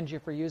definitely commend you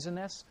for using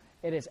this.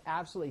 It is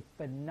absolutely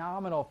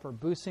phenomenal for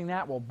boosting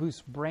that. Will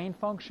boost brain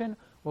function.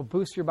 Will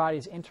boost your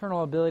body's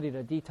internal ability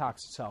to detox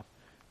itself.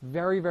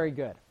 Very, very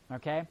good.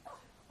 Okay.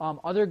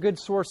 Other good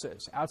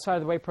sources outside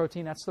of the whey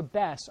protein, that's the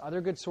best. Other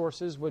good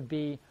sources would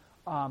be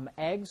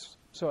eggs.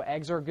 So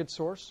eggs are a good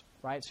source,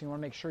 right? So you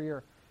want to make sure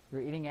you're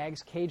eating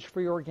eggs,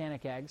 cage-free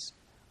organic eggs.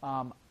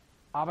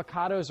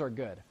 Avocados are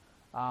good.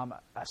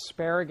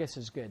 Asparagus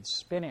is good.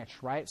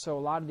 Spinach, right? So a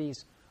lot of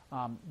these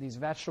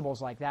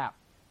vegetables like that.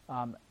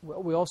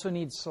 We also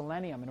need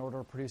selenium in order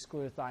to produce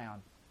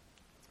glutathione.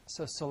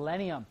 So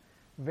selenium,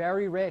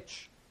 very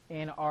rich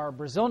in our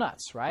Brazil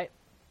nuts, right?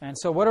 And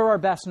so what are our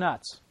best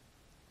nuts?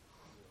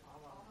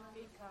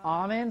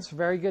 Almonds,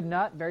 very good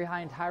nut, very high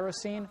in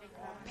tyrosine.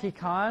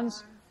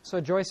 Pecans. So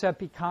Joyce said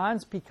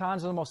pecans.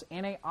 Pecans are the most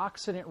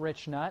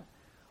antioxidant-rich nut.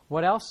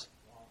 What else?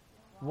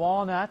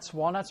 Walnuts.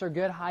 Walnuts are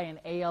good, high in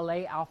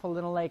ALA,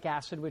 alpha-linoleic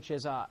acid, which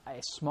is a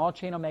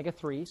small-chain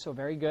omega-3, so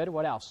very good.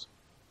 What else?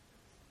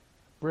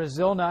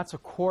 Brazil nuts,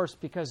 of course,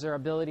 because their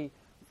ability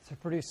to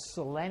produce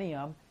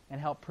selenium and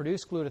help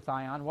produce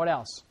glutathione. What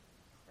else?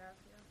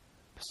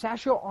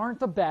 Pistachio aren't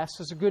the best.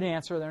 That's a good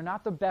answer. They're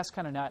not the best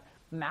kind of nut.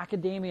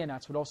 Macadamia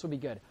nuts would also be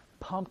good.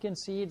 Pumpkin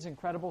seeds,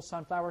 incredible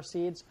sunflower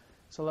seeds.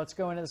 So let's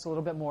go into this a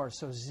little bit more.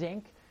 So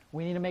zinc,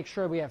 we need to make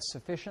sure we have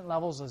sufficient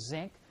levels of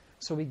zinc.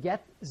 So we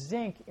get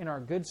zinc in our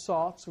good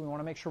salt, so we want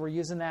to make sure we're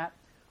using that.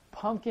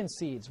 Pumpkin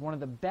seeds, one of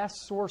the best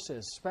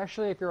sources,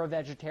 especially if you're a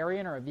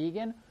vegetarian or a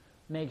vegan.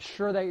 Make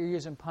sure that you're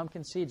using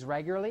pumpkin seeds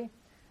regularly.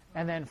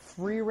 And then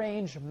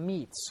free-range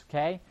meats,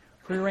 okay?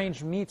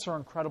 Free-range meats are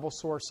an incredible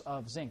source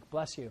of zinc.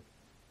 Bless you.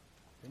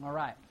 All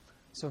right.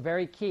 So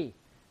very key.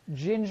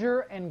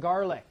 Ginger and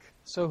garlic.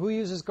 So who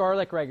uses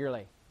garlic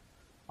regularly?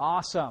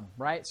 Awesome,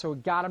 right? So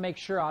we've got to make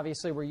sure,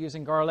 obviously, we're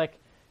using garlic,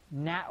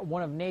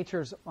 one of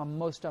nature's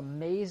most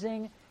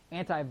amazing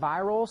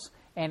antivirals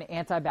and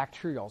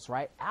antibacterials,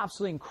 right?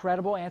 Absolutely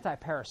incredible,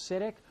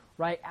 anti-parasitic,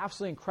 right?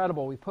 Absolutely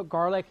incredible. We put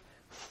garlic,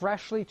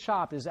 freshly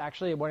chopped is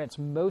actually when it's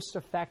most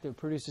effective,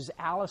 produces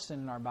allicin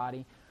in our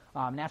body,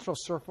 natural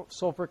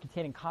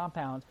sulfur-containing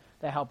compound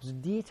that helps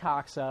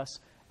detox us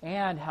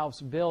and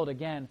helps build,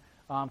 again,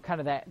 kind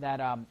of that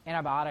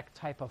antibiotic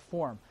type of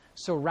form.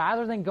 So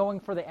rather than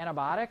going for the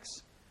antibiotics,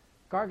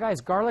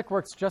 guys, garlic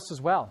works just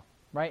as well,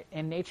 right?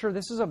 In nature,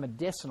 this is a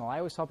medicinal. I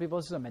always tell people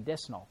this is a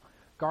medicinal.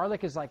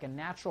 Garlic is like a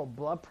natural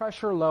blood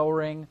pressure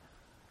lowering,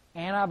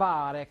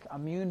 antibiotic,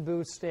 immune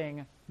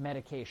boosting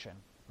medication,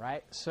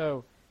 right?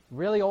 So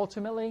really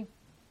ultimately,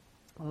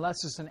 unless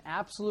it's an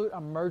absolute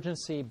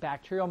emergency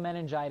bacterial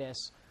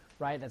meningitis,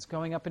 right, that's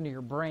going up into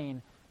your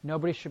brain,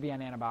 nobody should be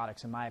on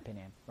antibiotics, in my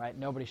opinion, right?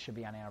 Nobody should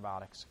be on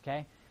antibiotics,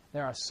 okay?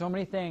 There are so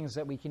many things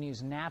that we can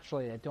use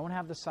naturally that don't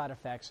have the side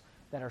effects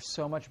that are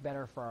so much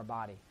better for our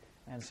body.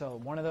 And so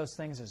one of those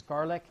things is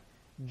garlic,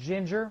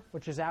 ginger,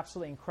 which is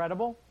absolutely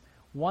incredible.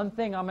 One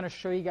thing I'm going to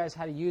show you guys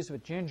how to use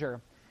with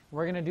ginger,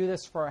 we're going to do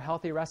this for a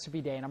Healthy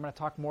Recipe Day, and I'm going to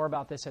talk more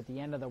about this at the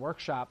end of the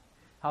workshop.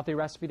 Healthy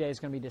Recipe Day is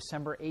going to be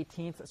December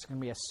 18th. It's going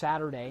to be a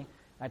Saturday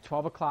at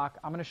 12 o'clock.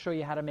 I'm going to show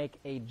you how to make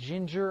a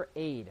ginger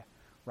aid,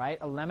 right?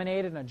 A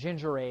lemonade and a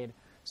ginger aid.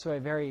 So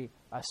a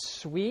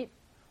sweet,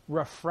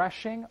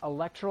 refreshing,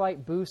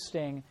 electrolyte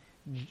boosting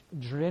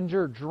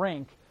ginger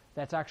drink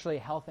that's actually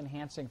health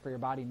enhancing for your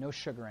body. No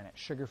sugar in it,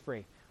 sugar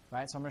free,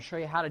 right? So I'm going to show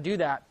you how to do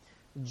that.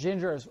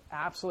 Ginger is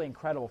absolutely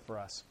incredible for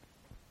us.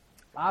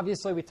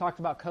 Obviously, we talked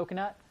about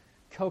coconut.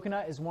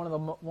 Coconut is one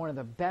of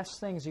the best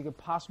things you could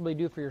possibly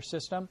do for your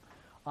system.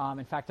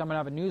 In fact, I'm going to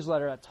have a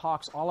newsletter that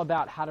talks all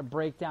about how to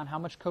break down how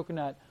much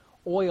coconut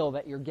oil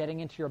that you're getting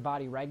into your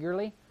body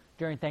regularly.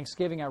 During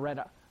Thanksgiving, I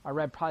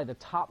read probably the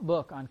top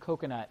book on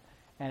coconut,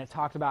 and it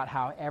talked about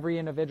how every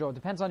individual, it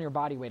depends on your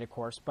body weight, of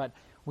course, but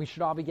we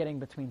should all be getting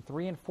between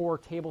 3 and 4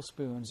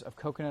 tablespoons of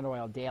coconut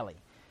oil daily.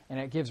 And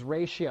it gives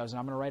ratios, and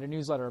I'm going to write a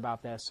newsletter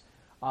about this,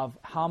 of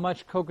how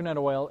much coconut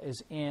oil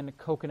is in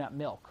coconut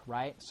milk,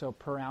 right? So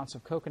per ounce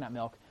of coconut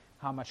milk,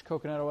 how much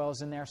coconut oil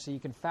is in there, so you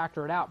can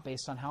factor it out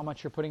based on how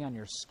much you're putting on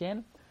your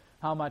skin,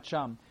 how much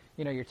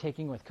you're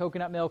taking with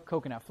coconut milk,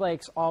 coconut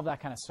flakes, all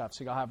that kind of stuff.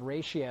 So you'll have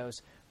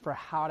ratios for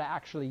how to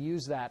actually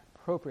use that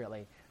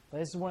appropriately. But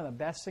this is one of the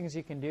best things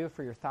you can do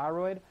for your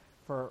thyroid,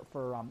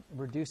 for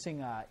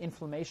reducing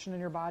inflammation in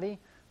your body,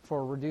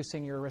 for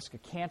reducing your risk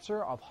of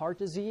cancer, of heart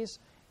disease,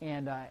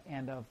 and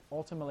of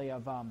ultimately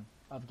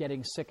of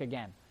getting sick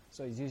again.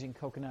 So he's using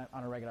coconut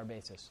on a regular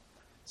basis.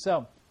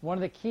 So one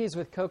of the keys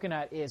with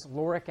coconut is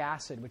lauric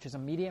acid, which is a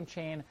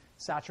medium-chain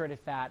saturated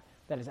fat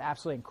that is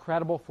absolutely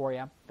incredible for you.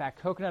 In fact,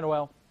 coconut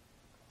oil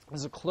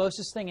is the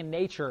closest thing in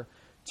nature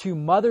to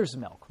mother's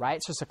milk, right?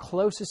 So it's the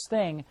closest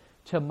thing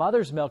to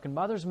mother's milk, and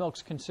mother's milk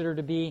is considered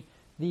to be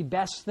the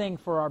best thing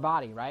for our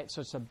body, right?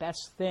 So it's the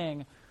best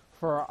thing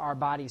for our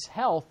body's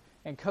health,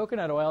 and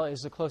coconut oil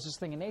is the closest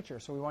thing in nature,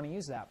 so we want to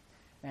use that.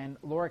 And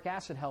lauric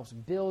acid helps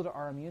build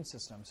our immune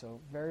system, so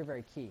very,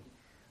 very key.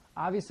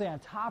 Obviously, on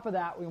top of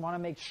that, we want to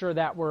make sure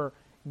that we're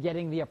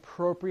getting the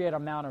appropriate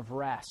amount of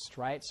rest,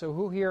 right? So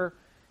who here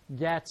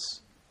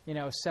gets,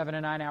 7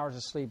 to 9 hours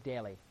of sleep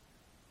daily?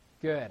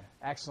 Good.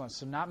 Excellent.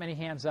 So not many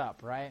hands up,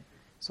 right?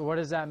 So what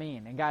does that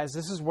mean? And guys,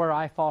 this is where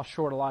I fall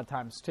short a lot of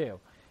times too,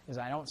 is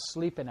I don't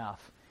sleep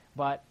enough.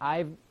 But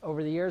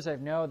over the years,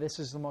 I've known this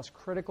is the most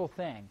critical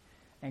thing.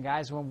 And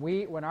guys,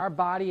 when our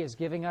body is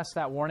giving us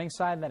that warning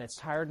sign that it's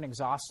tired and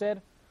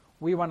exhausted,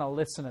 we want to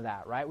listen to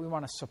that, right? We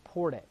want to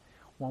support it.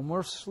 When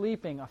we're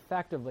sleeping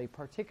effectively,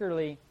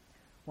 particularly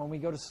when we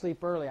go to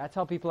sleep early, I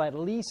tell people at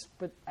least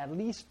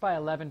by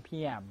 11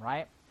 p.m.,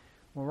 right?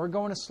 When we're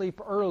going to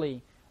sleep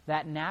early,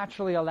 that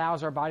naturally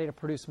allows our body to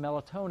produce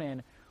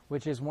melatonin,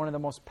 which is one of the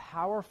most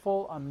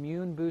powerful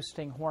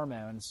immune-boosting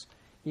hormones,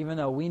 even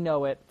though we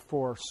know it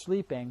for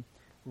sleeping,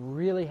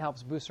 really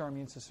helps boost our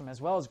immune system,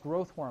 as well as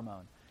growth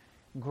hormone.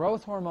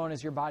 Growth hormone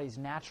is your body's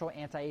natural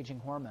anti-aging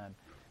hormone.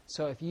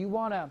 So if you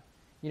want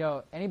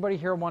to, anybody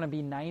here want to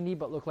be 90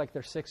 but look like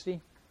they're 60,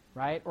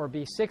 right? Or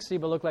be 60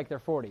 but look like they're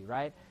 40,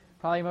 right?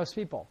 Probably most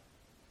people.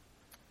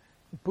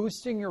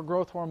 Boosting your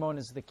growth hormone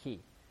is the key.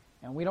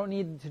 And we don't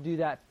need to do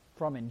that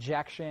from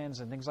injections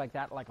and things like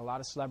that like a lot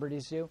of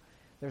celebrities do.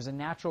 There's a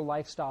natural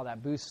lifestyle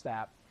that boosts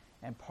that,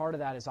 and part of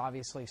that is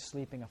obviously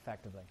sleeping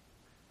effectively.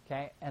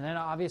 Okay? And then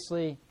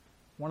obviously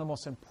one of the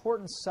most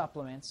important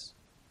supplements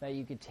that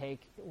you could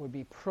take would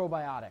be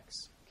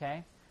probiotics.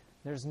 Okay?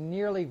 There's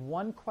nearly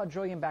 1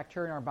 quadrillion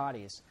bacteria in our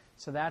bodies,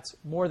 so that's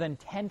more than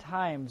 10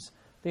 times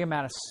the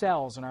amount of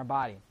cells in our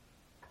body.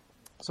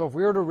 So if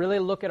we were to really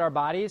look at our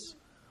bodies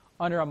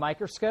under a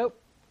microscope,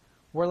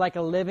 we're like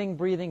a living,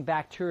 breathing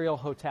bacterial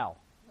hotel,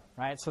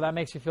 right? So that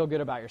makes you feel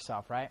good about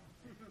yourself, right?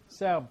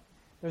 So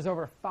there's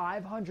over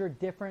 500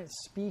 different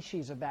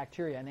species of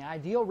bacteria, and the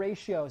ideal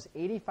ratio is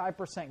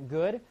 85%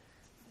 good,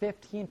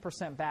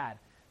 15% bad.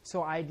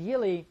 So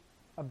ideally,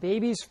 a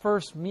baby's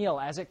first meal,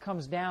 as it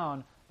comes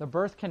down the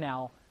birth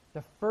canal,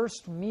 the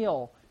first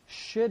meal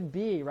should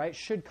be, right,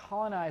 should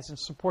colonize and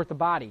support the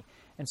body.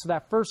 And so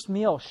that first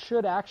meal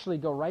should actually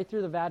go right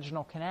through the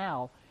vaginal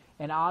canal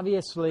and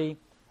obviously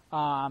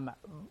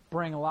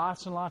bring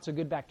lots and lots of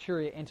good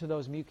bacteria into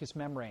those mucous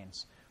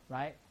membranes,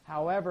 right?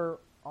 However,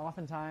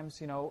 oftentimes,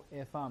 you know,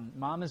 if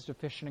mom is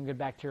deficient in good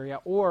bacteria,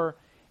 or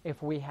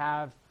if we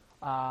have,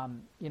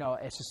 you know,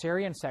 a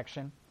cesarean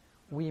section,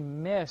 we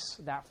miss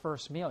that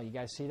first meal. You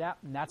guys see that?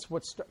 And that's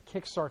what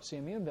kickstarts the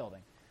immune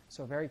building.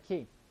 So very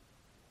key.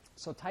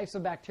 So types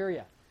of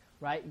bacteria,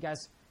 right? You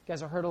guys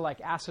have heard of like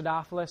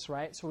acidophilus,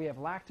 right? So we have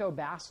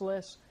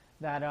lactobacillus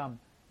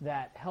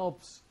that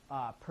helps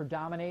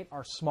predominate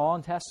our small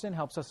intestine,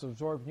 helps us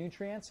absorb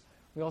nutrients.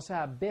 We also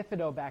have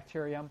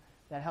bifidobacterium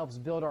that helps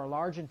build our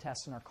large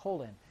intestine, our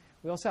colon.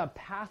 We also have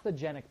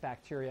pathogenic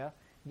bacteria.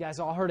 You guys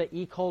all heard of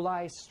E.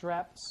 coli,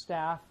 strep,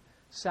 staph,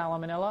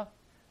 salmonella?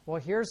 Well,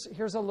 here's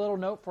a little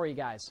note for you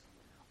guys.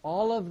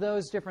 All of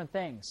those different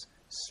things,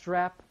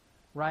 strep,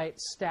 right,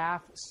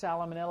 staph,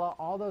 salmonella,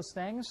 all those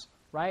things,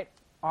 right,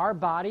 our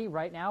body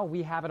right now,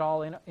 we have it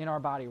all in our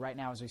body right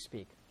now as we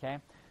speak, okay?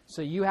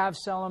 So you have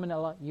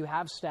salmonella, you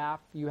have staph,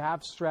 you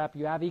have strep,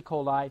 you have E.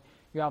 coli,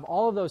 you have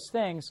all of those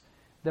things.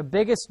 The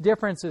biggest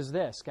difference is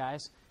this,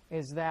 guys,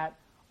 is that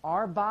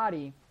our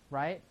body,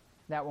 right,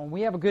 that when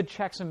we have a good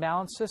checks and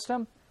balance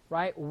system,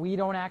 right, we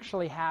don't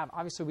actually have,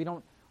 obviously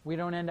we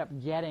don't end up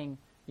getting,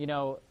 you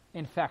know,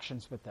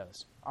 infections with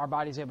those. Our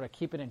body's able to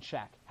keep it in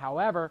check.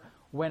 However,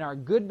 when our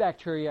good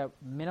bacteria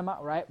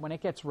right, when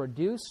it gets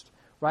reduced,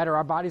 right, or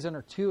our body's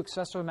under too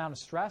excessive amount of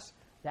stress,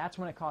 that's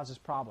when it causes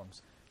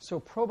problems.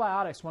 So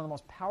probiotics, one of the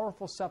most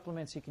powerful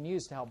supplements you can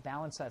use to help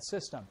balance that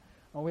system.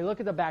 When we look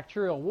at the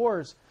bacterial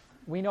wars,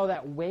 we know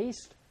that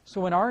waste,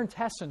 so in our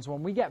intestines,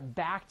 when we get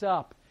backed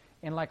up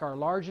in like our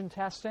large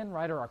intestine,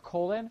 right, or our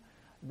colon,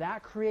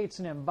 that creates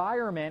an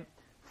environment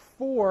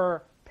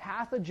for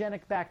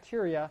pathogenic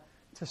bacteria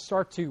to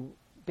start to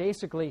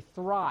basically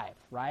thrive,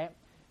 right?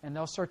 And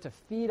they'll start to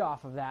feed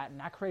off of that, and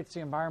that creates the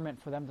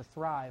environment for them to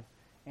thrive,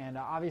 and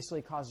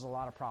obviously causes a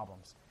lot of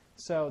problems.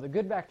 So the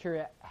good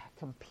bacteria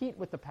compete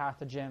with the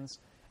pathogens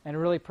and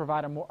really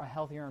provide a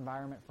healthier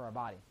environment for our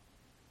body.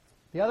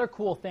 The other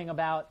cool thing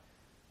about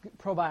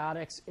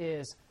probiotics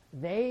is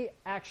they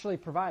actually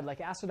provide, like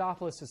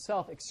acidophilus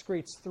itself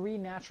excretes 3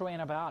 natural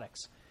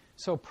antibiotics.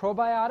 So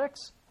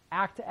probiotics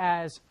act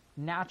as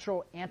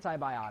natural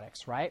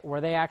antibiotics, right,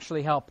 where they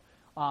actually help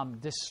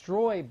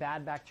destroy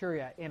bad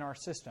bacteria in our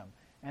system,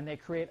 and they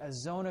create a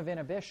zone of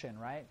inhibition,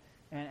 right?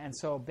 And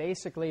so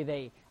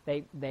basically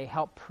they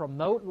help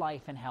promote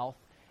life and health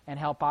and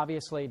help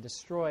obviously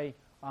destroy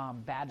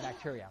bad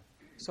bacteria.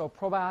 So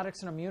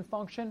probiotics and immune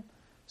function.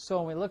 So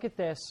when we look at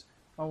this,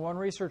 one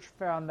research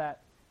found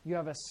that you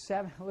have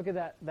look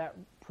at that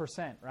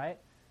percent, right?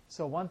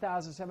 So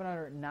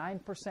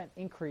 1,709%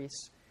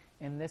 increase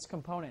in this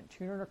component,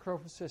 tumor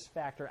necrosis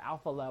factor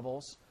alpha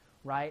levels,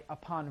 right,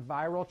 upon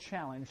viral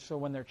challenge. So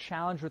when they're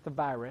challenged with the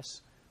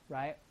virus,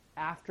 right,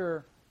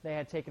 after they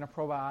had taken a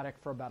probiotic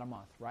for about a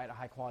month, right, a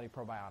high-quality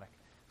probiotic.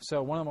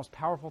 So one of the most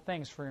powerful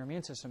things for your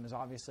immune system is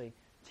obviously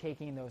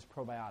taking those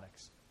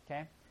probiotics,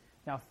 okay?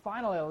 Now,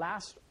 finally, the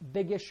last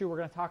big issue we're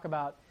going to talk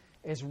about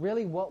is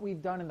really what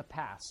we've done in the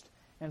past.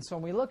 And so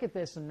when we look at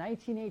this, in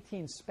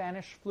 1918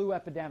 Spanish flu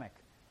epidemic,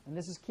 and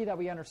this is key that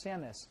we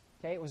understand this,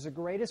 okay? It was the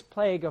greatest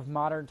plague of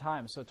modern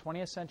times. So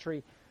 20th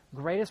century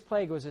greatest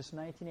plague was this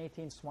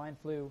 1918 swine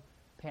flu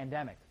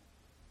pandemic.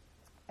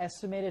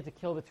 Estimated to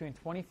kill between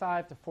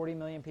 25 to 40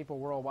 million people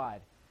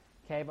worldwide.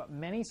 Okay, but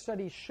many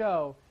studies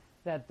show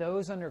that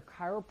those under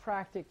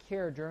chiropractic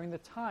care during the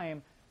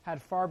time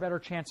had far better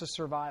chance of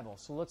survival.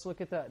 So let's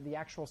look at the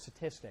actual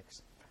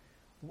statistics.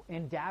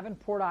 In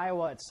Davenport,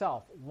 Iowa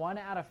itself, 1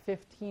 out of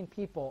 15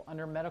 people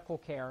under medical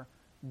care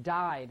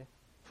died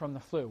from the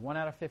flu. 1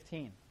 out of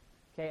 15.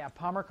 Okay, at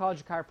Palmer College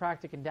of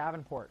Chiropractic in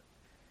Davenport.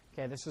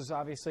 Okay, this is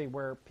obviously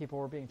where people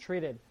were being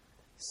treated.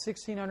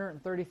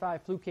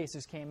 1,635 flu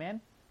cases came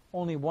in.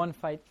 Only 1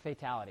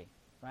 fatality,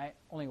 right?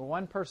 Only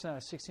 1 person out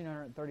of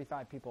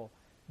 1,635 people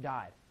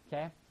died,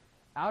 okay?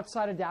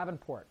 Outside of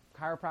Davenport,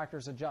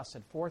 chiropractors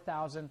adjusted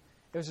 4,000.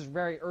 This is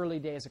very early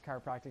days of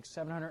chiropractic.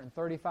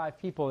 735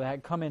 people that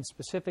had come in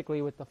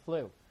specifically with the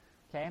flu,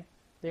 okay?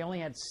 They only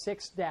had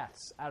 6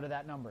 deaths out of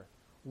that number.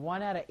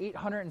 1 out of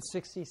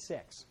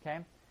 866,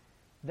 okay?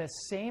 The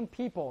same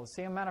people, the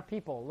same amount of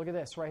people, look at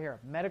this right here,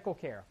 medical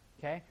care,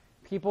 okay?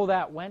 People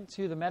that went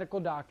to the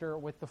medical doctor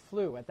with the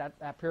flu at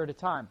that period of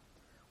time.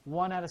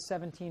 1 out of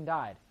 17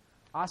 died.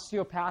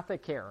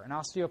 Osteopathic care. An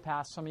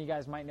osteopath, some of you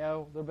guys might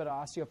know a little bit of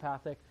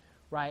osteopathic,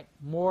 right?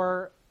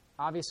 More,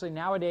 obviously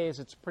nowadays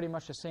it's pretty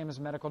much the same as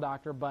a medical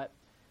doctor, but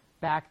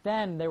back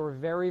then they were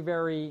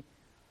very,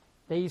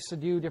 they used to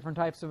do different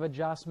types of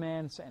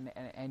adjustments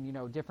and you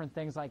know, different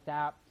things like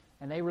that,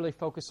 and they really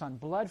focused on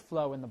blood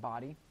flow in the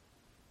body.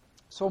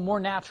 So a more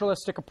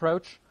naturalistic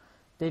approach.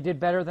 They did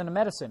better than a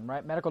medicine,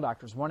 right? Medical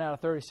doctors, 1 out of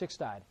 36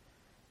 died.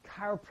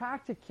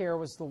 Chiropractic care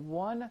was the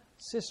one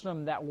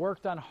system that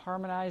worked on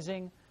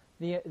harmonizing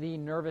the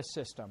nervous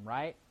system,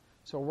 right?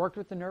 So it worked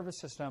with the nervous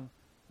system.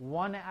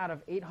 1 out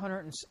of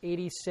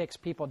 886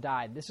 people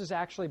died. This is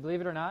actually,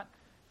 believe it or not,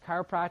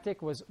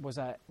 chiropractic was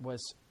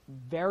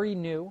very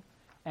new,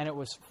 and it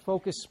was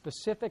focused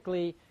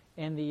specifically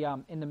in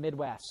the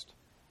Midwest.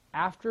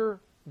 After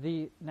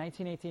the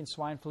 1918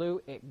 swine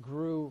flu, it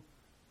grew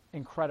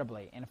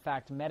incredibly. In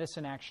fact,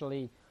 medicine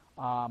actually,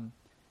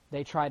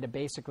 they tried to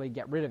basically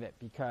get rid of it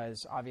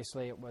because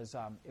obviously it was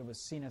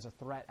seen as a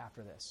threat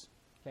after this.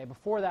 Okay,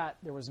 before that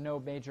there was no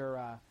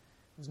major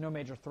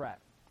threat.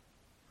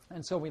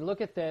 And so we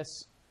look at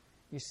this.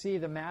 You see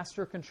the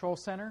master control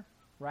center,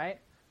 right?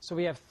 So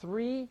we have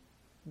three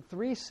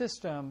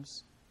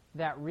systems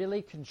that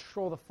really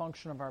control the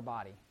function of our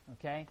body.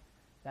 Okay,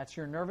 that's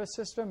your nervous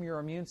system, your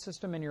immune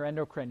system, and your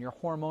endocrine, your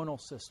hormonal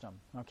system.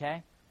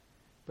 Okay,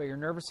 but your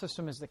nervous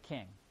system is the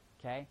king.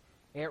 Okay,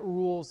 it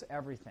rules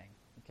everything.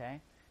 Okay,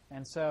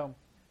 and so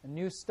a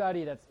new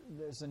study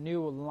there's a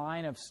new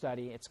line of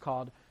study. It's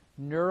called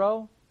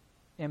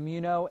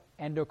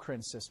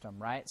neuroimmunoendocrine system,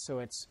 right? So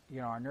it's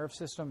our nerve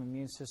system,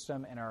 immune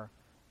system, and our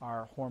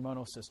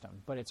hormonal system.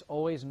 But it's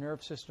always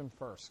nerve system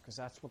first because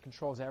that's what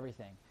controls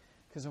everything.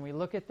 Because when we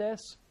look at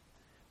this,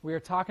 we are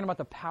talking about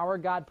the power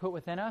God put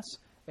within us.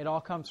 It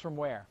all comes from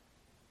where?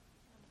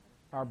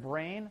 Our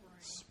brain,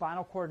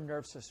 spinal cord, and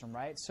nerve system,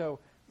 right? So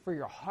for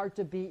your heart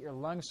to beat, your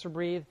lungs to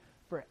breathe,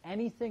 for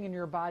anything in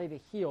your body to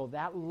heal,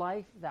 that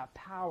life, that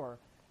power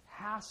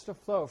has to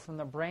flow from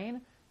the brain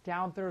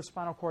down through the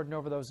spinal cord and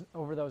over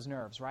those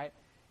nerves, right?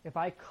 If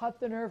I cut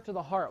the nerve to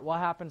the heart, what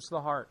happens to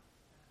the heart?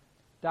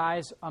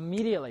 Dies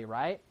immediately,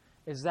 right?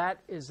 Is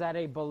that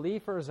a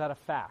belief or is that a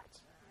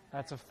fact?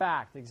 That's a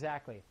fact,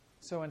 exactly.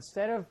 So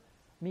instead of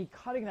me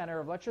cutting that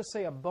nerve, let's just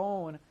say a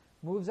bone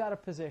moves out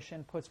of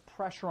position, puts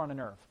pressure on a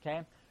nerve,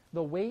 okay?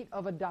 The weight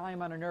of a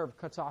dime on a nerve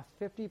cuts off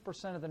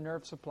 50% of the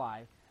nerve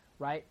supply,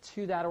 right,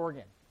 to that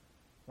organ,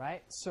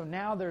 right? So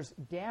now there's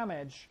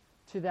damage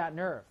to that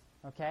nerve,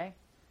 okay?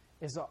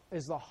 Is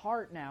the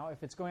heart now,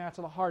 if it's going out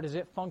to the heart, is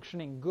it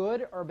functioning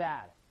good or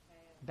bad?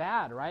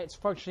 Bad, right? It's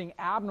functioning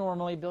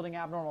abnormally, building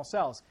abnormal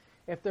cells.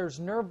 If there's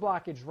nerve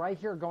blockage right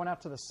here going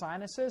out to the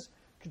sinuses,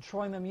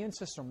 controlling the immune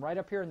system right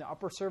up here in the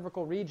upper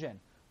cervical region,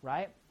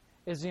 right?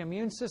 Is the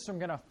immune system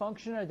going to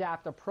function and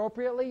adapt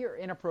appropriately or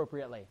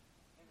inappropriately?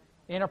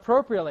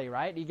 Inappropriately,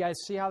 right? You guys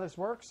see how this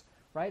works?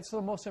 Right? So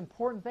the most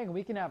important thing,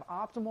 we can have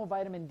optimal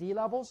vitamin D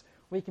levels,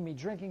 we can be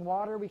drinking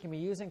water, we can be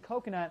using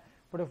coconut,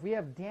 but if we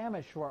have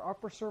damage to our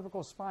upper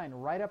cervical spine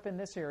right up in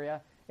this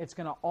area, it's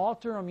going to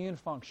alter immune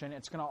function.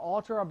 It's going to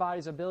alter our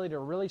body's ability to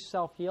really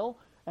self-heal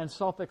and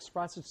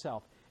self-express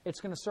itself.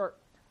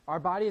 Our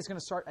body is going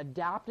to start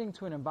adapting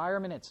to an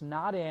environment it's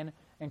not in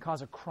and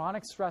cause a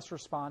chronic stress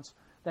response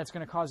that's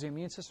going to cause the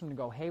immune system to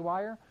go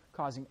haywire,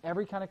 causing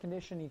every kind of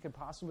condition you could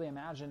possibly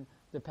imagine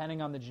depending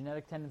on the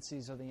genetic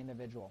tendencies of the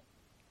individual.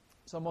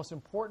 So the most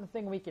important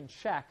thing we can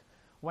check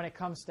when it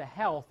comes to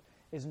health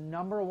is,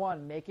 number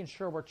one, making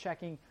sure we're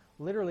checking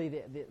literally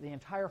the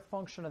entire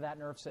function of that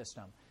nerve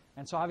system.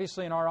 And so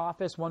obviously in our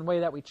office, one way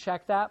that we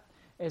check that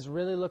is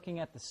really looking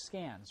at the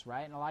scans,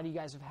 right? And a lot of you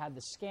guys have had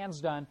the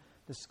scans done.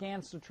 The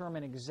scans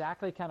determine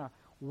exactly kind of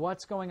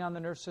what's going on in the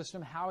nerve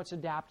system, how it's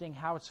adapting,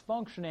 how it's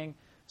functioning,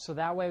 so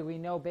that way we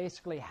know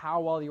basically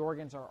how well the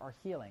organs are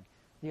healing.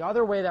 The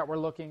other thing that we're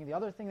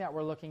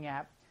looking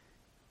at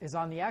is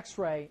on the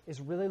x-ray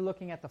is really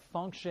looking at the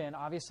function,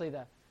 obviously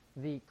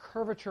the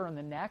curvature in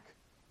the neck,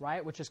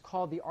 right, which is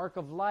called the arc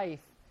of life,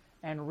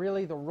 and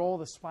really the role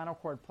the spinal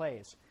cord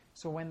plays.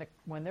 So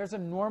when there's a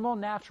normal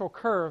natural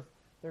curve,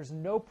 there's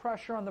no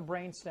pressure on the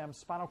brainstem,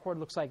 spinal cord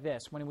looks like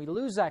this. When we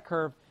lose that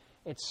curve,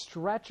 it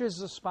stretches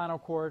the spinal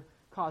cord,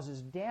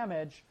 causes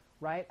damage,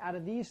 right? Out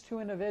of these two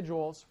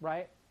individuals,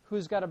 right,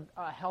 who's got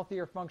a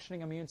healthier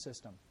functioning immune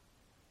system?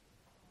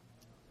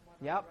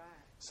 Yep.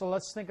 So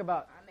let's think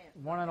about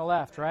one on the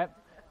left, right?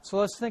 So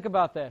let's think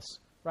about this,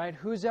 right?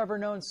 Who's ever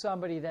known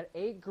somebody that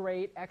ate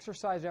great,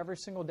 exercised every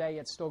single day,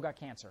 yet still got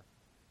cancer?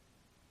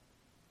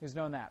 Who's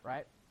known that,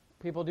 right?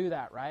 People do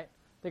that, right?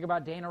 Think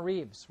about Dana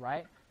Reeves,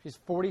 right? She's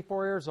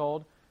 44 years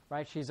old,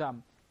 right? She's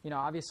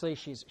obviously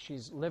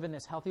she's living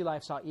this healthy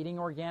lifestyle, eating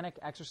organic,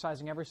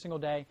 exercising every single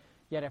day,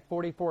 yet at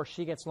 44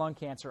 she gets lung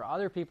cancer.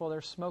 Other people,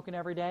 they're smoking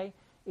every day,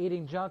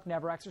 eating junk,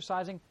 never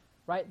exercising,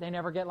 right? They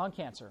never get lung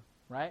cancer,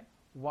 right?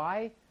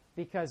 Why?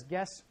 Because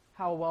guess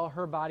how well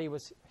her body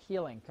was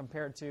healing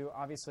compared to,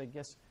 obviously,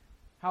 guess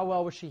how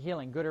well was she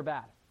healing, good or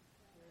bad?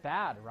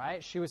 Bad,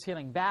 right? She was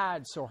healing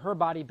bad, so her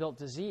body built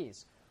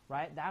disease,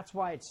 right? That's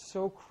why it's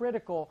so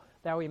critical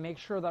that we make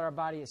sure that our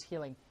body is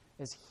healing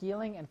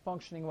and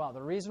functioning well.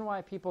 The reason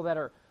why people that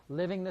are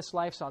living this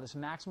lifestyle, this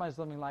maximized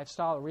living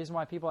lifestyle, the reason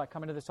why people that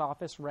come into this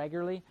office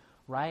regularly,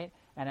 right,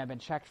 and have been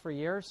checked for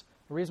years,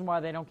 the reason why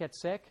they don't get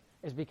sick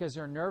is because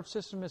their nerve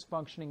system is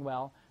functioning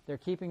well, they're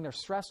keeping their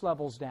stress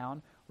levels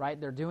down, right?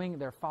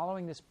 They're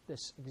following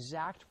this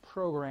exact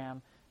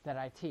program that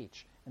I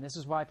teach. And this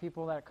is why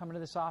people that come into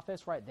this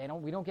office, right,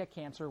 we don't get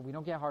cancer, we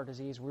don't get heart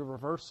disease, we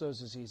reverse those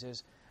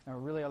diseases and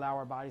we really allow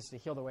our bodies to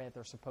heal the way that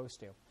they're supposed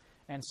to.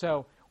 And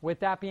so with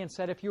that being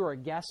said, if you are a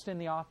guest in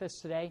the office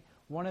today,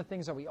 one of the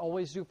things that we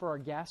always do for our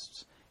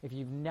guests If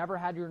you've never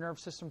had your nerve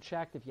system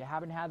checked, if you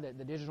haven't had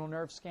the digital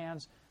nerve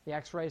scans, the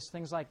x-rays,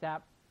 things like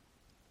that,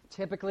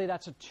 typically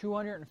that's a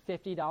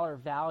 $250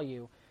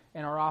 value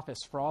in our office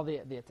for all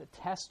the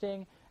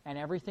testing and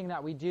everything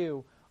that we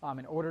do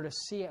in order to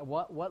see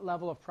what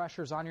level of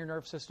pressure is on your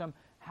nerve system,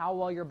 how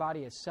well your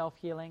body is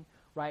self-healing,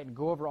 right, and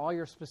go over all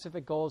your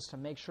specific goals to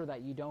make sure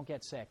that you don't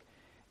get sick.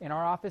 In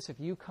our office, if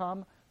you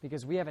come,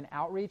 because we have an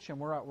outreach and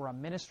we're a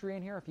ministry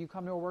in here, if you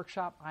come to a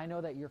workshop, I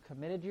know that you're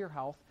committed to your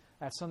health.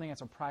 That's something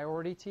that's a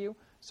priority to you.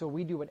 So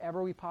we do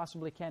whatever we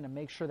possibly can to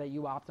make sure that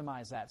you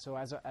optimize that. So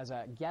as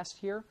a guest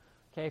here,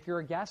 okay, if you're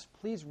a guest,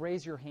 please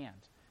raise your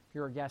hand if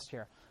you're a guest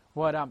here.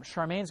 What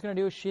Charmaine's going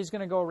to do is she's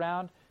going to go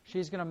around.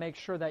 She's going to make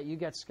sure that you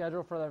get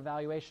scheduled for the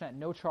evaluation at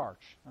no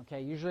charge.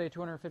 Okay, usually a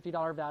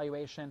 $250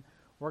 evaluation.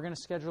 We're going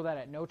to schedule that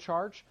at no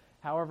charge.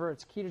 However,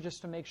 it's key to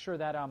just to make sure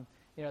that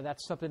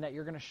that's something that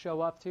you're going to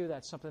show up to.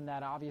 That's something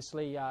that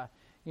obviously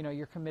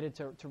you're committed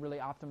to really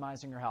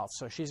optimizing your health.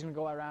 So she's going to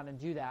go around and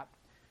do that.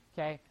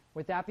 Okay.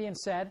 With that being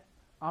said,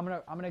 I'm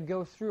going to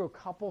go through a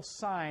couple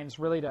signs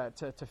really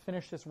to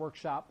finish this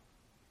workshop.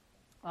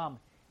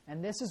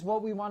 And this is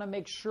what we want to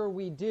make sure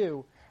we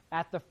do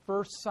at the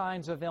first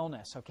signs of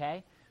illness.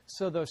 Okay.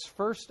 So those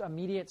first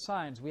immediate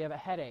signs, we have a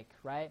headache,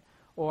 right?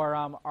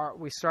 Or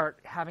we start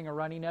having a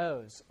runny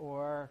nose,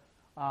 or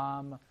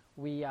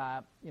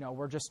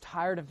we're just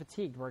tired and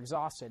fatigued, we're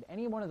exhausted.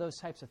 Any one of those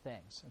types of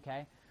things,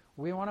 okay?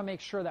 We want to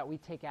make sure that we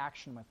take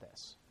action with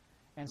this.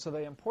 And so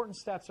the important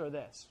steps are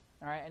this,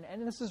 all right?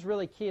 And this is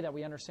really key that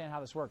we understand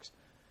how this works.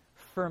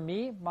 For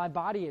me, my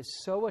body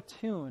is so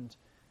attuned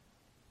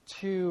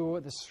to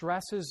the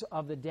stresses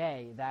of the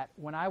day that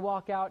when I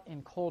walk out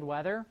in cold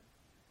weather,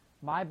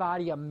 my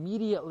body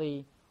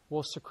immediately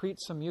will secrete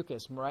some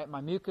mucus, right?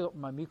 My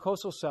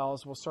mucosal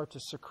cells will start to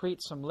secrete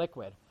some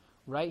liquid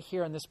right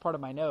here in this part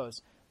of my nose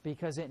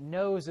because it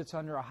knows it's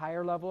under a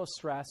higher level of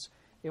stress.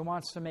 It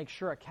wants to make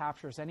sure it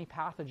captures any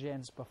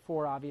pathogens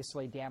before,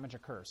 obviously, damage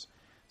occurs.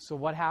 So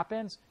what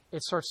happens?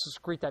 It starts to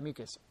secrete that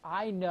mucus.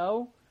 I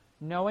know,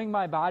 knowing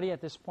my body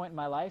at this point in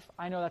my life,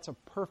 I know that's a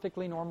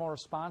perfectly normal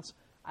response.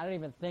 I don't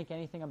even think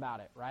anything about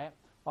it, right?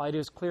 All I do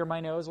is clear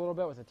my nose a little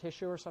bit with a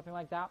tissue or something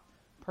like that.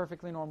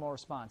 Perfectly normal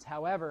response.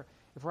 However,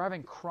 if we're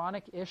having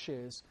chronic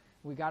issues,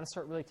 we got to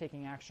start really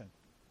taking action.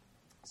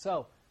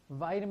 So,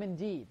 vitamin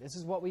D, this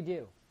is what we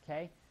do,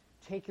 okay?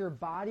 Take your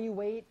body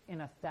weight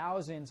in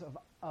thousands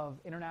of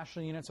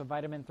international units of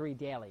vitamin 3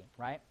 daily,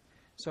 right?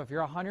 So if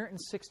you're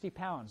 160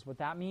 pounds, what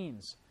that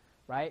means,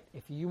 right?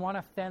 If you want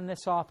to fend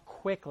this off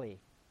quickly,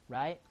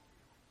 right?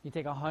 You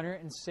take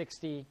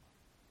 160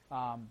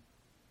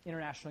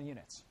 international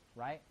units,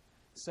 right?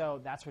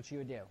 So that's what you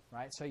would do,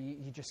 right? So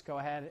you just go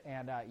ahead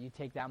and you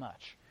take that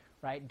much,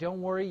 right?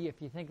 Don't worry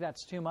if you think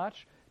that's too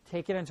much.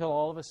 Take it until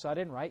all of a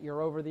sudden, right,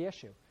 you're over the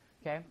issue,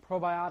 okay?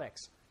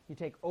 Probiotics, you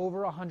take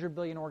over 100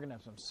 billion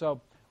organisms.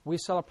 So we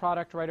sell a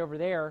product right over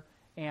there,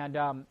 and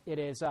it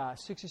is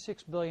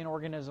 66 billion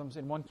organisms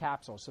in one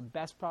capsule. It's the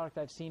best product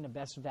I've seen, the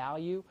best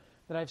value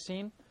that I've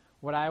seen.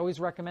 What I always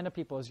recommend to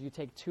people is you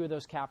take 2 of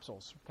those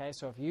capsules, okay?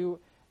 So if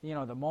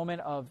the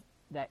moment of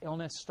that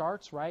illness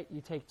starts, right,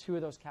 you take 2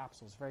 of those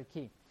capsules. Very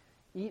key.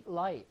 Eat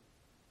light.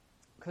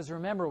 Because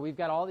remember, we've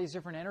got all these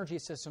different energy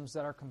systems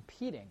that are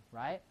competing,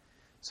 right?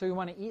 So we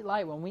want to eat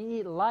light. When we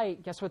eat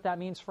light, guess what that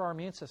means for our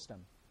immune system?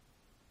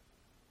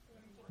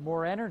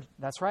 More energy.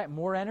 That's right.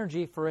 More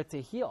energy for it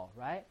to heal,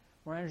 right?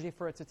 More energy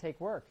for it to take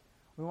work.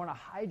 We want to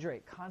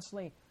hydrate,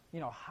 constantly,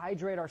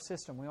 hydrate our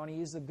system. We want to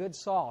use the good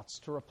salts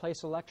to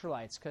replace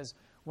electrolytes, because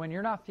when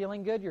you're not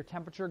feeling good, your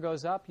temperature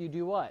goes up, you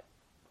do what?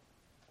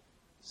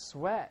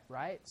 Sweat,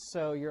 right?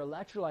 So a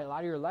lot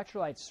of your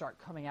electrolytes start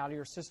coming out of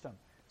your system.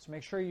 So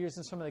make sure you're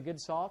using some of the good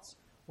salts.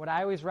 What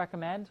I always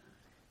recommend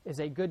is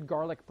a good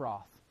garlic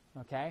broth,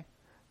 okay?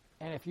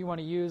 And if you want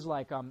to use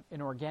like an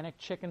organic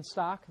chicken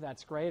stock,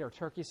 that's great, or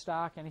turkey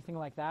stock, anything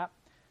like that,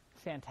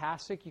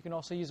 fantastic. You can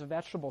also use a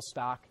vegetable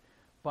stock,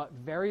 but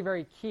very,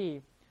 very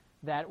key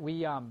that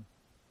we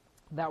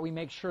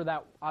make sure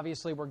that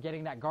obviously we're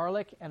getting that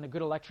garlic and the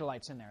good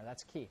electrolytes in there.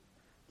 That's key,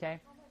 okay?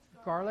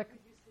 Garlic.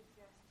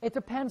 It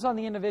depends on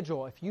the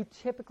individual. If you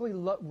typically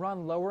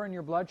run lower in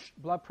your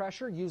blood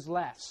pressure, use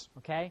less,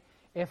 okay?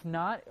 If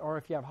not, or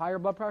if you have higher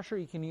blood pressure,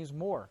 you can use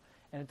more.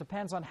 And it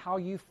depends on how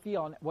you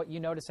feel and what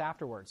you notice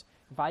afterwards.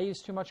 If I use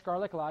too much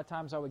garlic, a lot of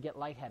times I would get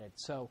lightheaded.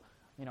 So,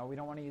 we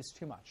don't want to use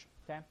too much,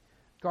 okay?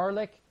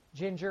 Garlic,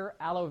 ginger,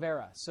 aloe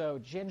vera. So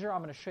ginger,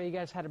 I'm going to show you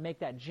guys how to make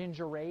that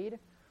gingerade,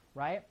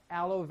 right?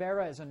 Aloe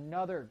vera is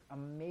another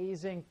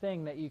amazing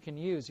thing that you can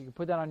use. You can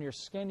put that on your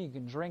skin. You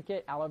can drink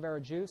it. Aloe vera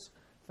juice,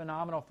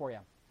 phenomenal for you.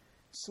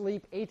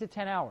 Sleep 8 to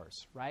 10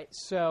 hours, right?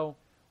 So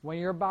when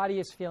your body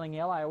is feeling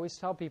ill, I always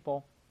tell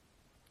people,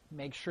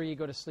 make sure you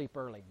go to sleep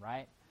early,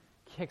 right?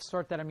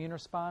 Kickstart that immune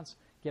response.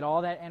 Get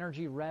all that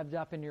energy revved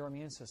up into your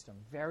immune system.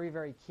 Very,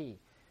 very key.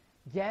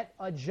 Get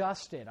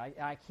adjusted.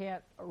 I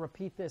can't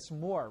repeat this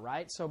more,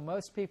 right? So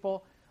most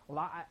people, and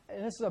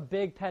this is a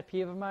big pet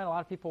peeve of mine, a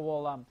lot of people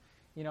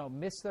will,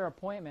 miss their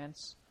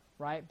appointments,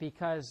 right,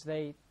 because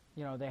they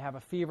have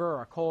a fever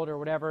or a cold or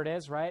whatever it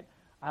is, right?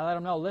 I let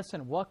them know,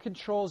 listen, what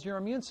controls your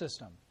immune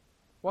system?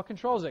 What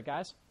controls it,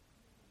 guys?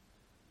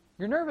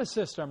 Your nervous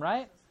system,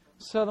 right?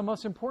 So the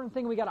most important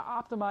thing we got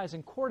to optimize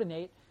and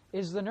coordinate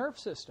is the nerve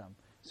system.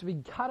 So we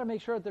got to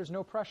make sure that there's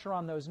no pressure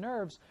on those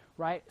nerves,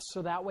 right?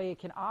 So that way it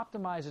can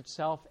optimize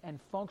itself and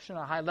function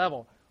at a high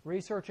level.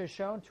 Research has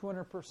shown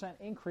 200%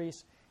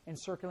 increase in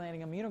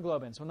circulating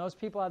immunoglobulins. When those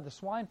people had the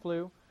swine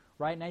flu,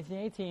 right, in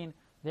 1918,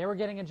 they were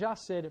getting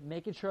adjusted,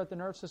 making sure that the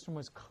nerve system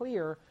was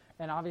clear,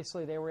 and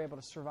obviously they were able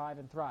to survive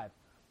and thrive.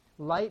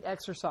 Light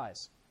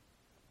exercise.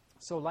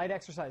 So light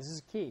exercise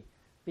is key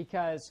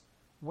because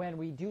when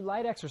we do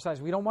light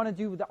exercise, we don't want to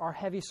do our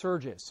heavy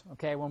surges,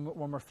 okay,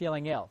 when we're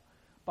feeling ill.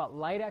 But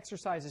light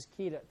exercise is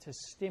key to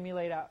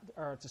stimulate out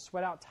or to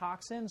sweat out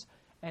toxins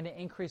and to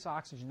increase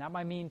oxygen. That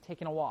might mean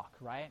taking a walk,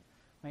 right?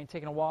 Might mean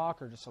taking a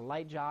walk or just a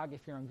light jog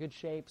if you're in good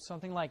shape,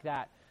 something like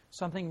that.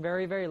 Something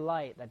very, very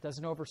light that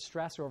doesn't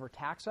overstress or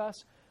overtax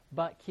us,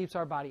 but keeps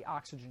our body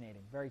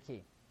oxygenating. Very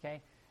key,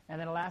 okay? And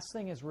then the last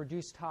thing is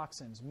reduce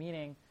toxins,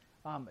 meaning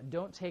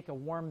don't take a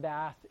warm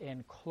bath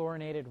in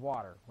chlorinated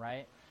water,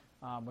 right?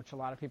 Which a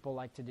lot of people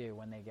like to do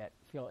when they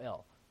feel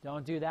ill.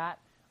 Don't do that.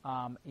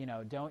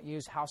 Don't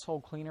use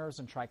household cleaners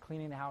and try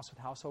cleaning the house with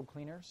household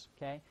cleaners,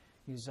 okay?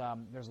 There's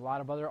a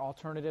lot of other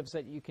alternatives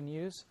that you can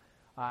use.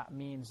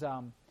 Means,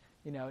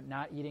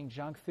 not eating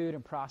junk food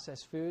and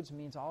processed foods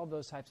means all of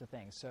those types of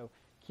things. So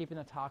keeping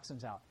the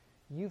toxins out.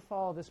 You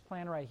follow this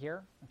plan right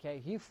here, okay?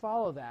 If you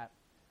follow that,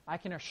 I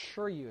can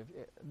assure you,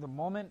 the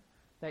moment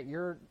that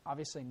you're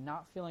obviously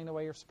not feeling the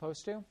way you're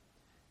supposed to,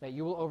 that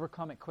you will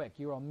overcome it quick.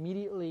 You will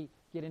immediately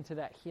get into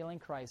that healing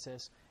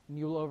crisis, and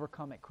you will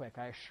overcome it quick.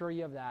 I assure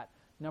you of that,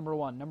 number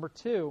one. Number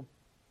two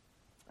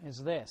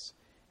is this,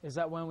 is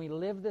that when we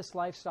live this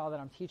lifestyle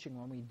that I'm teaching,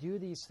 when we do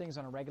these things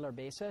on a regular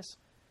basis,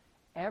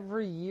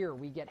 every year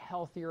we get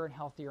healthier and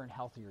healthier and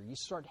healthier. You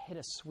start to hit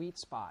a sweet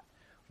spot,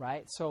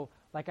 right? So,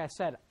 like I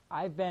said,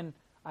 I've been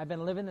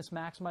living this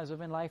maximized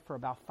living life for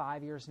about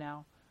 5 years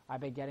now. I've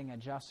been getting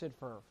adjusted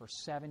for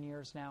 7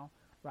 years now,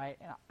 right?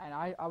 And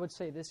I would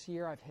say this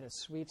year I've hit a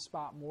sweet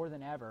spot more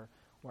than ever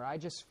where I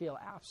just feel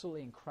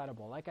absolutely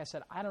incredible. Like I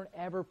said, I don't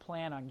ever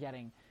plan on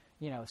getting,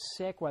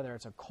 sick, whether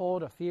it's a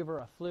cold, a fever,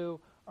 a flu,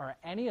 or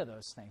any of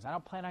those things. I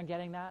don't plan on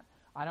getting that.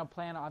 I don't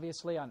plan,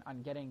 obviously, on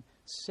getting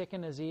sick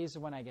and disease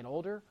when I get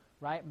older,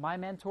 right? My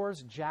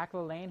mentors, Jack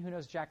LaLanne, who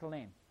knows Jack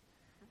LaLanne?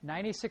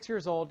 96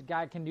 years old,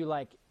 guy can do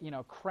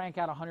crank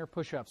out 100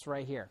 push-ups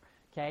right here,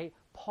 okay?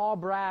 Paul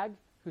Bragg,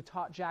 who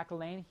taught Jack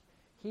LaLanne,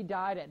 he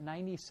died at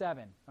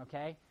 97,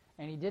 okay?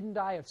 And he didn't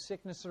die of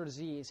sickness or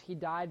disease. He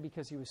died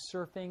because he was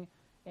surfing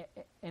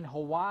in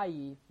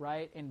Hawaii,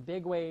 right, in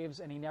big waves,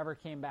 and he never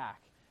came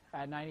back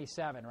at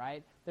 97,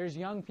 right? There's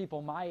young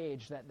people my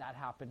age that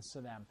happens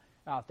to them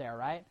out there,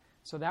 right?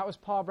 So that was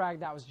Paul Bragg,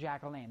 that was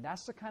Jack LaLanne.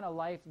 That's the kind of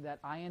life that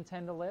I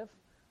intend to live,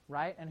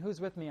 right? And who's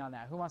with me on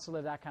that? Who wants to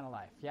live that kind of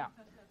life? Yeah,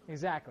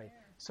 exactly.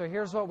 So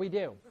here's what we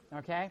do,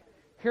 okay?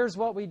 Here's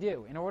what we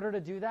do. In order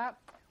to do that,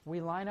 we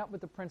line up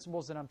with the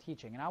principles that I'm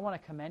teaching. And I want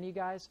to commend you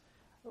guys.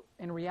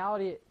 In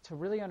reality, to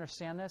really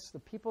understand this, the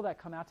people that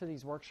come out to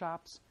these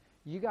workshops,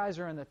 you guys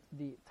are in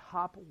the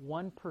top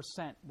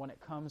 1% when it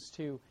comes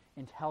to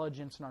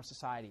intelligence in our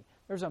society.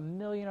 There's a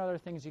million other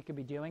things you could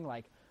be doing,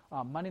 like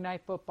Monday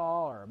Night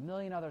Football or a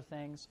million other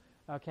things,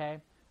 okay?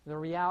 The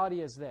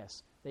reality is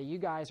this, that you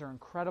guys are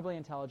incredibly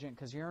intelligent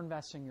because you're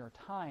investing your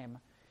time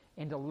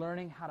into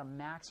learning how to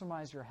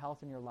maximize your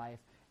health in your life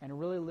and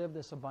really live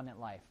this abundant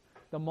life.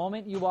 The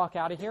moment you walk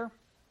out of here,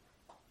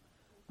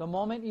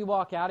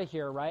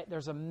 right,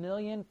 there's a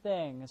million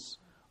things,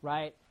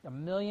 right, a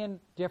million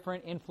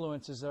different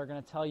influences that are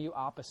going to tell you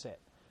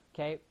opposite,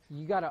 okay?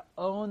 You got to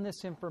own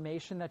this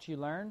information that you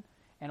learn,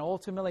 and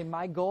ultimately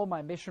my goal,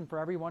 my mission for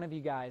every one of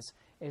you guys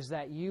is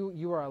that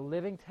you are a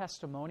living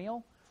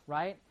testimonial,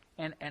 right?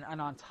 And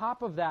on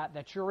top of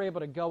that you're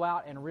able to go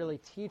out and really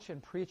teach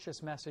and preach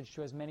this message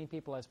to as many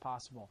people as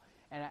possible.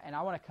 And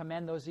I want to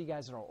commend those of you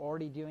guys that are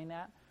already doing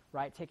that,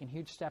 right, taking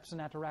huge steps in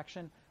that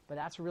direction, but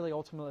that's really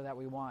ultimately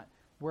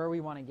where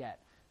we want to get.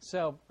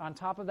 So on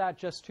top of that,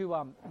 just to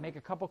make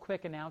a couple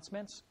quick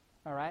announcements,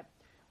 all right,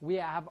 we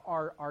have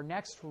our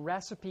next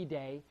recipe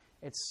day.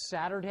 It's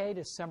Saturday,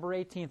 December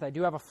 18th. I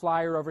do have a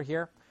flyer over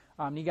here.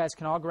 You guys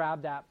can all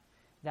grab that.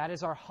 That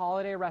is our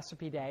holiday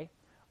recipe day.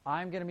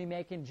 I'm going to be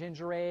making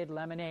gingerade,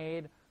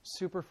 lemonade,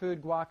 superfood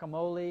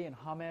guacamole, and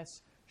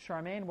hummus.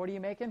 Charmaine, what are you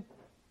making?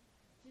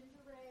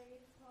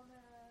 Gingerade,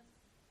 hummus.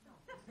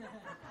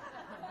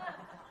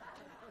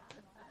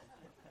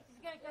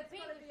 She's going to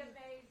compete with you.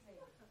 Amazing.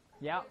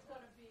 Yeah. It's going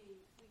to be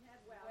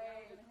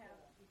way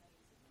amazing.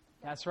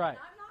 That's right. And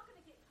I'm not going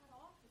to get cut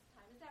off this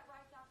time. Is that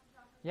right, Dr.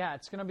 Johnson? Yeah,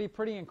 it's going to be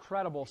pretty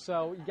incredible.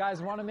 So you guys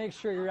want to make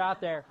sure you're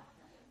out there.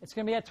 It's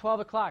going to be at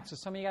 12 o'clock. So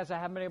some of you guys that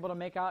haven't been able to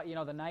make out,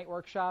 the night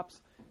workshops,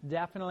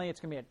 definitely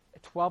it's going to be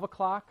at 12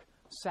 o'clock,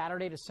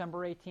 Saturday, December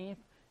 18th.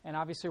 And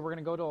obviously we're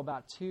going to go to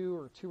about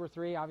 2 or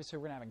 3. Obviously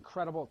we're going to have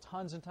incredible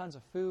tons and tons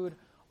of food,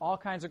 all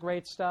kinds of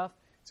great stuff.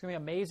 It's going to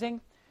be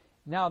amazing.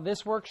 Now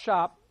this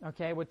workshop,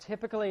 okay,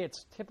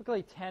 it's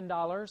typically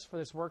 $10 for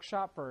this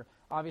workshop for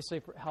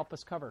obviously help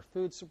us cover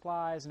food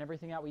supplies and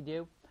everything that we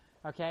do.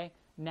 Okay?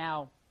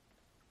 Now,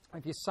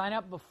 if you sign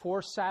up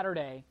before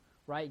Saturday,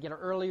 right, you get an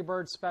early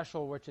bird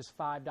special, which is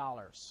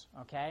 $5.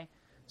 Okay?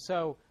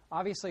 So,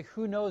 obviously,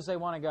 who knows they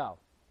want to go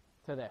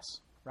to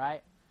this,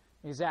 right?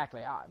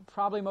 Exactly.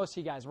 Probably most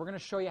of you guys. We're going to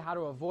show you how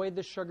to avoid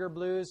the sugar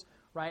blues,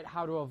 right?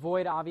 How to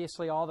avoid,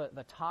 obviously, all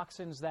the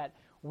toxins that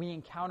we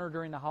encounter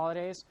during the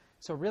holidays.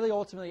 So really,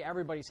 ultimately,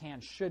 everybody's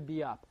hand should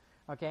be up.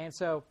 Okay? And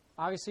so,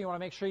 obviously, you want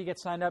to make sure you get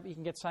signed up. You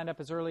can get signed up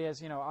as early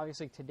as,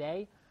 obviously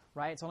today,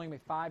 right? It's only going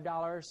to be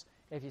 $5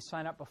 if you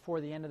sign up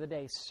before the end of the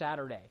day,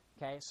 Saturday.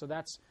 Okay? So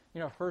that's,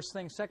 first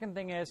thing. Second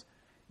thing is,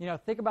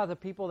 think about the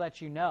people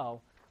that you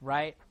know,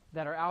 right,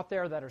 that are out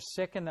there that are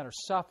sick and that are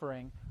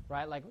suffering,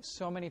 right, like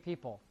so many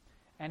people.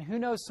 And who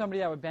knows somebody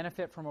that would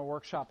benefit from a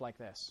workshop like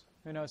this?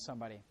 Who knows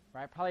somebody,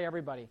 right? Probably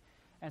everybody.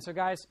 And so,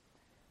 guys,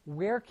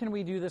 where can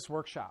we do this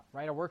workshop,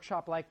 right? A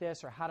workshop like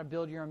this, or how to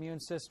build your immune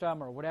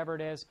system, or whatever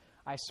it is.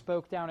 I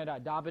spoke down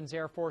at Dobbins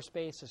Air Force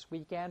Base this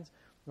weekend,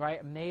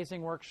 right?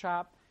 Amazing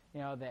workshop.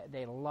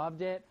 They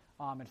loved it.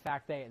 In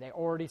fact, they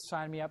already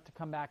signed me up to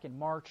come back in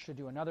March to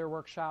do another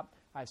workshop.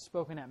 I've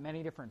spoken at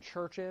many different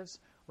churches,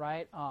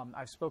 right?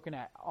 I've spoken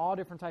at all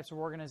different types of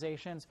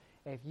organizations.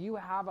 If you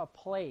have a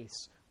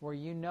place where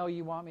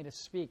you want me to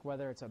speak,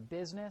 whether it's a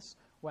business,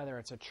 whether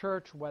it's a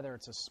church, whether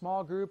it's a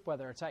small group,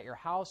 whether it's at your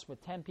house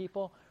with 10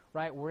 people,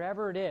 right,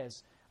 wherever it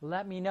is,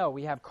 let me know.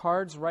 We have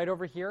cards right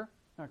over here,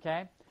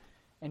 okay?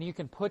 And you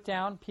can put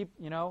down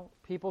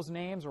people's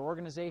names or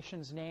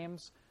organizations'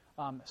 names,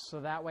 so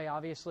that way,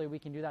 obviously, we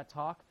can do that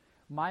talk.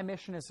 My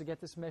mission is to get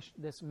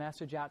this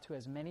message out to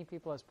as many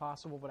people as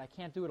possible, but I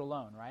can't do it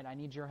alone, right? I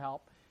need your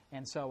help.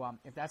 And so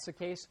if that's the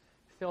case,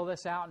 fill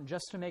this out. And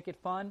just to make it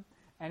fun,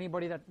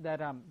 anybody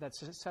that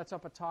sets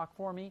up a talk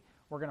for me,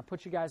 we're going to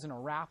put you guys in a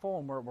raffle,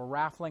 and we're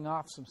raffling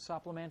off some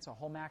supplements, a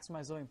whole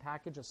Maximize Living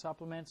package of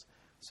supplements.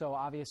 So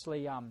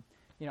obviously, a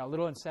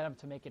little incentive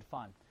to make it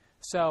fun.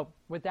 So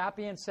with that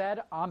being said,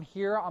 I'm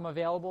here. I'm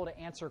available to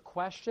answer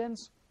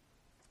questions.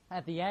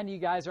 At the end, you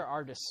guys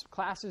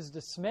class is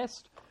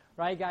dismissed.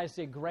 Right, you guys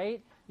did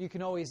great. You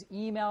can always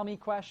email me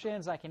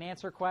questions. I can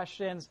answer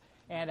questions,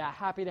 and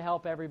happy to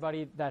help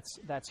everybody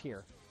that's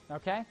here.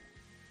 Okay?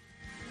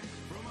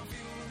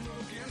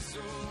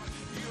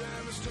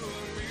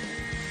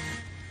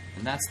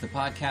 And that's the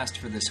podcast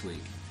for this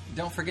week.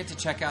 Don't forget to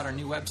check out our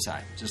new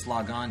website. Just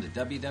log on to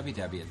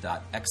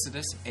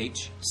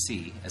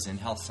www.exodushc, as in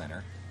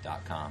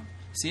healthcenter.com.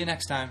 See you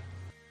next time.